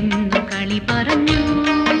 കനകനൂപുരങ്ങളിന്നു കളി പറഞ്ഞു.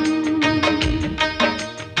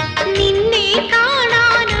 നിന്നെ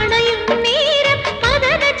കാണാനണയും നേരം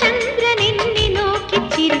മദന ചന്ദ്രൻ എന്നെ നോക്കി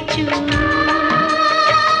ചിരിച്ചു.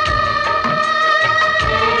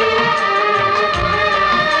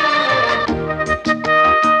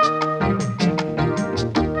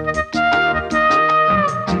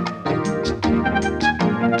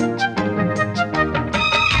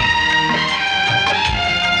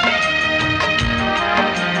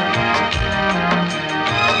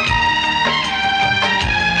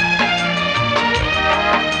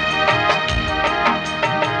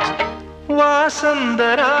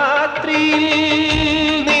 വസന്തരാത്രിയിൽ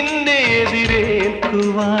നിന്നെ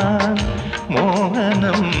എതിരേൽക്കുവാൻ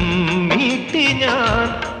മോഹനം മീട്ടി ഞാൻ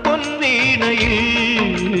പൊൻവീണയിൽ.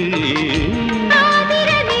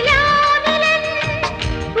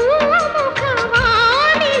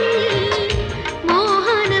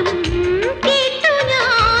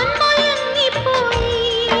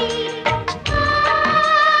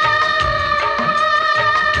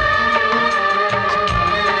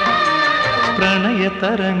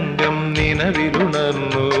 പ്രണയതരംഗം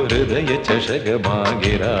നിലവിലുണർന്നു. ഹൃദയ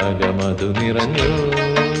ചഷകമാകെ രാഗമധു നിറഞ്ഞു.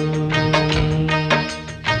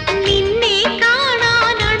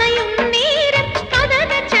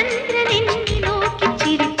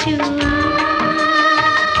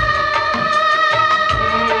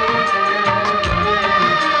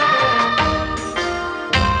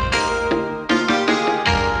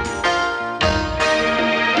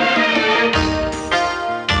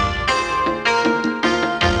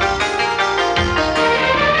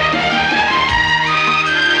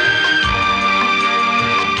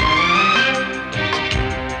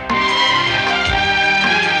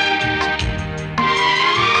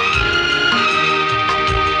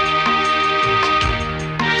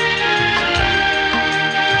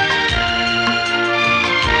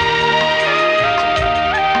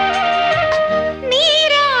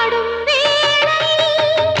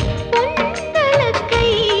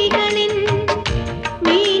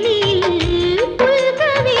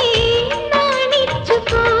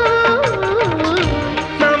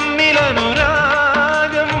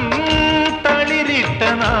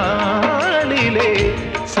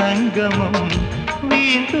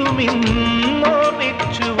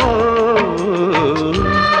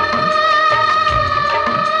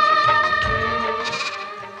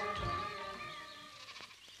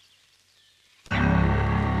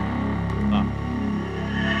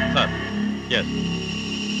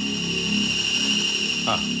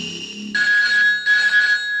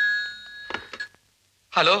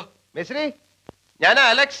 ഹലോ മിസ്രി, ഞാനാ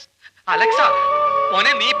അലക്സ്. അലക്സാ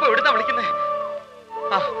മോനെ, നീ ഇപ്പൊ എവിടുന്നാ വിളിക്കുന്നേ?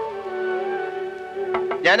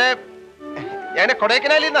 ഞാന്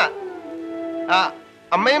കൊടൈക്കനാലിൽ നിന്നാ.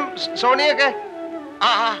 അമ്മയും സോണിയൊക്കെ.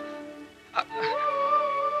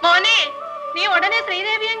 മോനെ, നീ ഉടനെ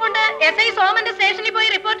ശ്രീദേവിയെയും കൊണ്ട് SI സോമന്റെ സ്റ്റേഷനിൽ പോയി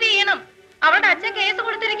റിപ്പോർട്ട് ചെയ്യണം. അവളുടെ അച്ഛൻ കേസ്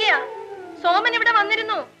കൊടുത്തിരിക്കുക. സോമൻ ഇവിടെ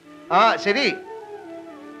വന്നിരുന്നു. ശരി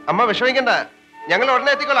അമ്മ, വിഷമിക്കണ്ട, ഞങ്ങൾ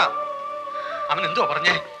ഉടനെ എത്തിക്കൊള്ളാം. അവൻ എന്തോ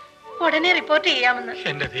പറഞ്ഞേ? ഉടനെ റിപ്പോർട്ട് ചെയ്യാമെന്ന്.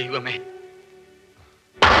 എന്റെ ദൈവമേ.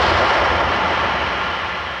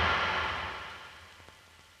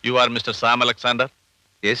 You are Mr. Sam Alexander?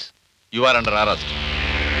 Yes. You are under arrest.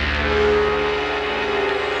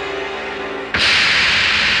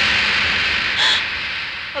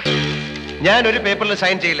 ഞാൻ ഒരു പേപ്പറിൽ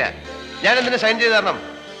സൈൻ ചെയ്യില്ല. ഞാൻ എന്തിനു സൈൻ ചെയ്ത് തരണം?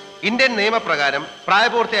 ഇന്ത്യൻ നിയമപ്രകാരം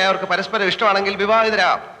പ്രായപൂർത്തിയായവർക്ക് പരസ്പരം ഇഷ്ടമാണെങ്കിൽ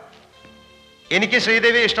വിവാഹിതരാകാം. എനിക്ക്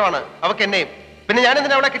ശ്രീദേവിയെ ഇഷ്ടമാണ്, അവക്ക് എന്നെയും. പിന്നെ ഞാൻ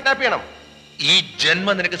എന്തിനാ അവളെ കിഡ്നാപ്പ് ചെയ്യണം? ഈ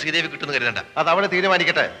ജന്മം നിനക്ക് ശ്രീദേവി കിട്ടുന്നു കരുതണ്ട. അത് അവളെ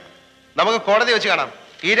തീരുമാനിക്കട്ടെ. നമുക്ക് കോടതി വെച്ച് കാണാം.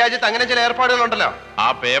 ഈ രാജ്യത്ത് അങ്ങനെ ചില ഏർപ്പാടുകളുണ്ടല്ലോ. ആ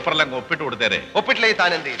പേപ്പറിലങ്ങ് ഒപ്പിട്ട് കൊടുത്തേരെ. ഒപ്പിട്ടില്ലേ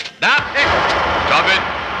താൻ എന്ത് ചെയ്യും?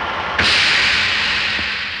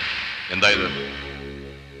 എന്തായത്?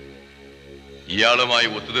 ഇയാളുമായി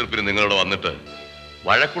ഒത്തുതീർപ്പിന് നിങ്ങളോട് വന്നിട്ട്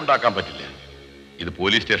വഴക്കുണ്ടാക്കാൻ പറ്റില്ല. ഇത്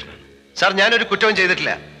പോലീസ് സ്റ്റേഷനാണ്. സാർ, ഞാനൊരു കുറ്റവും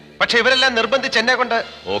ചെയ്തിട്ടില്ല. പക്ഷെ ഇവരെല്ലാം നിർബന്ധിച്ച് എന്നെ കൊണ്ട്.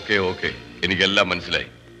 ഓക്കെ, എനിക്കെല്ലാം മനസ്സിലായി.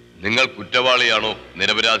 നിങ്ങൾ കുറ്റവാളിയാണോ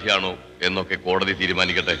നിരപരാധിയാണോ എന്നൊക്കെ കോടതി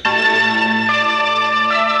തീരുമാനിക്കട്ടെ.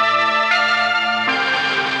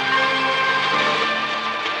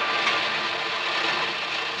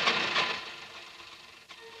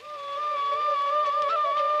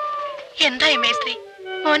 എന്തായി മേസ്ത്രി,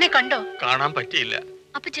 മോനെ കണ്ടോ? കാണാൻ പറ്റിയില്ല.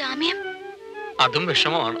 അപ്പൊ ജാമ്യം? അതും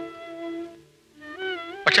വിഷമമാണ്.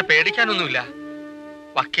 പക്ഷെ പേടിക്കാനൊന്നുമില്ല.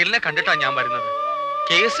 വക്കീലിനെ കണ്ടിട്ടാ ഞാൻ വരുന്നത്.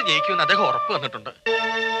 കേസ് ജയിക്കുമെന്ന് അദ്ദേഹം ഉറപ്പ് വന്നിട്ടുണ്ട്.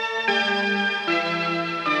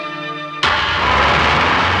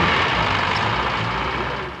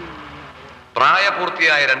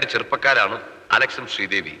 പ്രായപൂർത്തിയായ രണ്ട് ചെറുപ്പക്കാരാണ് അലക്സും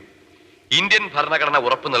ശ്രീദേവി. ഇന്ത്യൻ ഭരണഘടന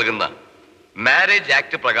ഉറപ്പു നൽകുന്ന മാരേജ്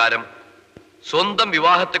ആക്ട് പ്രകാരം സ്വന്തം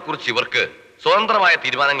വിവാഹത്തെക്കുറിച്ച് ഇവർക്ക് സ്വതന്ത്രമായ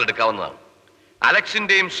തീരുമാനങ്ങൾ എടുക്കാവുന്നതാണ്.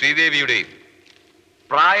 അലക്സിന്റെയും ശ്രീദേവിയുടെയും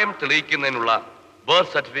പ്രായം തെളിയിക്കുന്നതിനുള്ള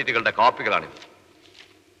birth സർട്ടിഫിക്കറ്റുകളുടെ കോപ്പികളാണിത്.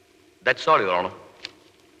 That's all your honour.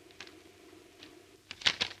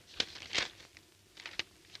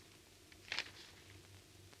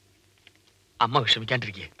 അമ്മ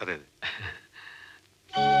വിഷമിക്കാണ്ടിരിക്കേ. അതെ.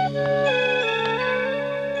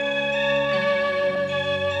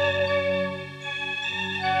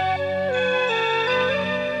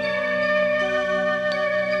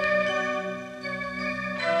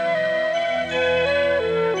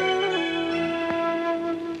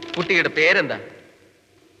 കുട്ടിയുടെ പേരെന്താ?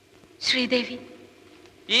 ശ്രീദേവി.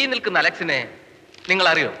 ഈ നിൽക്കുന്ന അലക്സിനെ നിങ്ങൾ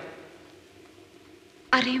അറിയോ?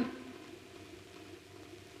 അറിയും.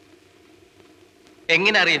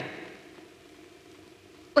 എങ്ങനെ അറിയും?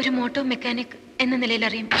 ഒരു മോട്ടോർ മെക്കാനിക് എന്ന നിലയിൽ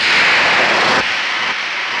അറിയും.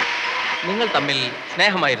 നിങ്ങൾ തമ്മിൽ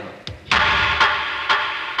സ്നേഹമായിരുന്നു?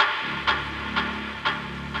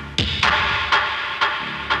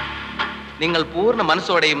 നിങ്ങൾ പൂർണ്ണ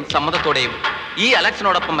മനസ്സോടെയും സമ്മതത്തോടെയും ഈ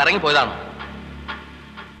അലക്സിനോടൊപ്പം ഇറങ്ങിപ്പോയതാണോ?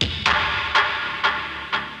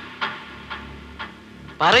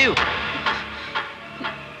 പറയൂ.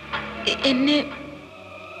 എന്നെ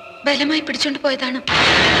ബലമായി പിടിച്ചോണ്ട് പോയതാണ്.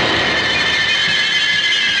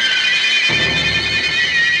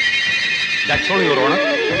 That's all, Your Honor.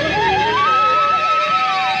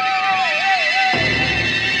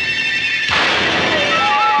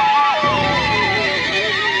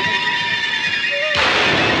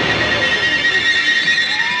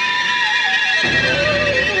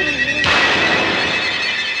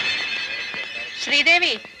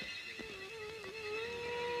 Sridevi,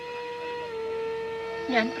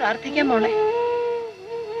 ഞാൻ പ്രാർത്ഥിക്കാം മോളെ.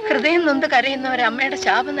 ഹൃദയം നൊന്ത് കരയുന്ന ഒരമ്മയുടെ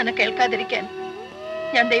ശാപം നിനക്ക് കേൾക്കാതിരിക്കാൻ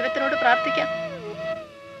ഞാൻ ദൈവത്തിനോട് പ്രാർത്ഥിക്കാം.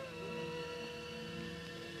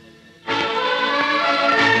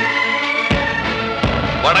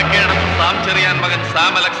 വടക്കേടത്ത് സാം ചെറിയാൻ മകൻ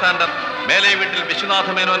സാം അലക്സാണ്ടർ മേലെ വീട്ടിൽ വിശ്വനാഥ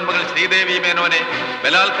മേനോൻ മകൾ ശ്രീദേവി മേനോനെ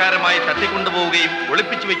ബലാത്കാരമായി തട്ടിക്കൊണ്ടുപോവുകയും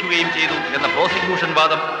ഒളിപ്പിച്ചു വെക്കുകയും ചെയ്തു എന്ന പ്രോസിക്യൂഷൻ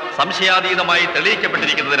വാദം സംശയാതീതമായി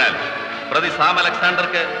തെളിയിക്കപ്പെട്ടിരിക്കുന്നതിനാൽ പ്രതി സാം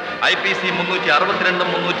അലക്സാണ്ടർക്ക് IPC 362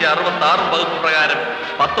 366 വകുപ്പ് പ്രകാരം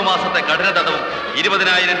 10 മാസത്തെ കഠിന തടവും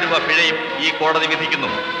 20,000 രൂപ പിഴയും ഈ കോടതി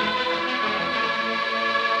വിധിക്കുന്നു.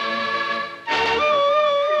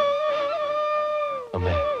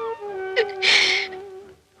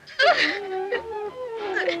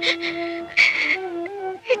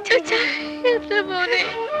 മോനെ,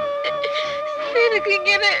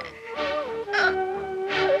 നിനക്കിങ്ങനെ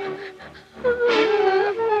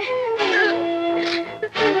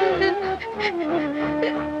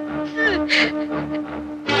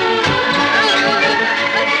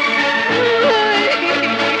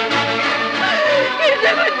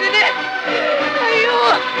അയ്യോ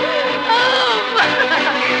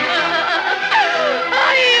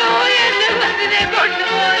അയ്യോ എന്റെ കൊച്ചിനെ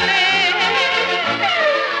കൊണ്ടുപോലെ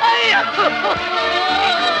അയ്യോ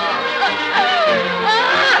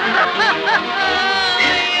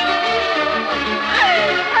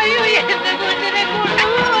അയ്യോ എന്റെ കൊച്ചിനെ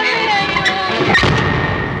കൊണ്ടുപോലെ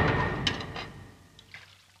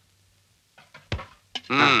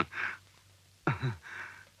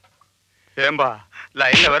ஏம்பா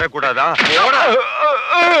லைன்ல வரக்கூடாதா?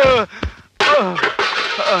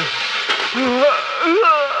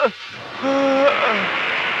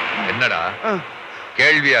 என்னடா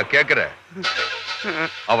கேள்வியா கேக்குற?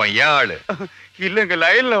 அவன் ஏன் ஆளு? இல்லங்க,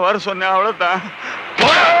 லைன்ல வர சொன்னேன், அவ்வளவுதான்.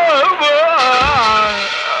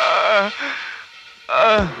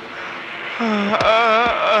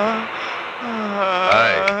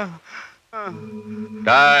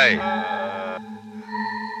 டாய்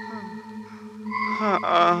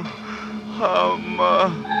அம்மா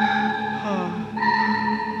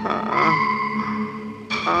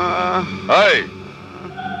ஏய்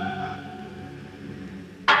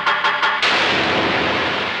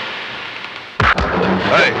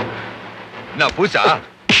ஏய் நான் பூசா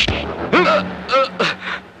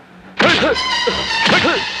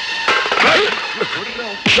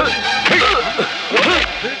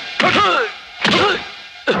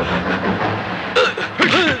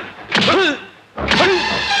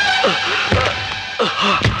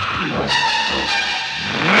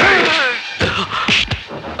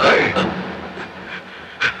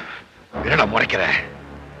என்னடா முறைக்கிற?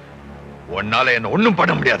 உன்னால என்ன ஒண்ணும்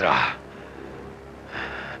பண்ண முடியாதுடா.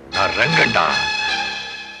 நான் ரங்கண்டா.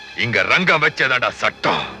 இங்க ரங்கம் வச்சதாண்டா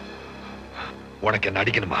சட்டம். உனக்கு என்ன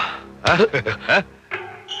அடிக்கணுமா?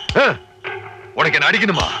 உனக்கு என்ன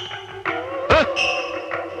அடிக்கணுமா?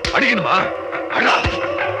 அடிக்கணுமா? அடா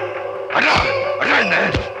அடா அடா என்ன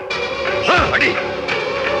அடி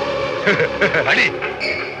அடி.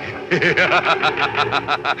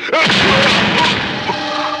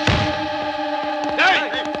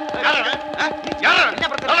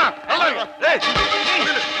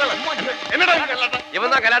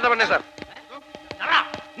 இவன் தான் கல்யாணம் பண்ண சார்.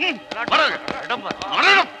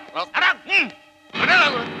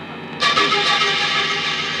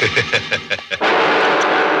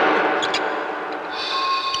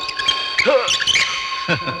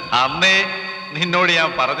 അന്നേ നിന്നോട്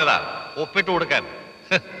ഞാൻ പറഞ്ഞതാ ഒപ്പിട്ട് കൊടുക്കാൻ.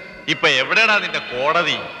 ഇപ്പൊ എവിടെയാടാ നിന്റെ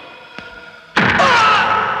കോടതി?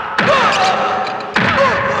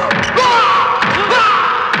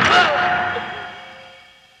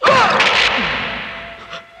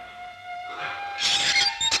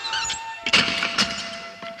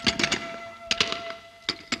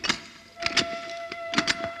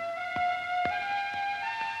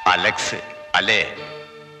 അലക്സ് അല്ലേ?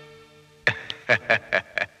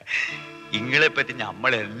 ഇങ്ങളെ പറ്റി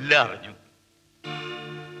നമ്മളെല്ലാം അറിഞ്ഞു.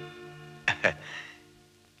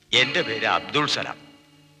 എന്റെ പേര് അബ്ദുൾ സലാം.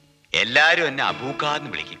 എല്ലാരും എന്നെ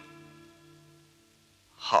അബൂക്കാന്ന് വിളിക്കും.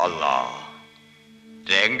 അല്ലാ,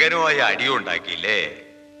 രംഗനുമായി അടിയുണ്ടാക്കിയില്ലേ?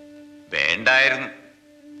 വേണ്ടായിരുന്നു.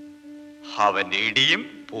 അവന്റെ ഇടിയും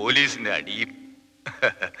പോലീസിന്റെ അടിയും.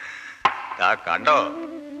 കണ്ടോ,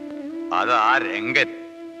 അത് ആ രംഗൻ.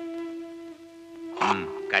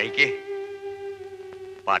 കഴിക്കേ,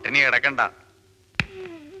 പട്ടിണി കിടക്കണ്ട.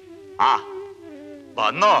 ആ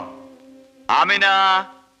വന്നോ ആമിന?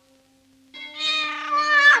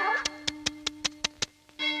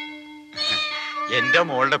 എന്റെ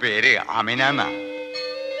മോളുടെ പേര് ആമിന എന്നാ.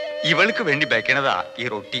 ഇവൾക്ക് വേണ്ടി വെക്കണതാ ഈ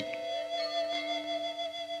റൊട്ടി.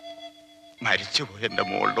 മരിച്ചുപോയി എന്റെ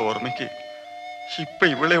മോളുടെ ഓർമ്മയ്ക്ക് ഇപ്പൊ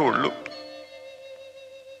ഇവളെ ഉള്ളൂ.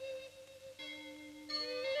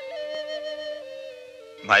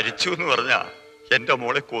 മരിച്ചു എന്ന് പറഞ്ഞാ എന്റെ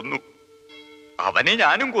മോളെ കൊന്നു, അവനെ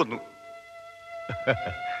ഞാനും കൊന്നു.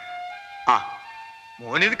 ആ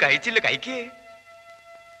മോനിത് കഴിച്ചില്ല, കഴിക്കേ.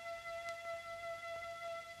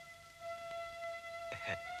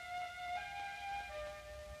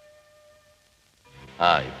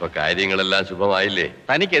 ഇപ്പൊ കാര്യങ്ങളെല്ലാം ശുഭമായില്ലേ?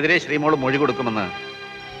 തനിക്കെതിരെ ശ്രീമോള് മൊഴി കൊടുക്കുമെന്ന്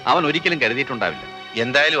അവൻ ഒരിക്കലും കരുതിയിട്ടുണ്ടാവില്ല.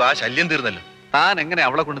 എന്തായാലും ആ ശല്യം തീർന്നല്ലോ. താൻ എങ്ങനെ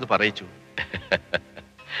അവളെ കൊണ്ടിത് പറയിച്ചു?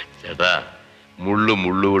 ചേട്ടാ,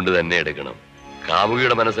 മുള്ളുകൊണ്ട് തന്നെ എടുക്കണം.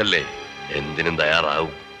 കാമുകിയുടെ മനസ്സല്ലേ, എന്തിനും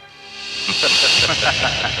തയ്യാറാവും.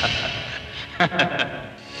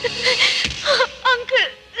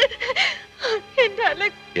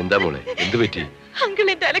 എന്താ മോളെ, എന്ത് പറ്റി? അങ്കിൾ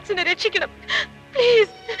എന്റെ അലക്സിനെ രക്ഷിക്കണം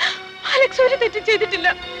പ്ലീസ്. അലക്സ് ഒരു തെറ്റും ചെയ്തിട്ടില്ല.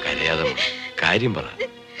 കരയാതെ കാര്യം പറ.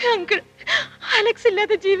 അങ്കിൾ, അലക്സ്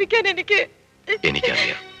ഇല്ലാതെ ജീവിക്കാൻ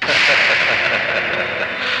എനിക്കറിയാം.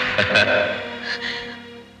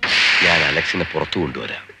 ഞാൻ അലക്സിനെ പുറത്തു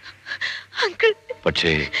കൊണ്ടുവരാം.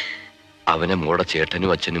 പക്ഷേ അവനെ മോടെ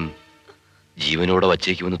ചേട്ടനും അച്ഛനും ജീവനോടെ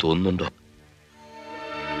വച്ചേക്കുമെന്ന് തോന്നുന്നുണ്ടോ?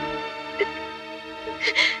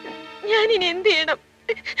 ഞാൻ ഇനി എന്ത് ചെയ്യണം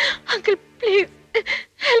അങ്കിൾ? Please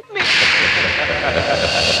help me.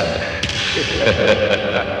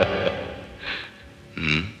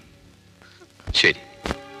 ശരി,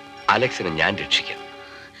 അലക്സിനെ ഞാൻ രക്ഷിക്കാം.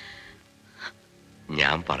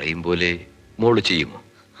 ഞാൻ പറയും പോലെ മോള് ചെയ്യുമോ?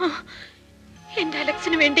 എന്റെ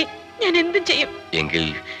അലക്സിന് വേണ്ടി ഞാൻ എന്തും ചെയ്യും. എങ്കിൽ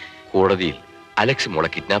കോടതിയിൽ അലക്സ് മോളെ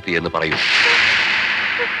കിഡ്നാപ്പ് ചെയ്യുമെന്ന് പറയൂ.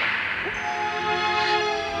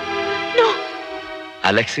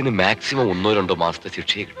 അലക്സിന് മാക്സിമം 1-2 മാസത്തെ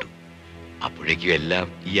ശിക്ഷയെ കിട്ടും. അപ്പോഴേക്കും എല്ലാം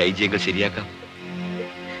ഈ ഐജിയങ്ങൾ ശരിയാക്കാം.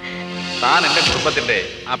 താൻ എന്റെ കുടുംബത്തിന്റെ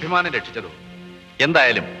അഭിമാനം രക്ഷിച്ചതോ.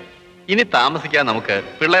 എന്തായാലും ഇനി താമസിക്കാൻ നമുക്ക്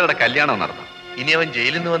പിള്ളേരുടെ കല്യാണം നടത്താം. ഇനി അവൻ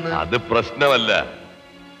ജയിലിൽ നിന്ന് വന്ന് അത് പ്രശ്നമല്ല.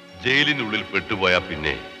 ജയിലിനുള്ളിൽ പെട്ടുപോയാ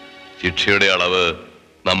പിന്നെ ശിക്ഷയുടെ അളവ്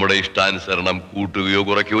നമ്മുടെ ഇഷ്ടാനുസരണം കൂട്ടുകയോ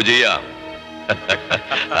കുറയ്ക്കുകയോ ചെയ്യാം.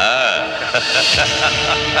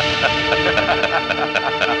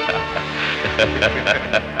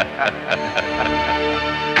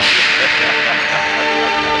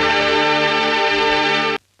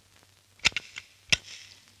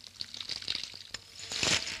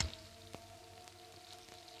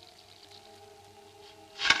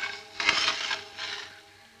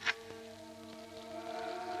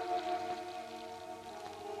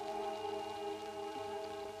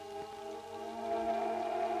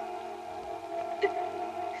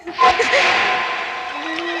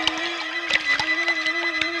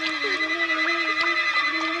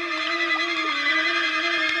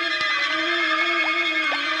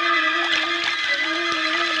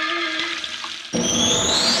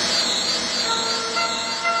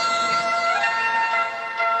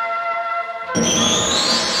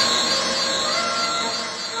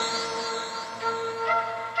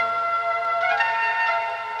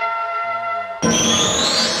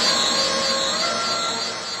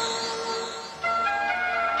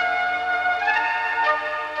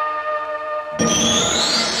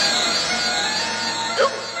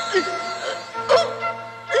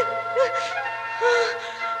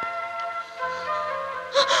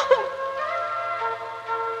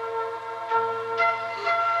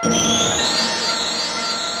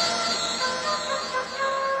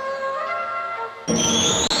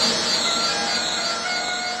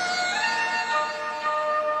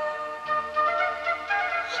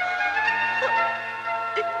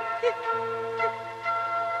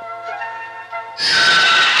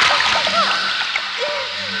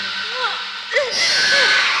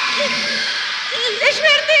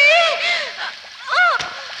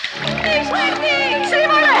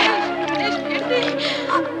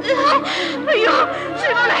 അയ്യോ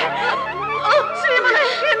ശ്രീമോളെ, ശ്രീമോളെ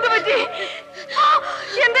എന്ത് പറ്റി?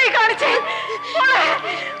 എന്തായി കാണിച്ചേ?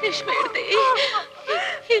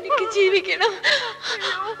 എനിക്ക് ജീവിക്കണം.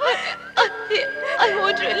 I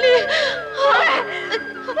want to live.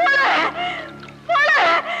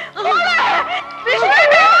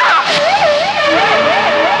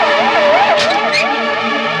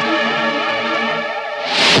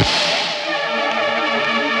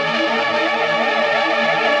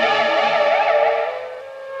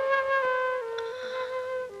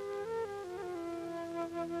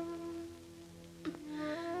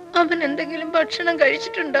 എന്തെങ്കിലും ഭക്ഷണം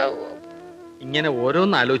കഴിച്ചിട്ടുണ്ടാവോ? ഇങ്ങനെ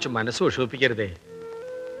ഓരോന്ന് ആലോചിച്ച് മനസ്സ് വിഷമിപ്പിക്കരുതേ.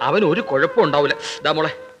 അവൻ ഒരു കുഴപ്പം ഉണ്ടാവില്ല. ഇതാ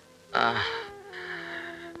മോളെ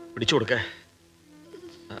പിടിച്ചു കൊടുക്ക.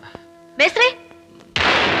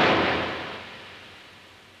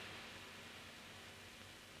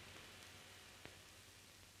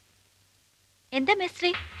 എന്താ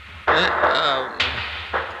മേസ്ത്രി?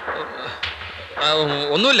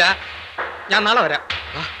 ഒന്നുമില്ല, ഞാൻ നാളെ വരാം.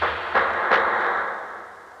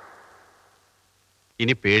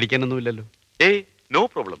 ഇനി പേടിക്കാനൊന്നുമില്ലല്ലോ. ഏയ് no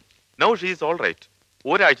problem. Now she is all right.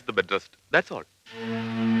 ഒരാഴ്ചത്തെ ബെഡ് റെസ്റ്റ്, ദാറ്റ്സ് ഓൾ.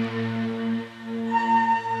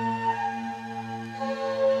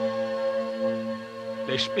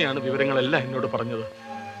 ലക്ഷ്മിയാണ് വിവരങ്ങളെല്ലാം എന്നോട് പറഞ്ഞത്.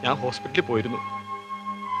 ഞാൻ ഹോസ്പിറ്റലിൽ പോയിരുന്നു.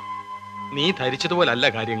 നീ ധരിച്ചതുപോലല്ല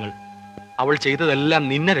കാര്യങ്ങൾ. അവൾ ചെയ്തതെല്ലാം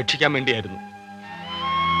നിന്നെ രക്ഷിക്കാൻ വേണ്ടിയായിരുന്നു.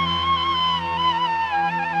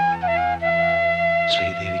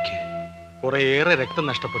 ശ്രീദേവിക്ക് കുറേയേറെ രക്തം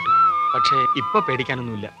നഷ്ടപ്പെട്ടു. പക്ഷേ ഇപ്പൊ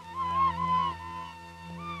പേടിക്കാനൊന്നുമില്ല.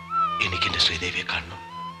 എനിക്കെന്റെ ശ്രീദേവിയെ കാണണം.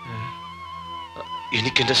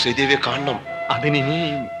 എനിക്കെന്റെ ശ്രീദേവിയെ കാണണം. അതിനി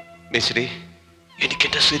മിശ്രീ,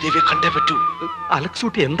 എനിക്കെന്റെ ശ്രീദേവിയെ കണ്ടേ പറ്റൂ.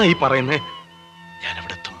 അലക്സൂട്ടി എന്താ ഈ പറയുന്നേ?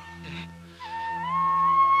 ഞാനവിടെ എത്തും.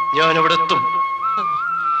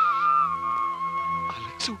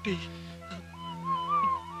 അലക്സൂട്ടി,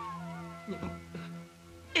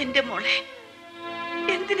 എന്റെ മോളെ,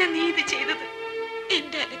 എന്തിനാ നീ ഇത് ചെയ്തത്?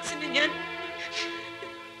 എന്റെ അലക്സിനെ ഞാൻ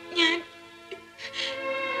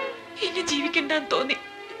ഇനി ജീവിക്കണ്ടെന്ന് തോന്നി.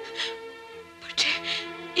 പക്ഷേ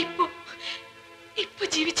ഇപ്പൊ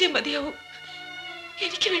ജീവിച്ചേ മതിയാവും.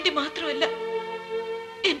 എനിക്ക് വേണ്ടി മാത്രമല്ല,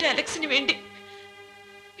 എന്റെ അലക്സിന് വേണ്ടി.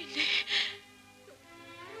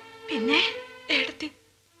 പിന്നെ ഏടത്തി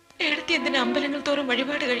എന്തിനാ അമ്പലങ്ങൾ തോറും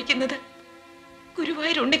വഴിപാട് കഴിക്കുന്നത്?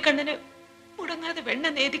 ഗുരുവായൂർ ഉണ്ണിക്കണ്ണന് മുടങ്ങാതെ വെണ്ണ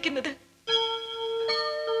നേദിക്കുന്നത്?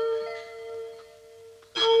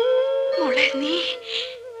 മോളെ, നീ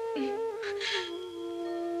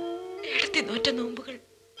ഏടത്തി നോറ്റ നോമ്പുകൾ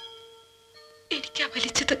എനിക്കാ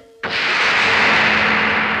വലിച്ചത്.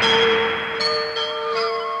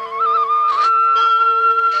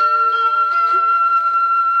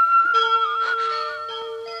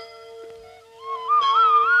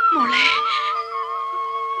 മോളെ,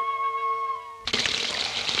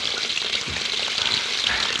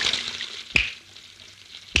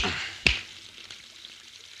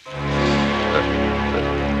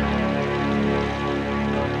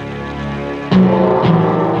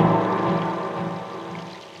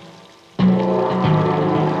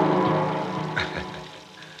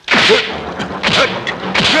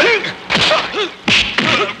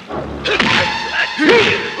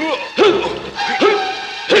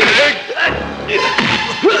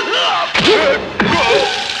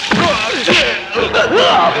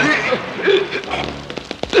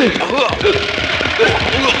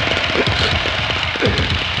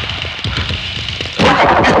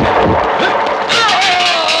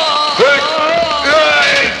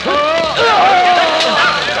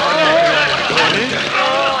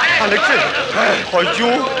 ஐயோ,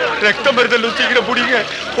 ரத்தம் வருதல்ல, சீக்கிரம் பிடிங்க.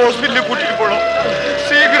 ஹாஸ்பிட்டலுக்கு கூட்டிட்டு போனோம்.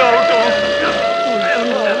 சீக்கிரம் ஆகட்டும்.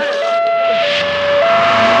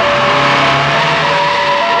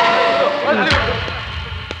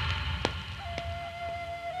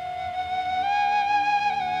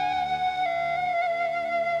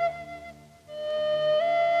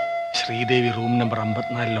 ശ്രീദേവി റൂം നമ്പർ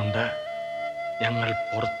 54 ഞങ്ങൾ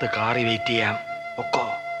പുറത്ത് കാറി വെയിറ്റ് ചെയ്യാം. ഒക്കോ,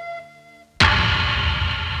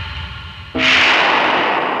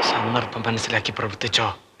 സന്ദർഭം മനസ്സിലാക്കി പ്രവർത്തിച്ചോ.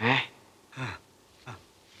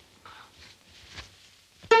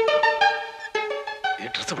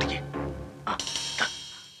 ഡ്രസ് പിടിക്കേ.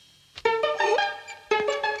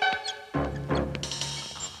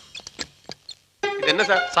 ഇതെന്നെ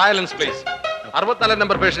sir? Silence please. 64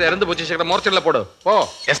 number patient இறந்து போச்சு. சீக்கிரம் மோர்ச்சர்ல போடு. போ.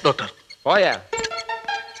 Yes doctor. போயா.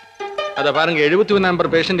 அத பாருங்க, 71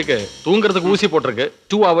 நம்பர் பேஷண்ட்டுக்கு தூங்குறதுக்கு ஊசி போட்டிருக்கு.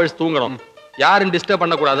 2 hours தூங்கணும். யாரும் டிஸ்டர்ப்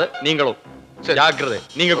பண்ண கூடாது. நீங்களும் ஜாக்கிரதை.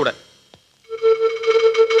 நீங்க கூட.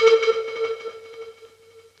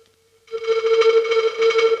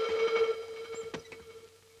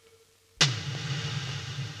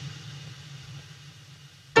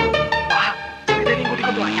 வா, இதெல்லாம்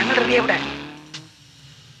கூட்டிட்டு வா. ഞങ്ങൾ റെഡി അവിടെ.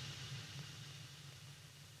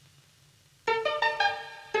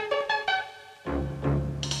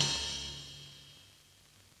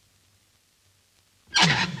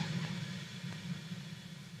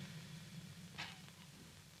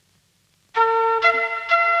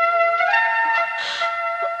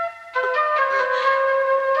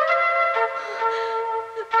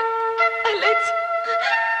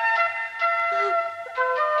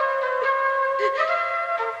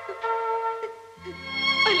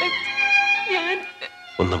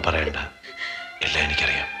 ഒന്നും പറയണ്ട, എല്ലാം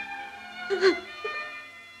എനിക്കറിയാം.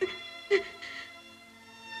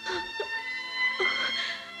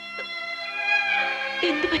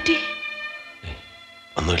 എന്ത് പറ്റി?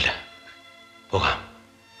 ഒന്നുമില്ല, പോകാം.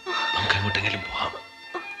 നമുക്ക് എങ്ങോട്ടെങ്കിലും പോകാം.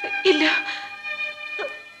 ഇല്ല,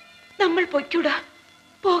 നമ്മൾ പൊയ്ക്കൂടാ,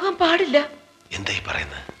 പോകാൻ പാടില്ല. എന്തായി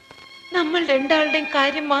പറയുന്നത്? നമ്മൾ രണ്ടാളുടെയും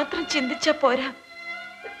കാര്യം മാത്രം ചിന്തിച്ചാ പോരാ.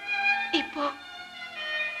 ഇപ്പോ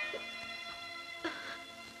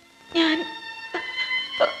ഞാൻ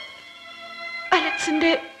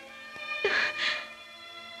അലക്സിന്റെ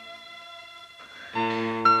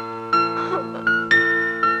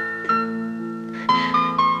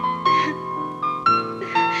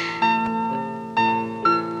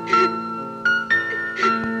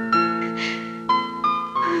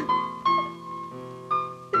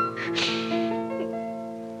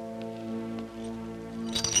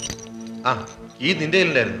ആ ഈ നിന്റെ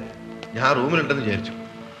കയ്യിലുണ്ടായിരുന്നു. ഞാൻ റൂമിലുണ്ടെന്ന് വിചാരിച്ചു.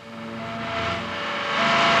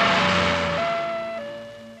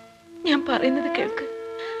 ഞാൻ പറയുന്നത് കേൾക്ക്.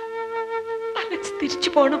 അലക്സ് തിരിച്ചു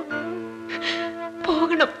പോണം,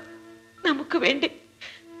 പോകണം. നമുക്ക് വേണ്ടി,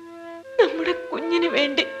 നമ്മുടെ കുഞ്ഞിന്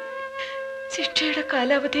വേണ്ടി ശിക്ഷയുടെ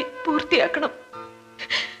കാലാവധി പൂർത്തിയാക്കണം.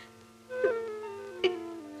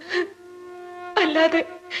 അല്ലാതെ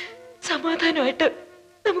സമാധാനമായിട്ട്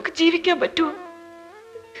നമുക്ക് ജീവിക്കാൻ പറ്റുമോ?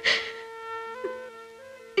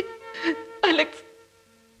 അലക്സ്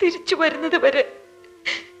തിരിച്ചു വരുന്നത് വരെ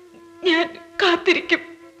ഞാൻ കാത്തിരിക്കും.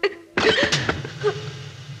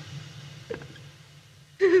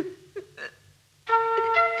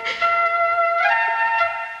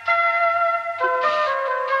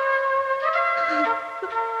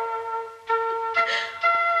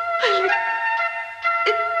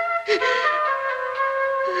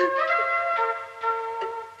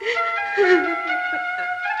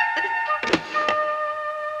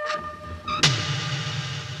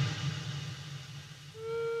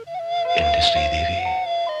 എന്റെ ശ്രീദേവി,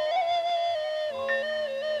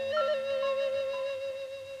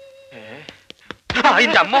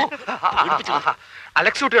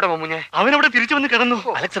 അലക്സ് കുട്ടിയുടെ മമ്മുഞ്ഞെ അവനവിടെ തിരിച്ചു വന്ന് കിടന്നു.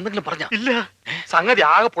 അലക്സ് എന്തെങ്കിലും പറഞ്ഞ? ഇല്ല. സംഗതി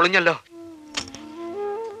ആകെ പൊളിഞ്ഞല്ലോ.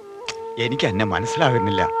 എനിക്ക് എന്നെ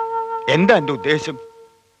മനസ്സിലാകുന്നില്ല. എന്താ എന്റെ ഉദ്ദേശം?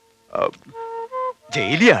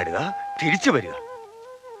 ജയിലിയാടുക, തിരിച്ചു വരിക.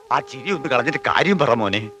 ആ ചിരി ഒന്ന് കളഞ്ഞിട്ട് കാര്യം പറ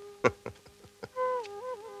മോനെ.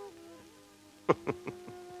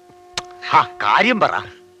 കാര്യം പറ.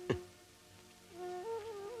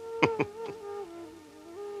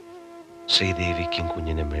 ശ്രീദേവിക്കും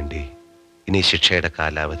കുഞ്ഞിനും വേണ്ടി ഇനി ശിക്ഷയുടെ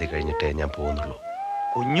കാലാവധി കഴിഞ്ഞിട്ടേ ഞാൻ പോകുന്നുള്ളൂ.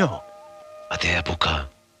 കുഞ്ഞോ? അതെ അബുക്ക,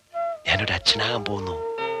 ഞാനൊരു അച്ഛനാകാൻ പോകുന്നു.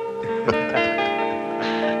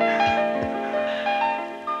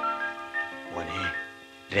 മോനെ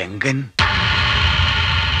രംഗൻ.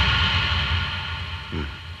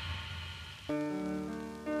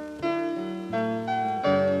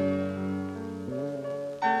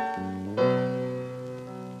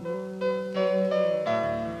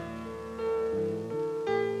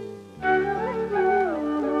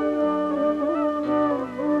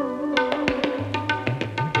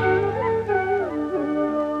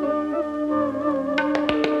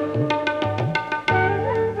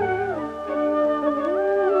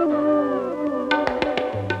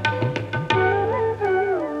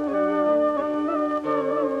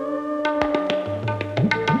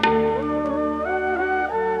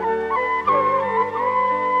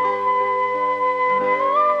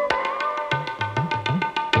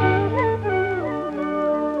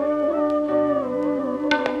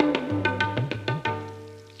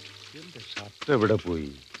 എവിടെ പോയി?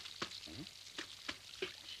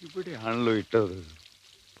 ഇവിടെയാണല്ലോ ഇട്ടത്.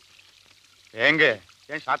 ஏங்க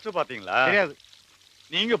என் ஷர்ட் பாத்தீங்களா? தெரியாது.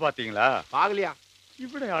 நீங்க பாத்தீங்களா? பாக்கலையா?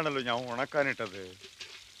 ഇവിടെയാണല്ലോ ഞാൻ ഉണക്കാനിട്ടത്.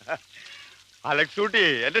 അലക്സ് കുട്ടി,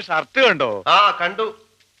 എന്റെ ഷർട്ട് കണ്ടോ? ആ കണ്ടു.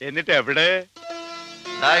 എന്നിട്ട് എവിടെ?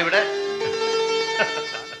 ഇവിടെ.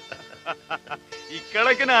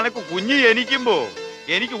 ഇക്കണക്കിന് അനക്ക് കുഞ്ഞ് ജനിക്കുമ്പോ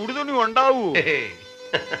എനിക്ക് ഉടുതുണി ഉണ്ടാവൂ.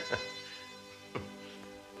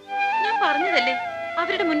 ഞാൻ പറഞ്ഞതല്ലേ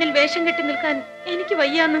അവരുടെ മുന്നിൽ വേഷം കെട്ടി നിൽക്കാൻ എനിക്ക്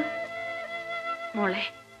വയ്യാന്ന്. മോളെ,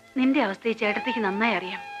 നിന്റെ അവസ്ഥയെ ചേട്ടത്തിക്ക് നന്നായി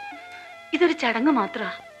അറിയാം. ഇതൊരു ചടങ്ങ്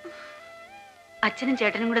മാത്രമാ. അച്ഛനും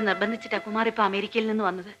ചേട്ടനും കൂടെ നിർബന്ധിച്ചിട്ടാ കുമാർ ഇപ്പൊ അമേരിക്കയിൽ നിന്ന്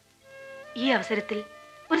വന്നത്. ഈ അവസരത്തിൽ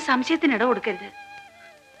ഒരു സംശയത്തിന് ഇട കൊടുക്കരുത്.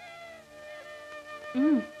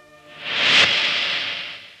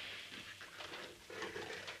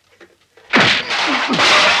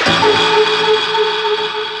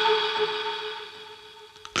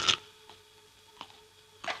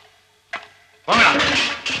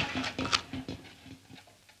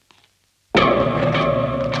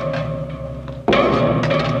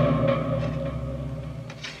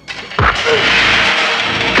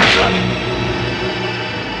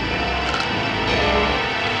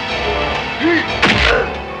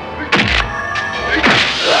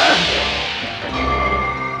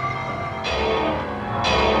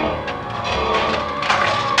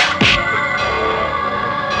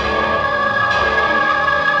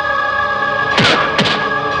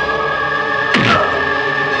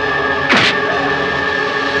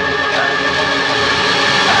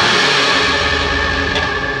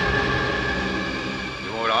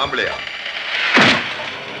 ஆம்பளையா?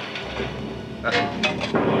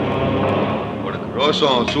 உனக்கு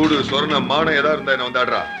ரோசம் சூடு சொர்ணம் மானம் ஏதா இருந்தா என்ன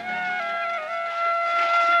வந்தாடுறா.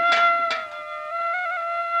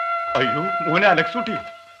 അയ്യോ മോനെ അലക്സൂട്ടി,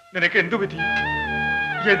 നിനക്ക് എന്തു പറ്റി?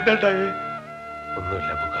 എന്താണ്ടായേ?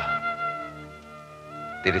 ഒന്നുമില്ല ബുക്ക.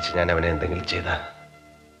 തിരിച്ച് ഞാൻ അവനെ എന്തെങ്കിലും ചെയ്ത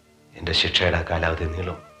എന്റെ ശിക്ഷയുടെ കാലാവധി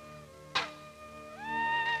നീളും.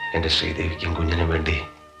 എന്റെ ശ്രീദേവിക്കും കുഞ്ഞിനും വേണ്ടി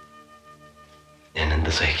ഞാൻ എന്ത്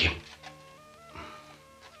സഹിക്കും?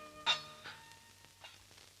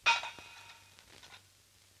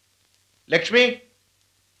 ലക്ഷ്മി,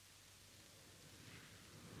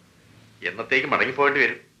 എന്നത്തേക്ക് മടങ്ങിപ്പോയിട്ട്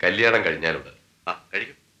വരും? കല്യാണം കഴിഞ്ഞാലുണ്ട്. ആ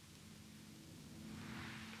കഴിക്കും.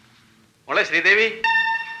 മോളെ ശ്രീദേവി,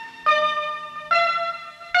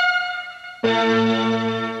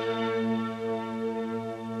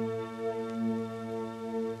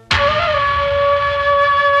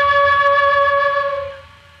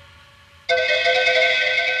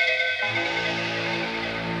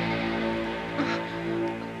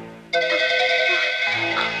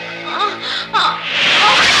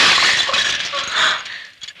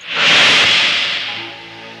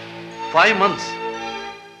 months.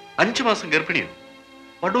 5 മാസം ഗർഭിണിയോ?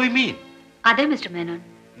 What do you mean? അതെ mister Menon.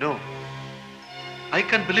 No, I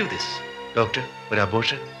can't believe this. Doctor, ഒരു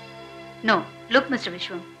abortion? No, look mister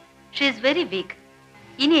Viswam, she is very weak.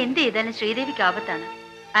 ഇനി എന്ത് ചെയ്താലും ശ്രീദേവിക്ക് ആപത്താണ്.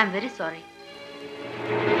 I am very sorry.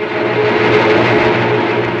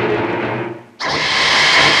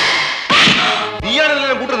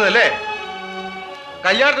 നീയാണെല്ലാം കൂട്ടുന്നതല്ലേ?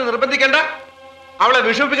 കല്യാണത്തിന് നിർബന്ധിക്കണ്ട, അവളെ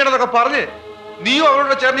വിഷമിപ്പിക്കണമെന്നൊക്കെ പറഞ്ഞ് നീയും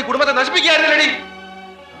അവളോട് ചേർന്ന് ഈ കുടുംബത്തെ നശിപ്പിക്കായിരുന്നല്ലേടി?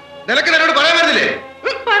 നിനക്ക് എന്നോട് പറയാൻ വരുന്നില്ലേ?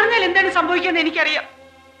 പറഞ്ഞാൽ എന്താണ് സംഭവിക്കാന്ന് എനിക്കറിയാം.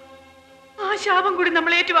 ആ ശാപം കൂടി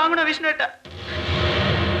നമ്മൾ ഏറ്റുവാങ്ങണോ വിഷ്ണുവേട്ട?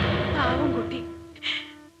 പാവം കുട്ടി,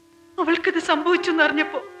 അവൾക്കിത് സംഭവിച്ചു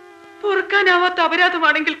എന്നറിഞ്ഞപ്പോ പൊറുക്കാനാവാത്ത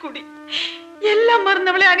അപരാധമാണെങ്കിൽ കൂടി എല്ലാം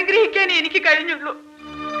മറന്ന് അവളെ അനുഗ്രഹിക്കാനേ എനിക്ക് കഴിഞ്ഞുള്ളൂ.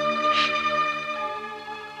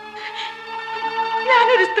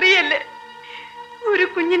 ഞാനൊരു സ്ത്രീയല്ലേ? ഒരു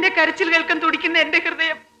കുഞ്ഞിന്റെ കരച്ചിൽ കേൾക്കാൻ തുടിക്കുന്ന എന്റെ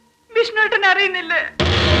ഹൃദയം വിഷ്ണുവേട്ടൻ അറിയുന്നില്ലേ?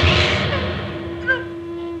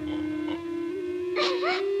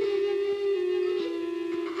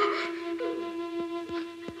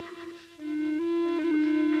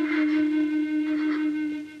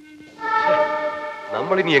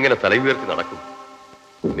 നമ്മളിനി എങ്ങനെ തല ഉയർത്തി നടക്കും?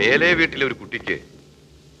 മേലെ വീട്ടിലെ ഒരു കുട്ടിക്ക്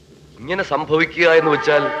ഇങ്ങനെ സംഭവിക്കുക എന്ന്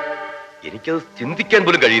വെച്ചാൽ എനിക്കത് ചിന്തിക്കാൻ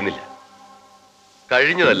പോലും കഴിയുന്നില്ല.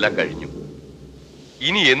 കഴിഞ്ഞതെല്ലാം കഴിഞ്ഞു.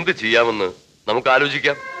 ഇനി എന്ത് ചെയ്യാമെന്ന് നമുക്ക്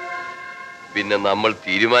ആലോചിക്കാം. പിന്നെ നമ്മൾ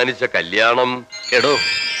തീരുമാനിച്ച കല്യാണം എടോ,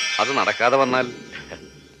 അത് നടക്കാതെ വന്നാൽ?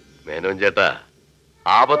 മേനോൻ ചേട്ടാ,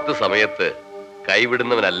 ആപത്ത് സമയത്ത്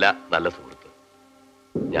കൈവിടുന്നവനല്ല നല്ല സുഹൃത്ത്.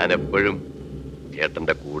 ഞാൻ എപ്പോഴും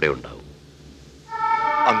ചേട്ടന്റെ കൂടെ ഉണ്ടാവും.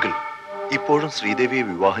 അങ്കിൾ, ഇപ്പോഴും ശ്രീദേവിയെ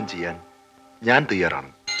വിവാഹം ചെയ്യാൻ ഞാൻ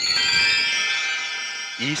തയ്യാറാണ്.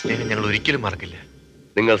 ഈ സ്നേഹം ഞങ്ങൾ ഒരിക്കലും മറക്കില്ല.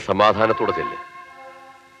 നിങ്ങൾ സമാധാനത്തോടെ ചെല്ല്.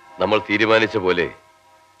 നമ്മൾ തീരുമാനിച്ച പോലെ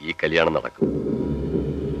ഈ കല്യാണം നടക്കും.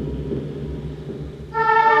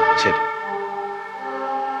 ശരി.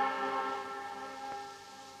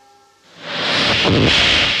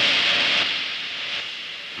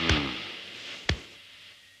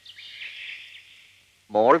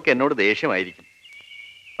 മോൾക്ക് എന്നോട് ദേഷ്യമായിരിക്കും.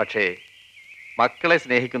 പക്ഷേ മക്കളെ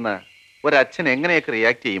സ്നേഹിക്കുന്ന ഒരച്ഛൻ എങ്ങനെയൊക്കെ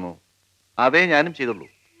റിയാക്ട് ചെയ്യുമോ അതേ ഞാനും ചെയ്തുള്ളൂ.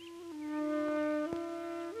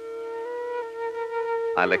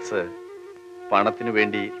 അലക്സ് പണത്തിനു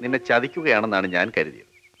വേണ്ടി നിന്നെ ചതിക്കുകയാണെന്നാണ് ഞാൻ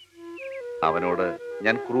കരുതിയത്. അവനോട്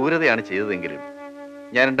ഞാൻ ക്രൂരതയാണ് ചെയ്തതെങ്കിലും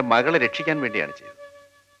ഞാൻ എൻ്റെ മകളെ രക്ഷിക്കാൻ വേണ്ടിയാണ് ചെയ്തത്.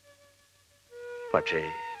 പക്ഷേ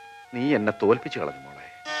നീ എന്നെ തോൽപ്പിച്ചു കളഞ്ഞു മോളെ.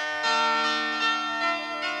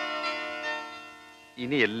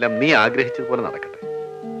 ഇനിയെല്ലാം നീ ആഗ്രഹിച്ചതുപോലെ നടക്കട്ടെ.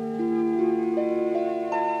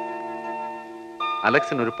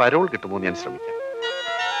 അലക്സിന് ഒരു പരോൾ കിട്ടുമോ ഞാൻ ശ്രമിക്കാം.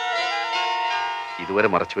 ഇതുവരെ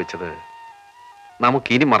മറച്ചു വെച്ചത്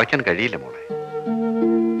നമുക്കിനി മറയ്ക്കാൻ കഴിയില്ല മോളെ.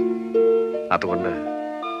 അതുകൊണ്ട്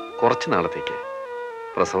കുറച്ചു നാളത്തേക്ക്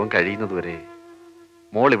പ്രസവം കഴിയുന്നതുവരെ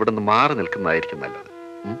മോൾ ഇവിടുന്ന് മാറി നിൽക്കുന്നതായിരിക്കും നല്ലത്.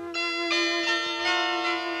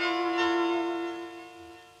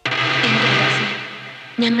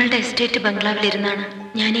 ഞങ്ങളുടെ എസ്റ്റേറ്റ് ബംഗ്ലാവിലിരുന്നാണ്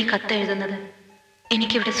ഞാൻ ഈ കത്ത് എഴുതുന്നത്.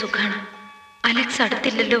 എനിക്കിവിടെ സുഖാണ്. അലക്സ്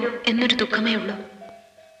അടുത്തില്ലല്ലോ എന്നൊരു ദുഃഖമേ ഉള്ളൂ.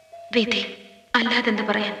 വിധി അല്ലാതെന്ത്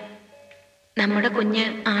പറയാൻ. നമ്മുടെ കുഞ്ഞ്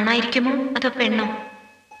ആണായിരിക്കുമോ അതോ പെണ്ണോ?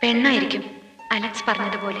 പെണ്ണായിരിക്കും, അലക്സ്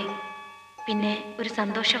പറഞ്ഞതുപോലെ. പിന്നെ ഒരു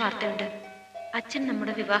സന്തോഷ വാർത്തയുണ്ട്. അച്ഛൻ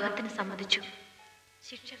നമ്മുടെ വിവാഹത്തിന് സമ്മതിച്ചു.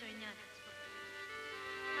 ശിക്ഷ കഴിഞ്ഞാൽ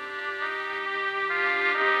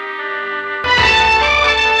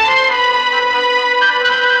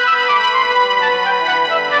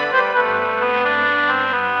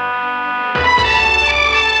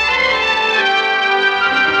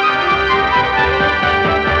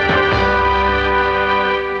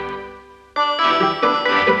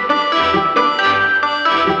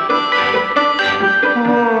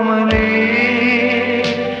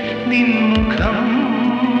നിൻമുഖം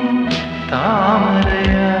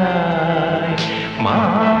താമരയായി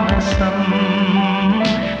മാനസം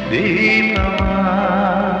ദീപമായി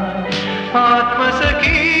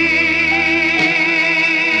ആത്മസഖി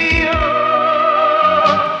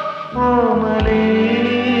ഓമലേ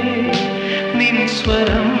നിൻ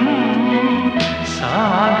സ്വരം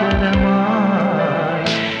സാഗരമായി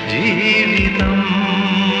ജീവിതം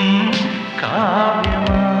കാവ്യമായി.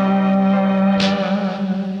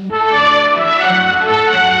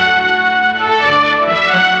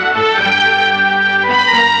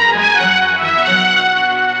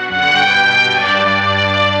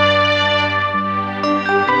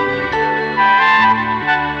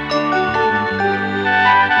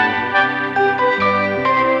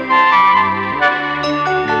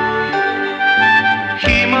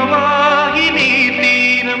 ഹിമവാഹിനി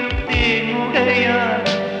തീരം തേങ്ങുകയാൽ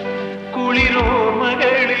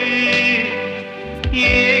കുളിരോർമകളിൽ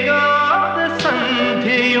ഏകാന്ത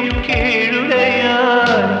സന്ധ്യയും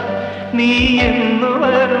കേഴുകയാൽ നീ എന്നു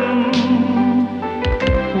വരും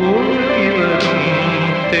ഒഴുകിവരും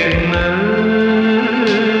തെന്നൽ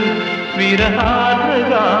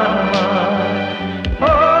വിരഹാർഗാനമായി.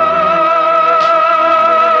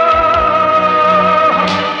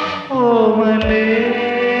 ഓമലേ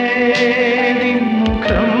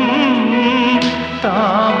നിൻമുഖം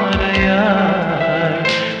താമരയായി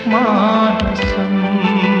മാനസം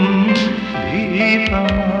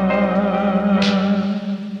ദീപമായി.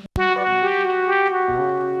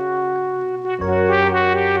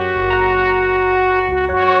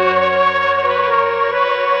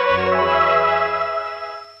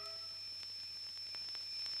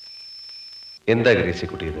 എന്താ ഗ്രേസി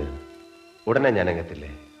കുട്ടി ഇത്? ഉടനെ ഞാൻ അങ്ങത്തില്ലേ?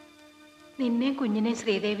 നിന്നെ കുഞ്ഞിനെ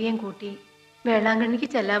ശ്രീദേവിയെയും കൂട്ടി വേളാങ്കണ്ണിക്ക്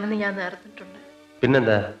ചെല്ലാമെന്ന് ഞാൻ നേർന്നിട്ടുണ്ട്.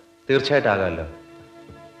 പിന്നെന്താ, തീർച്ചയായിട്ടും ആകാമല്ലോ.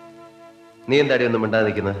 നീ എന്താടി ഒന്നും മിണ്ടാതെ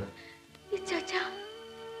നിൽക്കുന്നത്?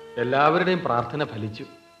 എല്ലാവരുടെയും പ്രാർത്ഥന ഫലിച്ചു.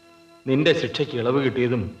 നിന്റെ ശിക്ഷയ്ക്ക് ഇളവ്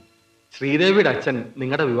കിട്ടിയതും ശ്രീദേവിയുടെ അച്ഛൻ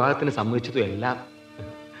നിങ്ങളുടെ വിവാഹത്തിന് സമ്മതിച്ചതും എല്ലാം.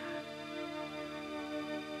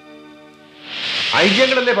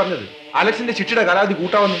 ഐജിയങ്ങളല്ലേ പറഞ്ഞത് അലക്സിന്റെ ശിക്ഷയുടെ കാലാവധി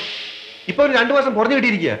കൂട്ടാവുന്നു. ഇപ്പൊ 2 മാസം കുറഞ്ഞു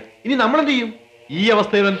കിട്ടിയിരിക്കുക. ഇനി നമ്മളെന്ത് ചെയ്യും? ഈ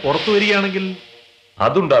അവസ്ഥയിൽ അവൻ പുറത്തു വരികയാണെങ്കിൽ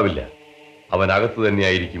അതുണ്ടാവില്ല, അവൻ അകത്ത്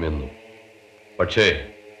തന്നെയായിരിക്കുമെന്നു. പക്ഷേ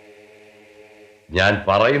ഞാൻ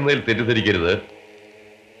പറയുന്നതിൽ തെറ്റിദ്ധരിക്കരുത്.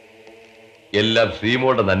 എല്ലാം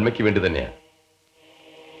ശ്രീമോളുടെ നന്മയ്ക്ക് വേണ്ടി തന്നെയാണ്.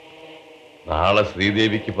 നാളെ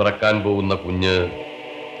ശ്രീദേവിക്ക് പിറക്കാൻ പോകുന്ന കുഞ്ഞ്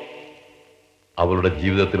അവളുടെ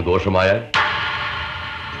ജീവിതത്തിന് ദോഷമായാൽ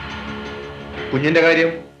കുഞ്ഞിന്റെ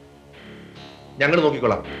കാര്യം ഞങ്ങൾ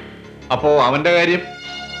നോക്കിക്കൊള്ളാം. അപ്പോ അവന്റെ കാര്യം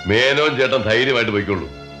മേനോൻ ചേട്ടൻ ധൈര്യമായിട്ട് പോയിക്കൊള്ളൂ.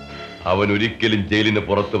 അവൻ ഒരിക്കലും ജയിലിന്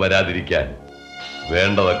പുറത്ത് വരാതിരിക്കാൻ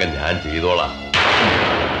വേണ്ടതൊക്കെ ഞാൻ ചെയ്തോളാം.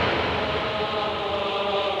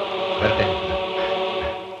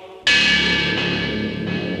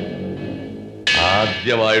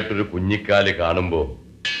 ആദ്യമായിട്ടൊരു കുഞ്ഞിക്കാല് കാണുമ്പോ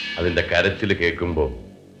അതിന്റെ കരച്ചിൽ കേൾക്കുമ്പോ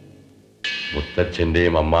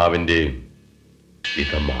മുത്തച്ഛന്റെയും അമ്മാവിന്റെയും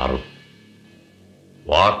വിധം മാറും,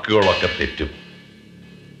 വാക്കുകളൊക്കെ തെറ്റും.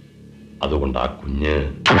 അതുകൊണ്ട് ആ കുഞ്ഞ്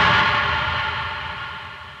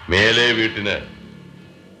മേലെ വീട്ടിന്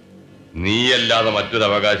നീയല്ലാതെ മറ്റൊരു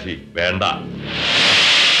അവകാശി വേണ്ട.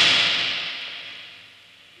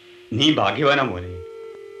 നീ ഭാഗ്യവാനാ മോനെ.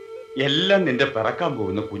 എല്ലാം നിന്റെ പിറക്കാൻ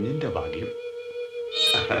പോകുന്ന കുഞ്ഞിന്റെ ഭാഗ്യം.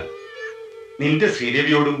 നിന്റെ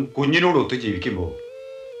ശ്രീദേവിയോടും കുഞ്ഞിനോടും ഒത്തു ജീവിക്കുമ്പോ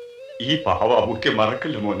ഈ പാവ അബുക്ക്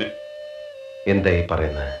മറക്കില്ല മോനെ. എന്താ ഈ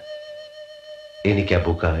പറയുന്നത്? എനിക്ക്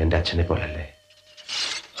അബുക്ക എന്റെ അച്ഛനെ പോലല്ലേ?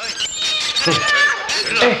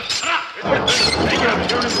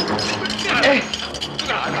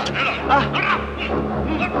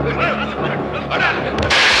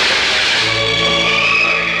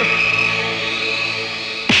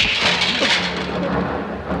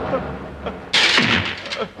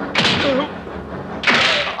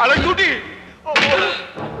 അലക്കൂട്ടി,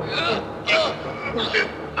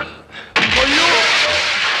 അയ്യോ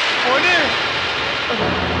മോനെ,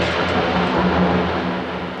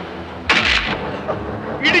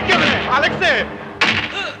 ഇടിക്കണേ അലക്സേ.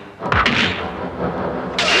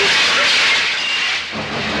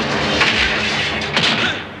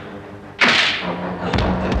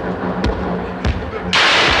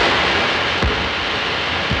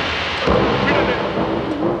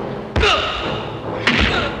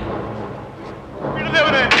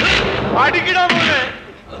 അടിക്കടാ മോനെ,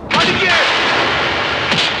 അടിക്കേ.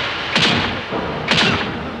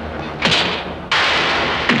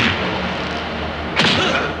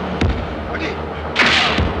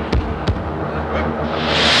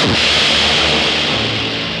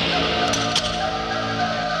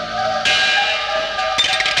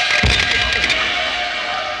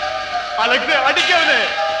 അലക്സെ അടിക്കവനെ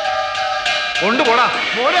കൊണ്ടുപോടാ.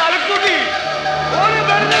 മോനെ അലക്കൂട്ടി മോനെ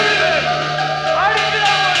വെറുതെ വിട്.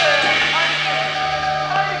 അടിക്കടാ മോനെ.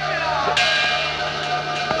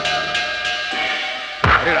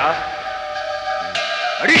 അടിടാ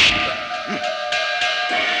അടി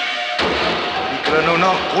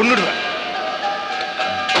ഇക്കലനോ കൊന്നിടുക.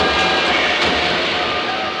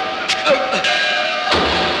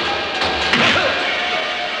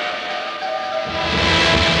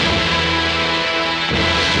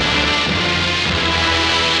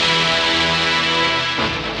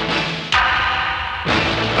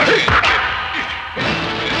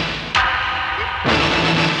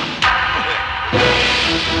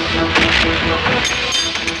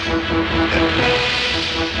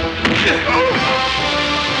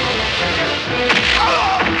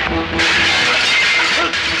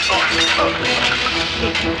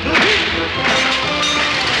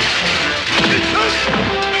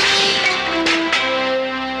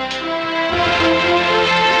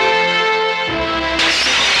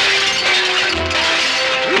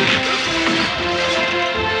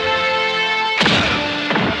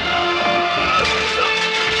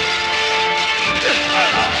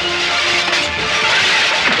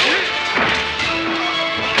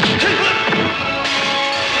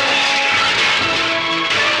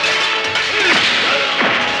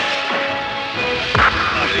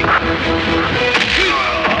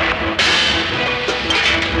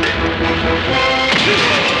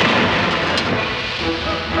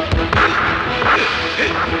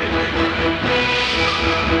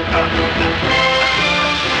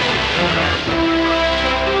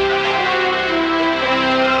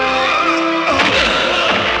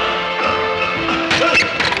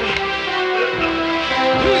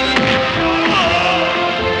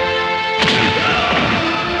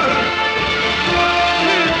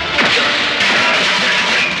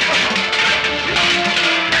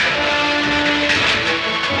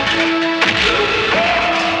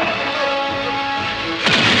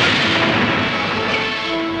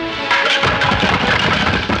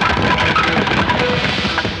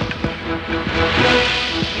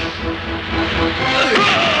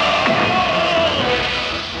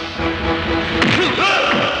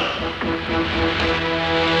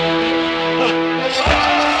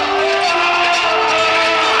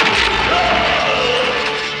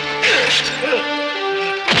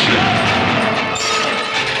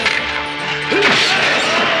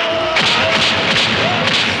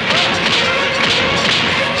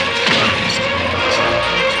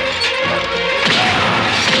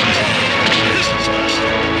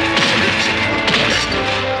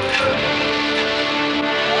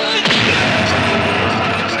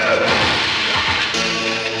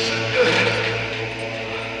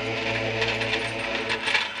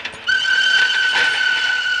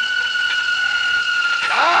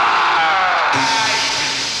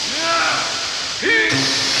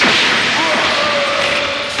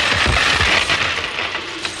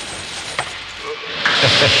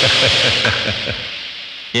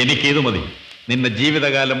 എനിക്കിത് മതി നിന്നെ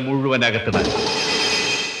ജീവിതകാലം മുഴുവൻ അകത്തിടാൻ.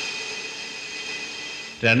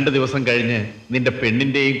 2 ദിവസം കഴിഞ്ഞ് നിന്റെ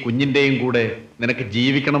പെണ്ണിന്റെയും കുഞ്ഞിന്റെയും കൂടെ നിനക്ക്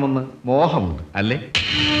ജീവിക്കണമെന്ന് മോഹമുണ്ട് അല്ലേ?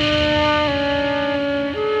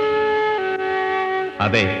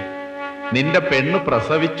 അതെ, നിന്റെ പെണ്ണ്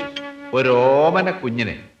പ്രസവിച്ചു ഒരു ഓമന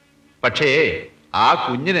കുഞ്ഞിനെ. പക്ഷേ ആ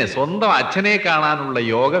കുഞ്ഞിനെ സ്വന്തം അച്ഛനെ കാണാനുള്ള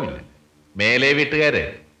യോഗമില്ല. മേലെ വീട്ടുകാര്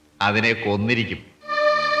അതിനെ കൊന്നിരിക്കും.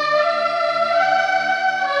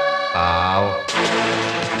 പാവം.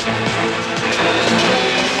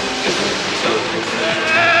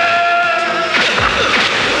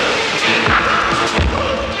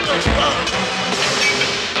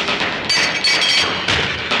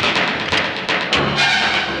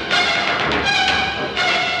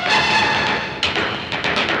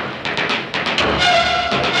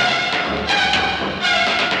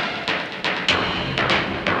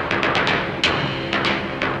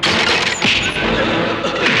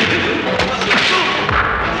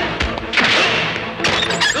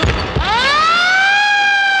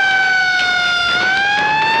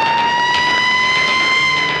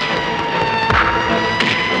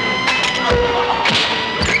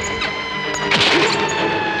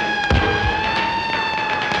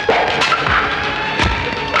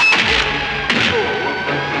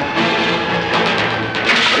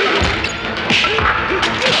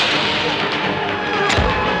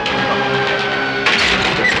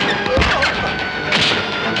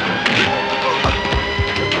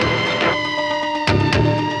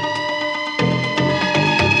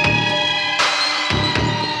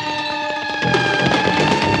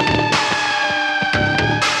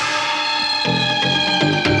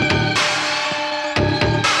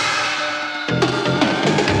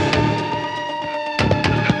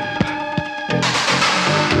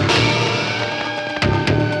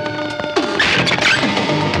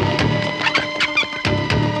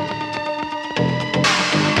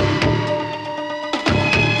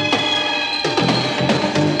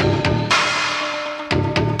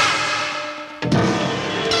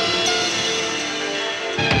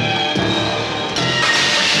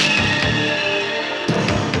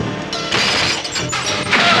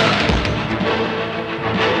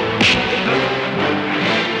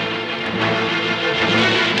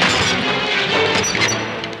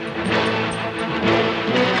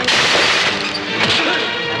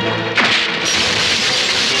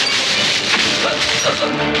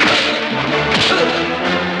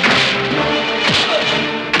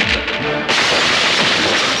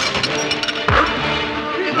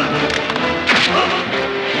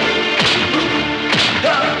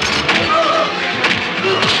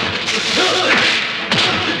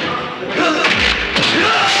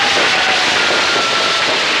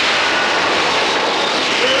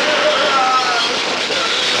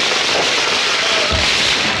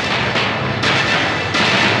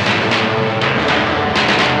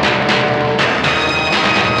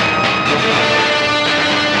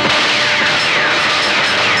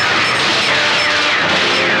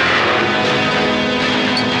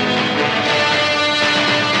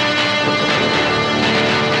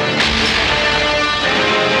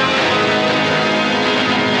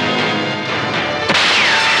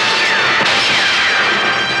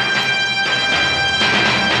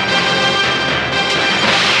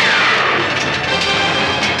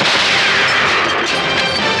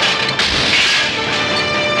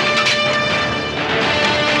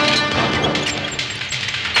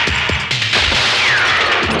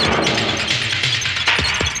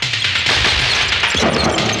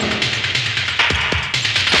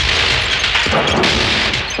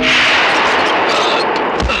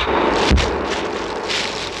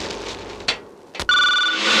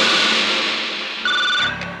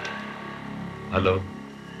 ഹലോ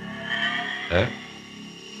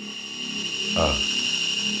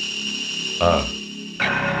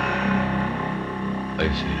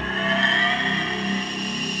ശരി.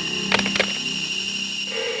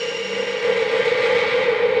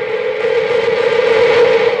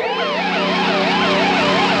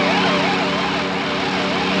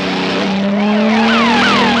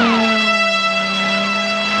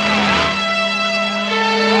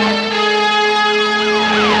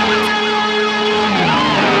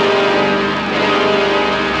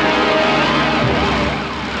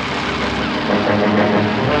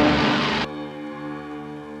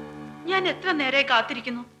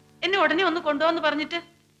 കാത്തിരിക്കുന്നു. എന്നെ ഉടനെ ഒന്ന് കൊണ്ടുപോന്ന് പറഞ്ഞിട്ട്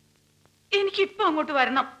എനിക്കിപ്പോ അങ്ങോട്ട്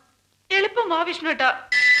വരണം. എളുപ്പം വാ വിഷ്ണുട്ടാ.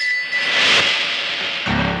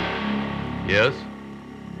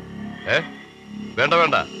 വേണ്ട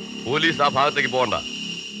വേണ്ട, പോലീസ് ആ ഭാഗത്തേക്ക് പോകണ്ട.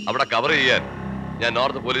 അവിടെ കവർ ചെയ്യാൻ ഞാൻ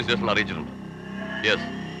നോർത്ത് പോലീസ് സ്റ്റേഷനിൽ അറിയിച്ചിട്ടുണ്ട്. Yes,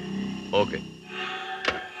 okay.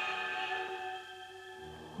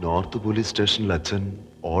 നോർത്ത് പോലീസ് സ്റ്റേഷനിൽ അച്ഛൻ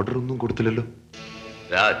ഓർഡർ ഒന്നും കൊടുത്തില്ലല്ലോ.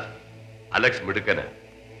 രാജ്, അലക്സ് മിടുക്കന്.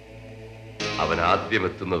 അവൻ ആദ്യം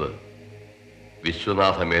എത്തുന്നത്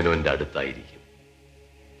വിശ്വനാഥ മേനോന്റെ അടുത്തായിരിക്കും.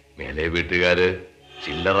 മേലെ വീട്ടുകാര്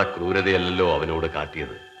ചില്ലറ ക്രൂരതയല്ലോ അവനോട്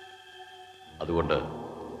കാട്ടിയത്. അതുകൊണ്ട്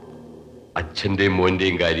അച്ഛന്റെയും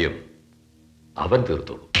മോന്റെയും കാര്യം അവൻ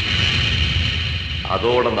തീർത്തോളൂ.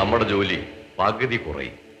 അതോടെ നമ്മുടെ ജോലി പകുതി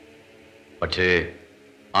കുറയും. പക്ഷേ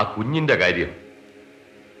ആ കുഞ്ഞിന്റെ കാര്യം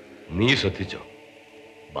നീ ശ്രദ്ധിച്ചോ.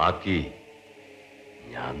 ബാക്കി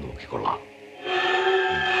ഞാൻ നോക്കിക്കൊള്ളാം.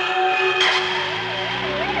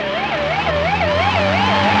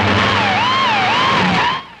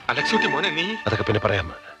 അലക്സൂട്ടി മോനെ, നീ അതൊക്കെ പിന്നെ പറയാം.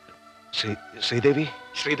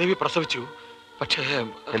 ശ്രീദേവി പ്രസവിച്ചു. പക്ഷേ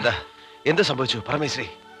എന്ത് സംഭവിച്ചു? പരമേശ്രീ,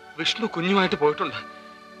 വിഷ്ണു കുഞ്ഞുമായിട്ട് പോയിട്ടുണ്ട്.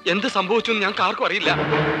 എന്ത് സംഭവിച്ചു ഞങ്ങൾക്ക് ആർക്കും അറിയില്ല.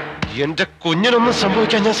 എന്റെ കുഞ്ഞിനൊന്നും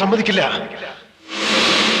സംഭവിക്കാൻ ഞാൻ സമ്മതിക്കില്ല.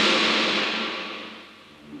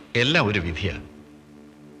 എല്ലാം ഒരു വിധിയാ.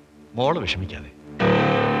 മോള് വിഷമിക്കാതെ.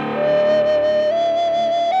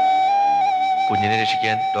 കുഞ്ഞിനെ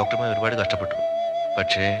രക്ഷിക്കാൻ ഡോക്ടർമാർ ഒരുപാട് കഷ്ടപ്പെട്ടു.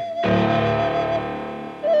 പക്ഷേ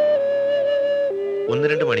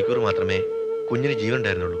 1-2 മണിക്കൂർ മാത്രമേ കുഞ്ഞിന് ജീവൻ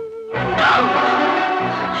ഉണ്ടായിരുന്നുള്ളൂ.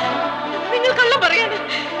 നിങ്ങൾ കള്ളം പറയാണ്.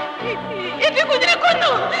 എന്റെ കുഞ്ഞിനെ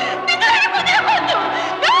കൊന്നു. നിങ്ങൾ എന്റെ കുഞ്ഞിനെ കൊന്നു.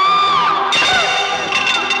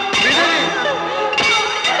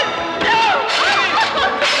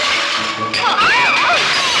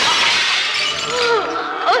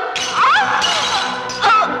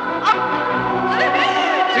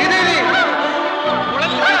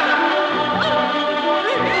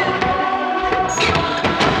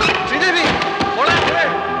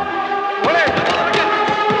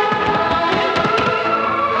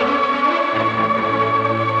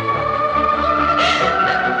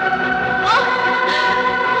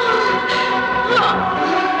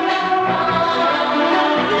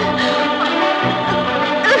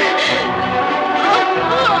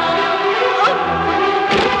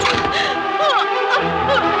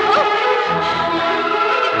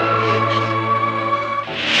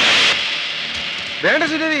 വേണ്ട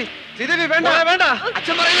ശ്രീദേവി, ശ്രീദേവി വേണ്ട വേണ്ട.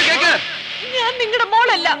 അച്ഛൻ പറയുന്നത് കേക്ക്. ഞാൻ നിങ്ങളുടെ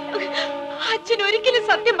മോളല്ല. അച്ഛൻ ഒരിക്കലും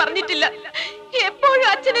സത്യം പറഞ്ഞിട്ടില്ല. എപ്പോഴും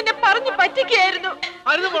അച്ഛൻ എന്നെ പറഞ്ഞു പറ്റിക്കുകയായിരുന്നു.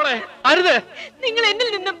 അരുത് മോളെ, അരുത്. നിങ്ങൾ എന്നിൽ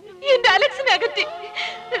നിന്നും എന്റെ അലക്സിനെ അകറ്റി,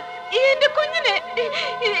 എന്റെ കുഞ്ഞിനെ,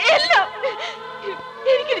 എല്ലാം.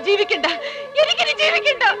 ജീവിക്കണ്ട, എനിക്കിനി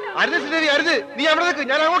ജീവിക്കണ്ട. അരുത് ശ്രീദേവി, അരുത്. നീ അവിടെ നിൽക്ക്,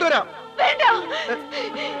 ഞാൻ അങ്ങോട്ട് വരാം. വേണ്ട,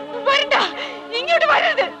 വരണ്ട, ഇങ്ങോട്ട്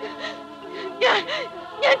വരരുത്.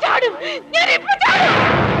 ഞാൻ ചാടും, ഞാൻ ഇപ്പൊ ചാടും.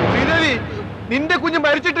 ശ്രീദേവി, നിന്റെ കുഞ്ഞ്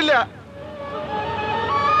മരിച്ചിട്ടില്ല.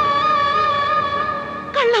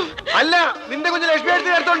 കള്ളം. അല്ല, നിന്റെ കുഞ്ഞ് ലക്ഷ്മി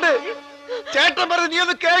അടുത്ത് ചേർത്തോണ്ട്. ചേട്ടൻ പറഞ്ഞു, നീ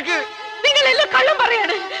ഒന്ന് കേക്ക്. നിങ്ങളെല്ലാം കള്ളം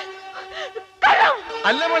പറയാണ്. കള്ളം.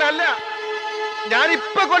 അല്ല മോനെ, അല്ല. ഞാൻ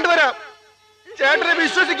ഇപ്പൊ കൊണ്ടുവരാം. ചേട്ടനെ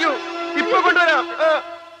വിശ്വസിക്കൂ, ഇപ്പൊ കൊണ്ടുവരാം.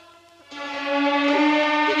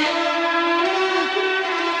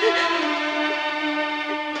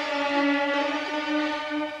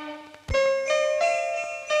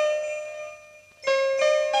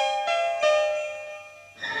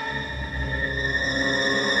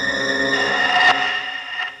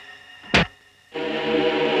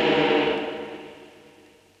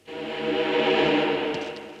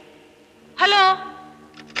 Hello,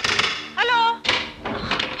 hello.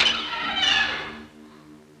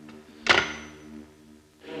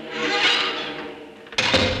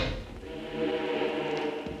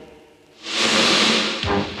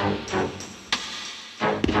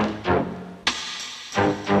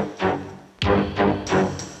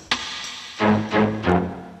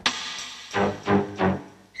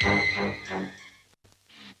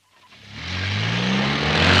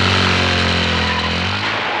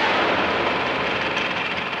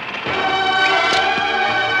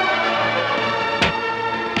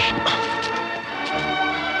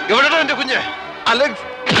 എവിടെയാണ് എന്റെ കുഞ്ഞ്? അലക്സ്,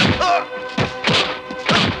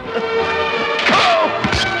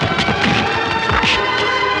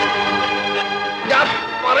 ഞാൻ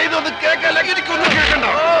പറയുന്നത് കേൾക്കല്ല, എനിക്കൊന്നും കേൾക്കണ്ട.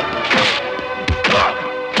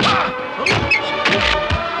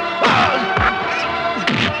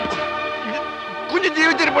 കുഞ്ഞ്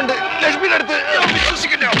ജീവിച്ചിരിപ്പുണ്ട്. ലക്ഷ്മിയുടെ അടുത്ത്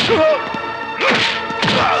വിശ്വസിക്കില്ല.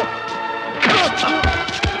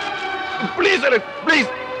 Please Alex,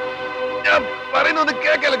 please. ഞാൻ പറയുന്നത്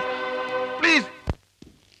കേൾക്കല, പ്ലീസ്.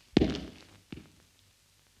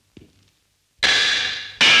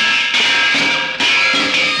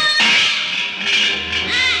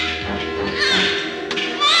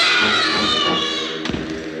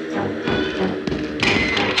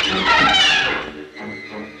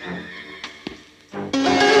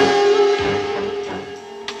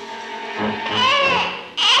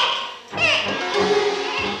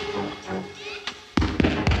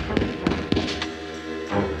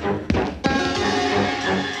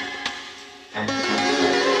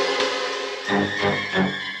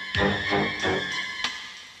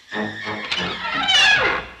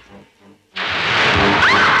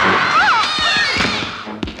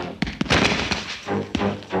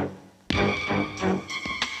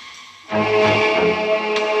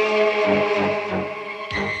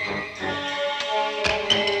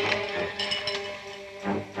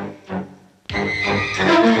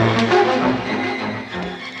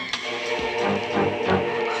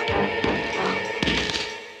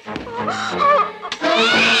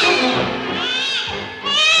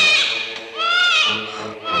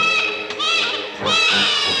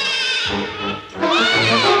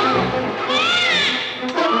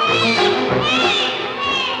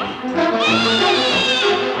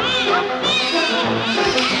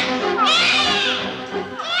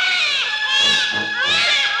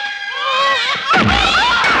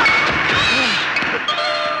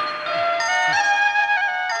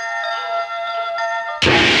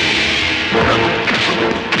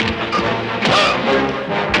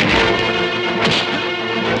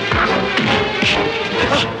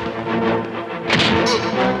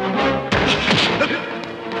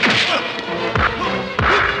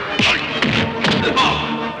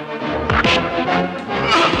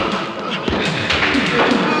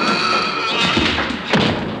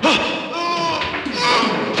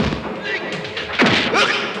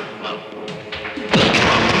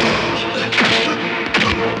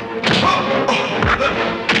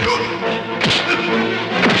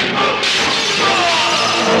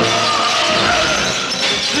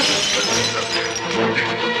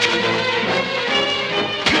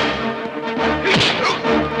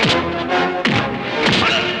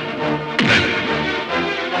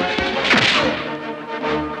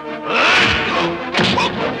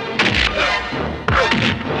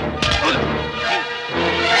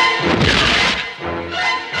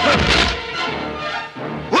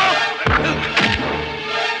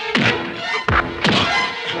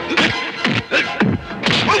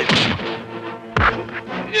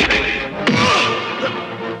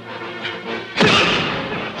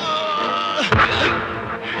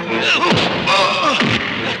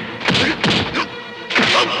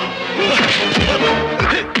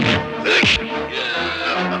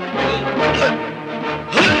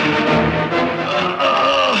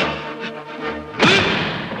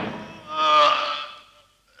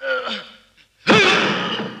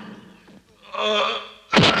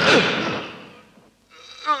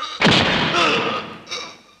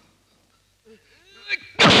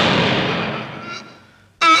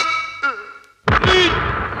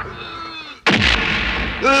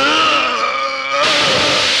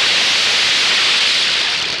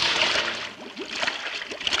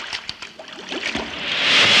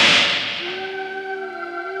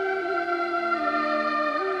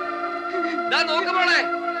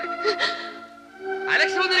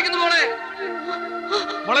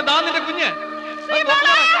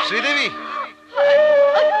 ശ്രീദേവി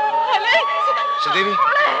ശ്രീദേവി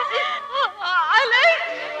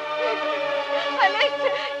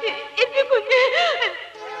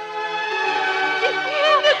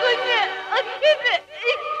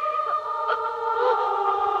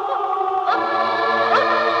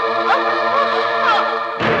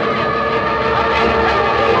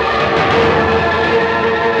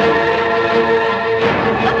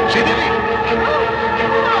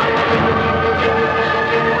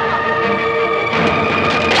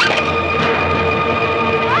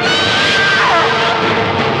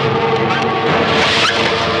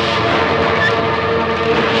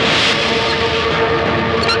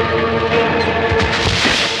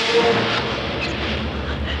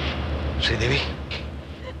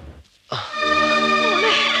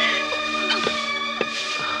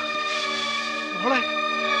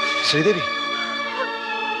ശ്രീദേവി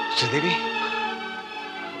ശ്രീദേവി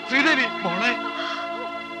ശ്രീദേവി മോളെ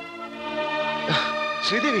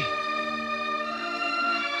ശ്രീദേവി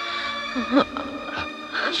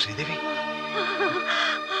ശ്രീദേവി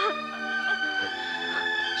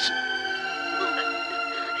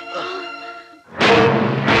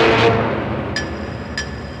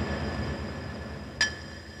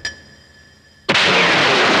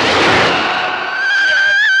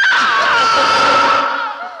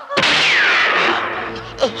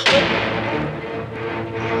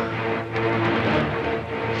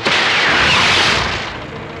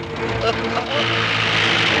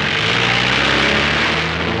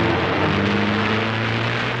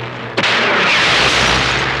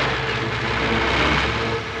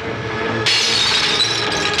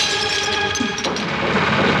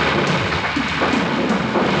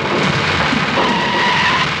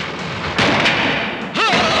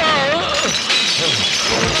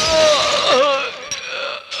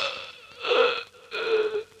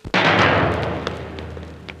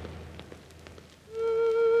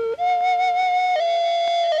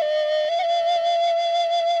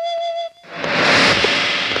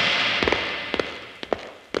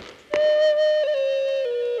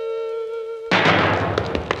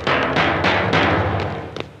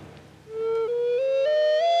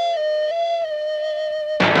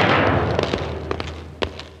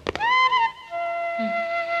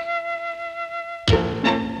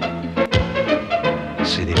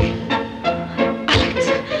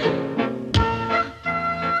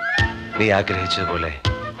നീ ആഗ്രഹിച്ചതുപോലെ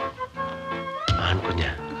ആൺകുഞ്ഞ്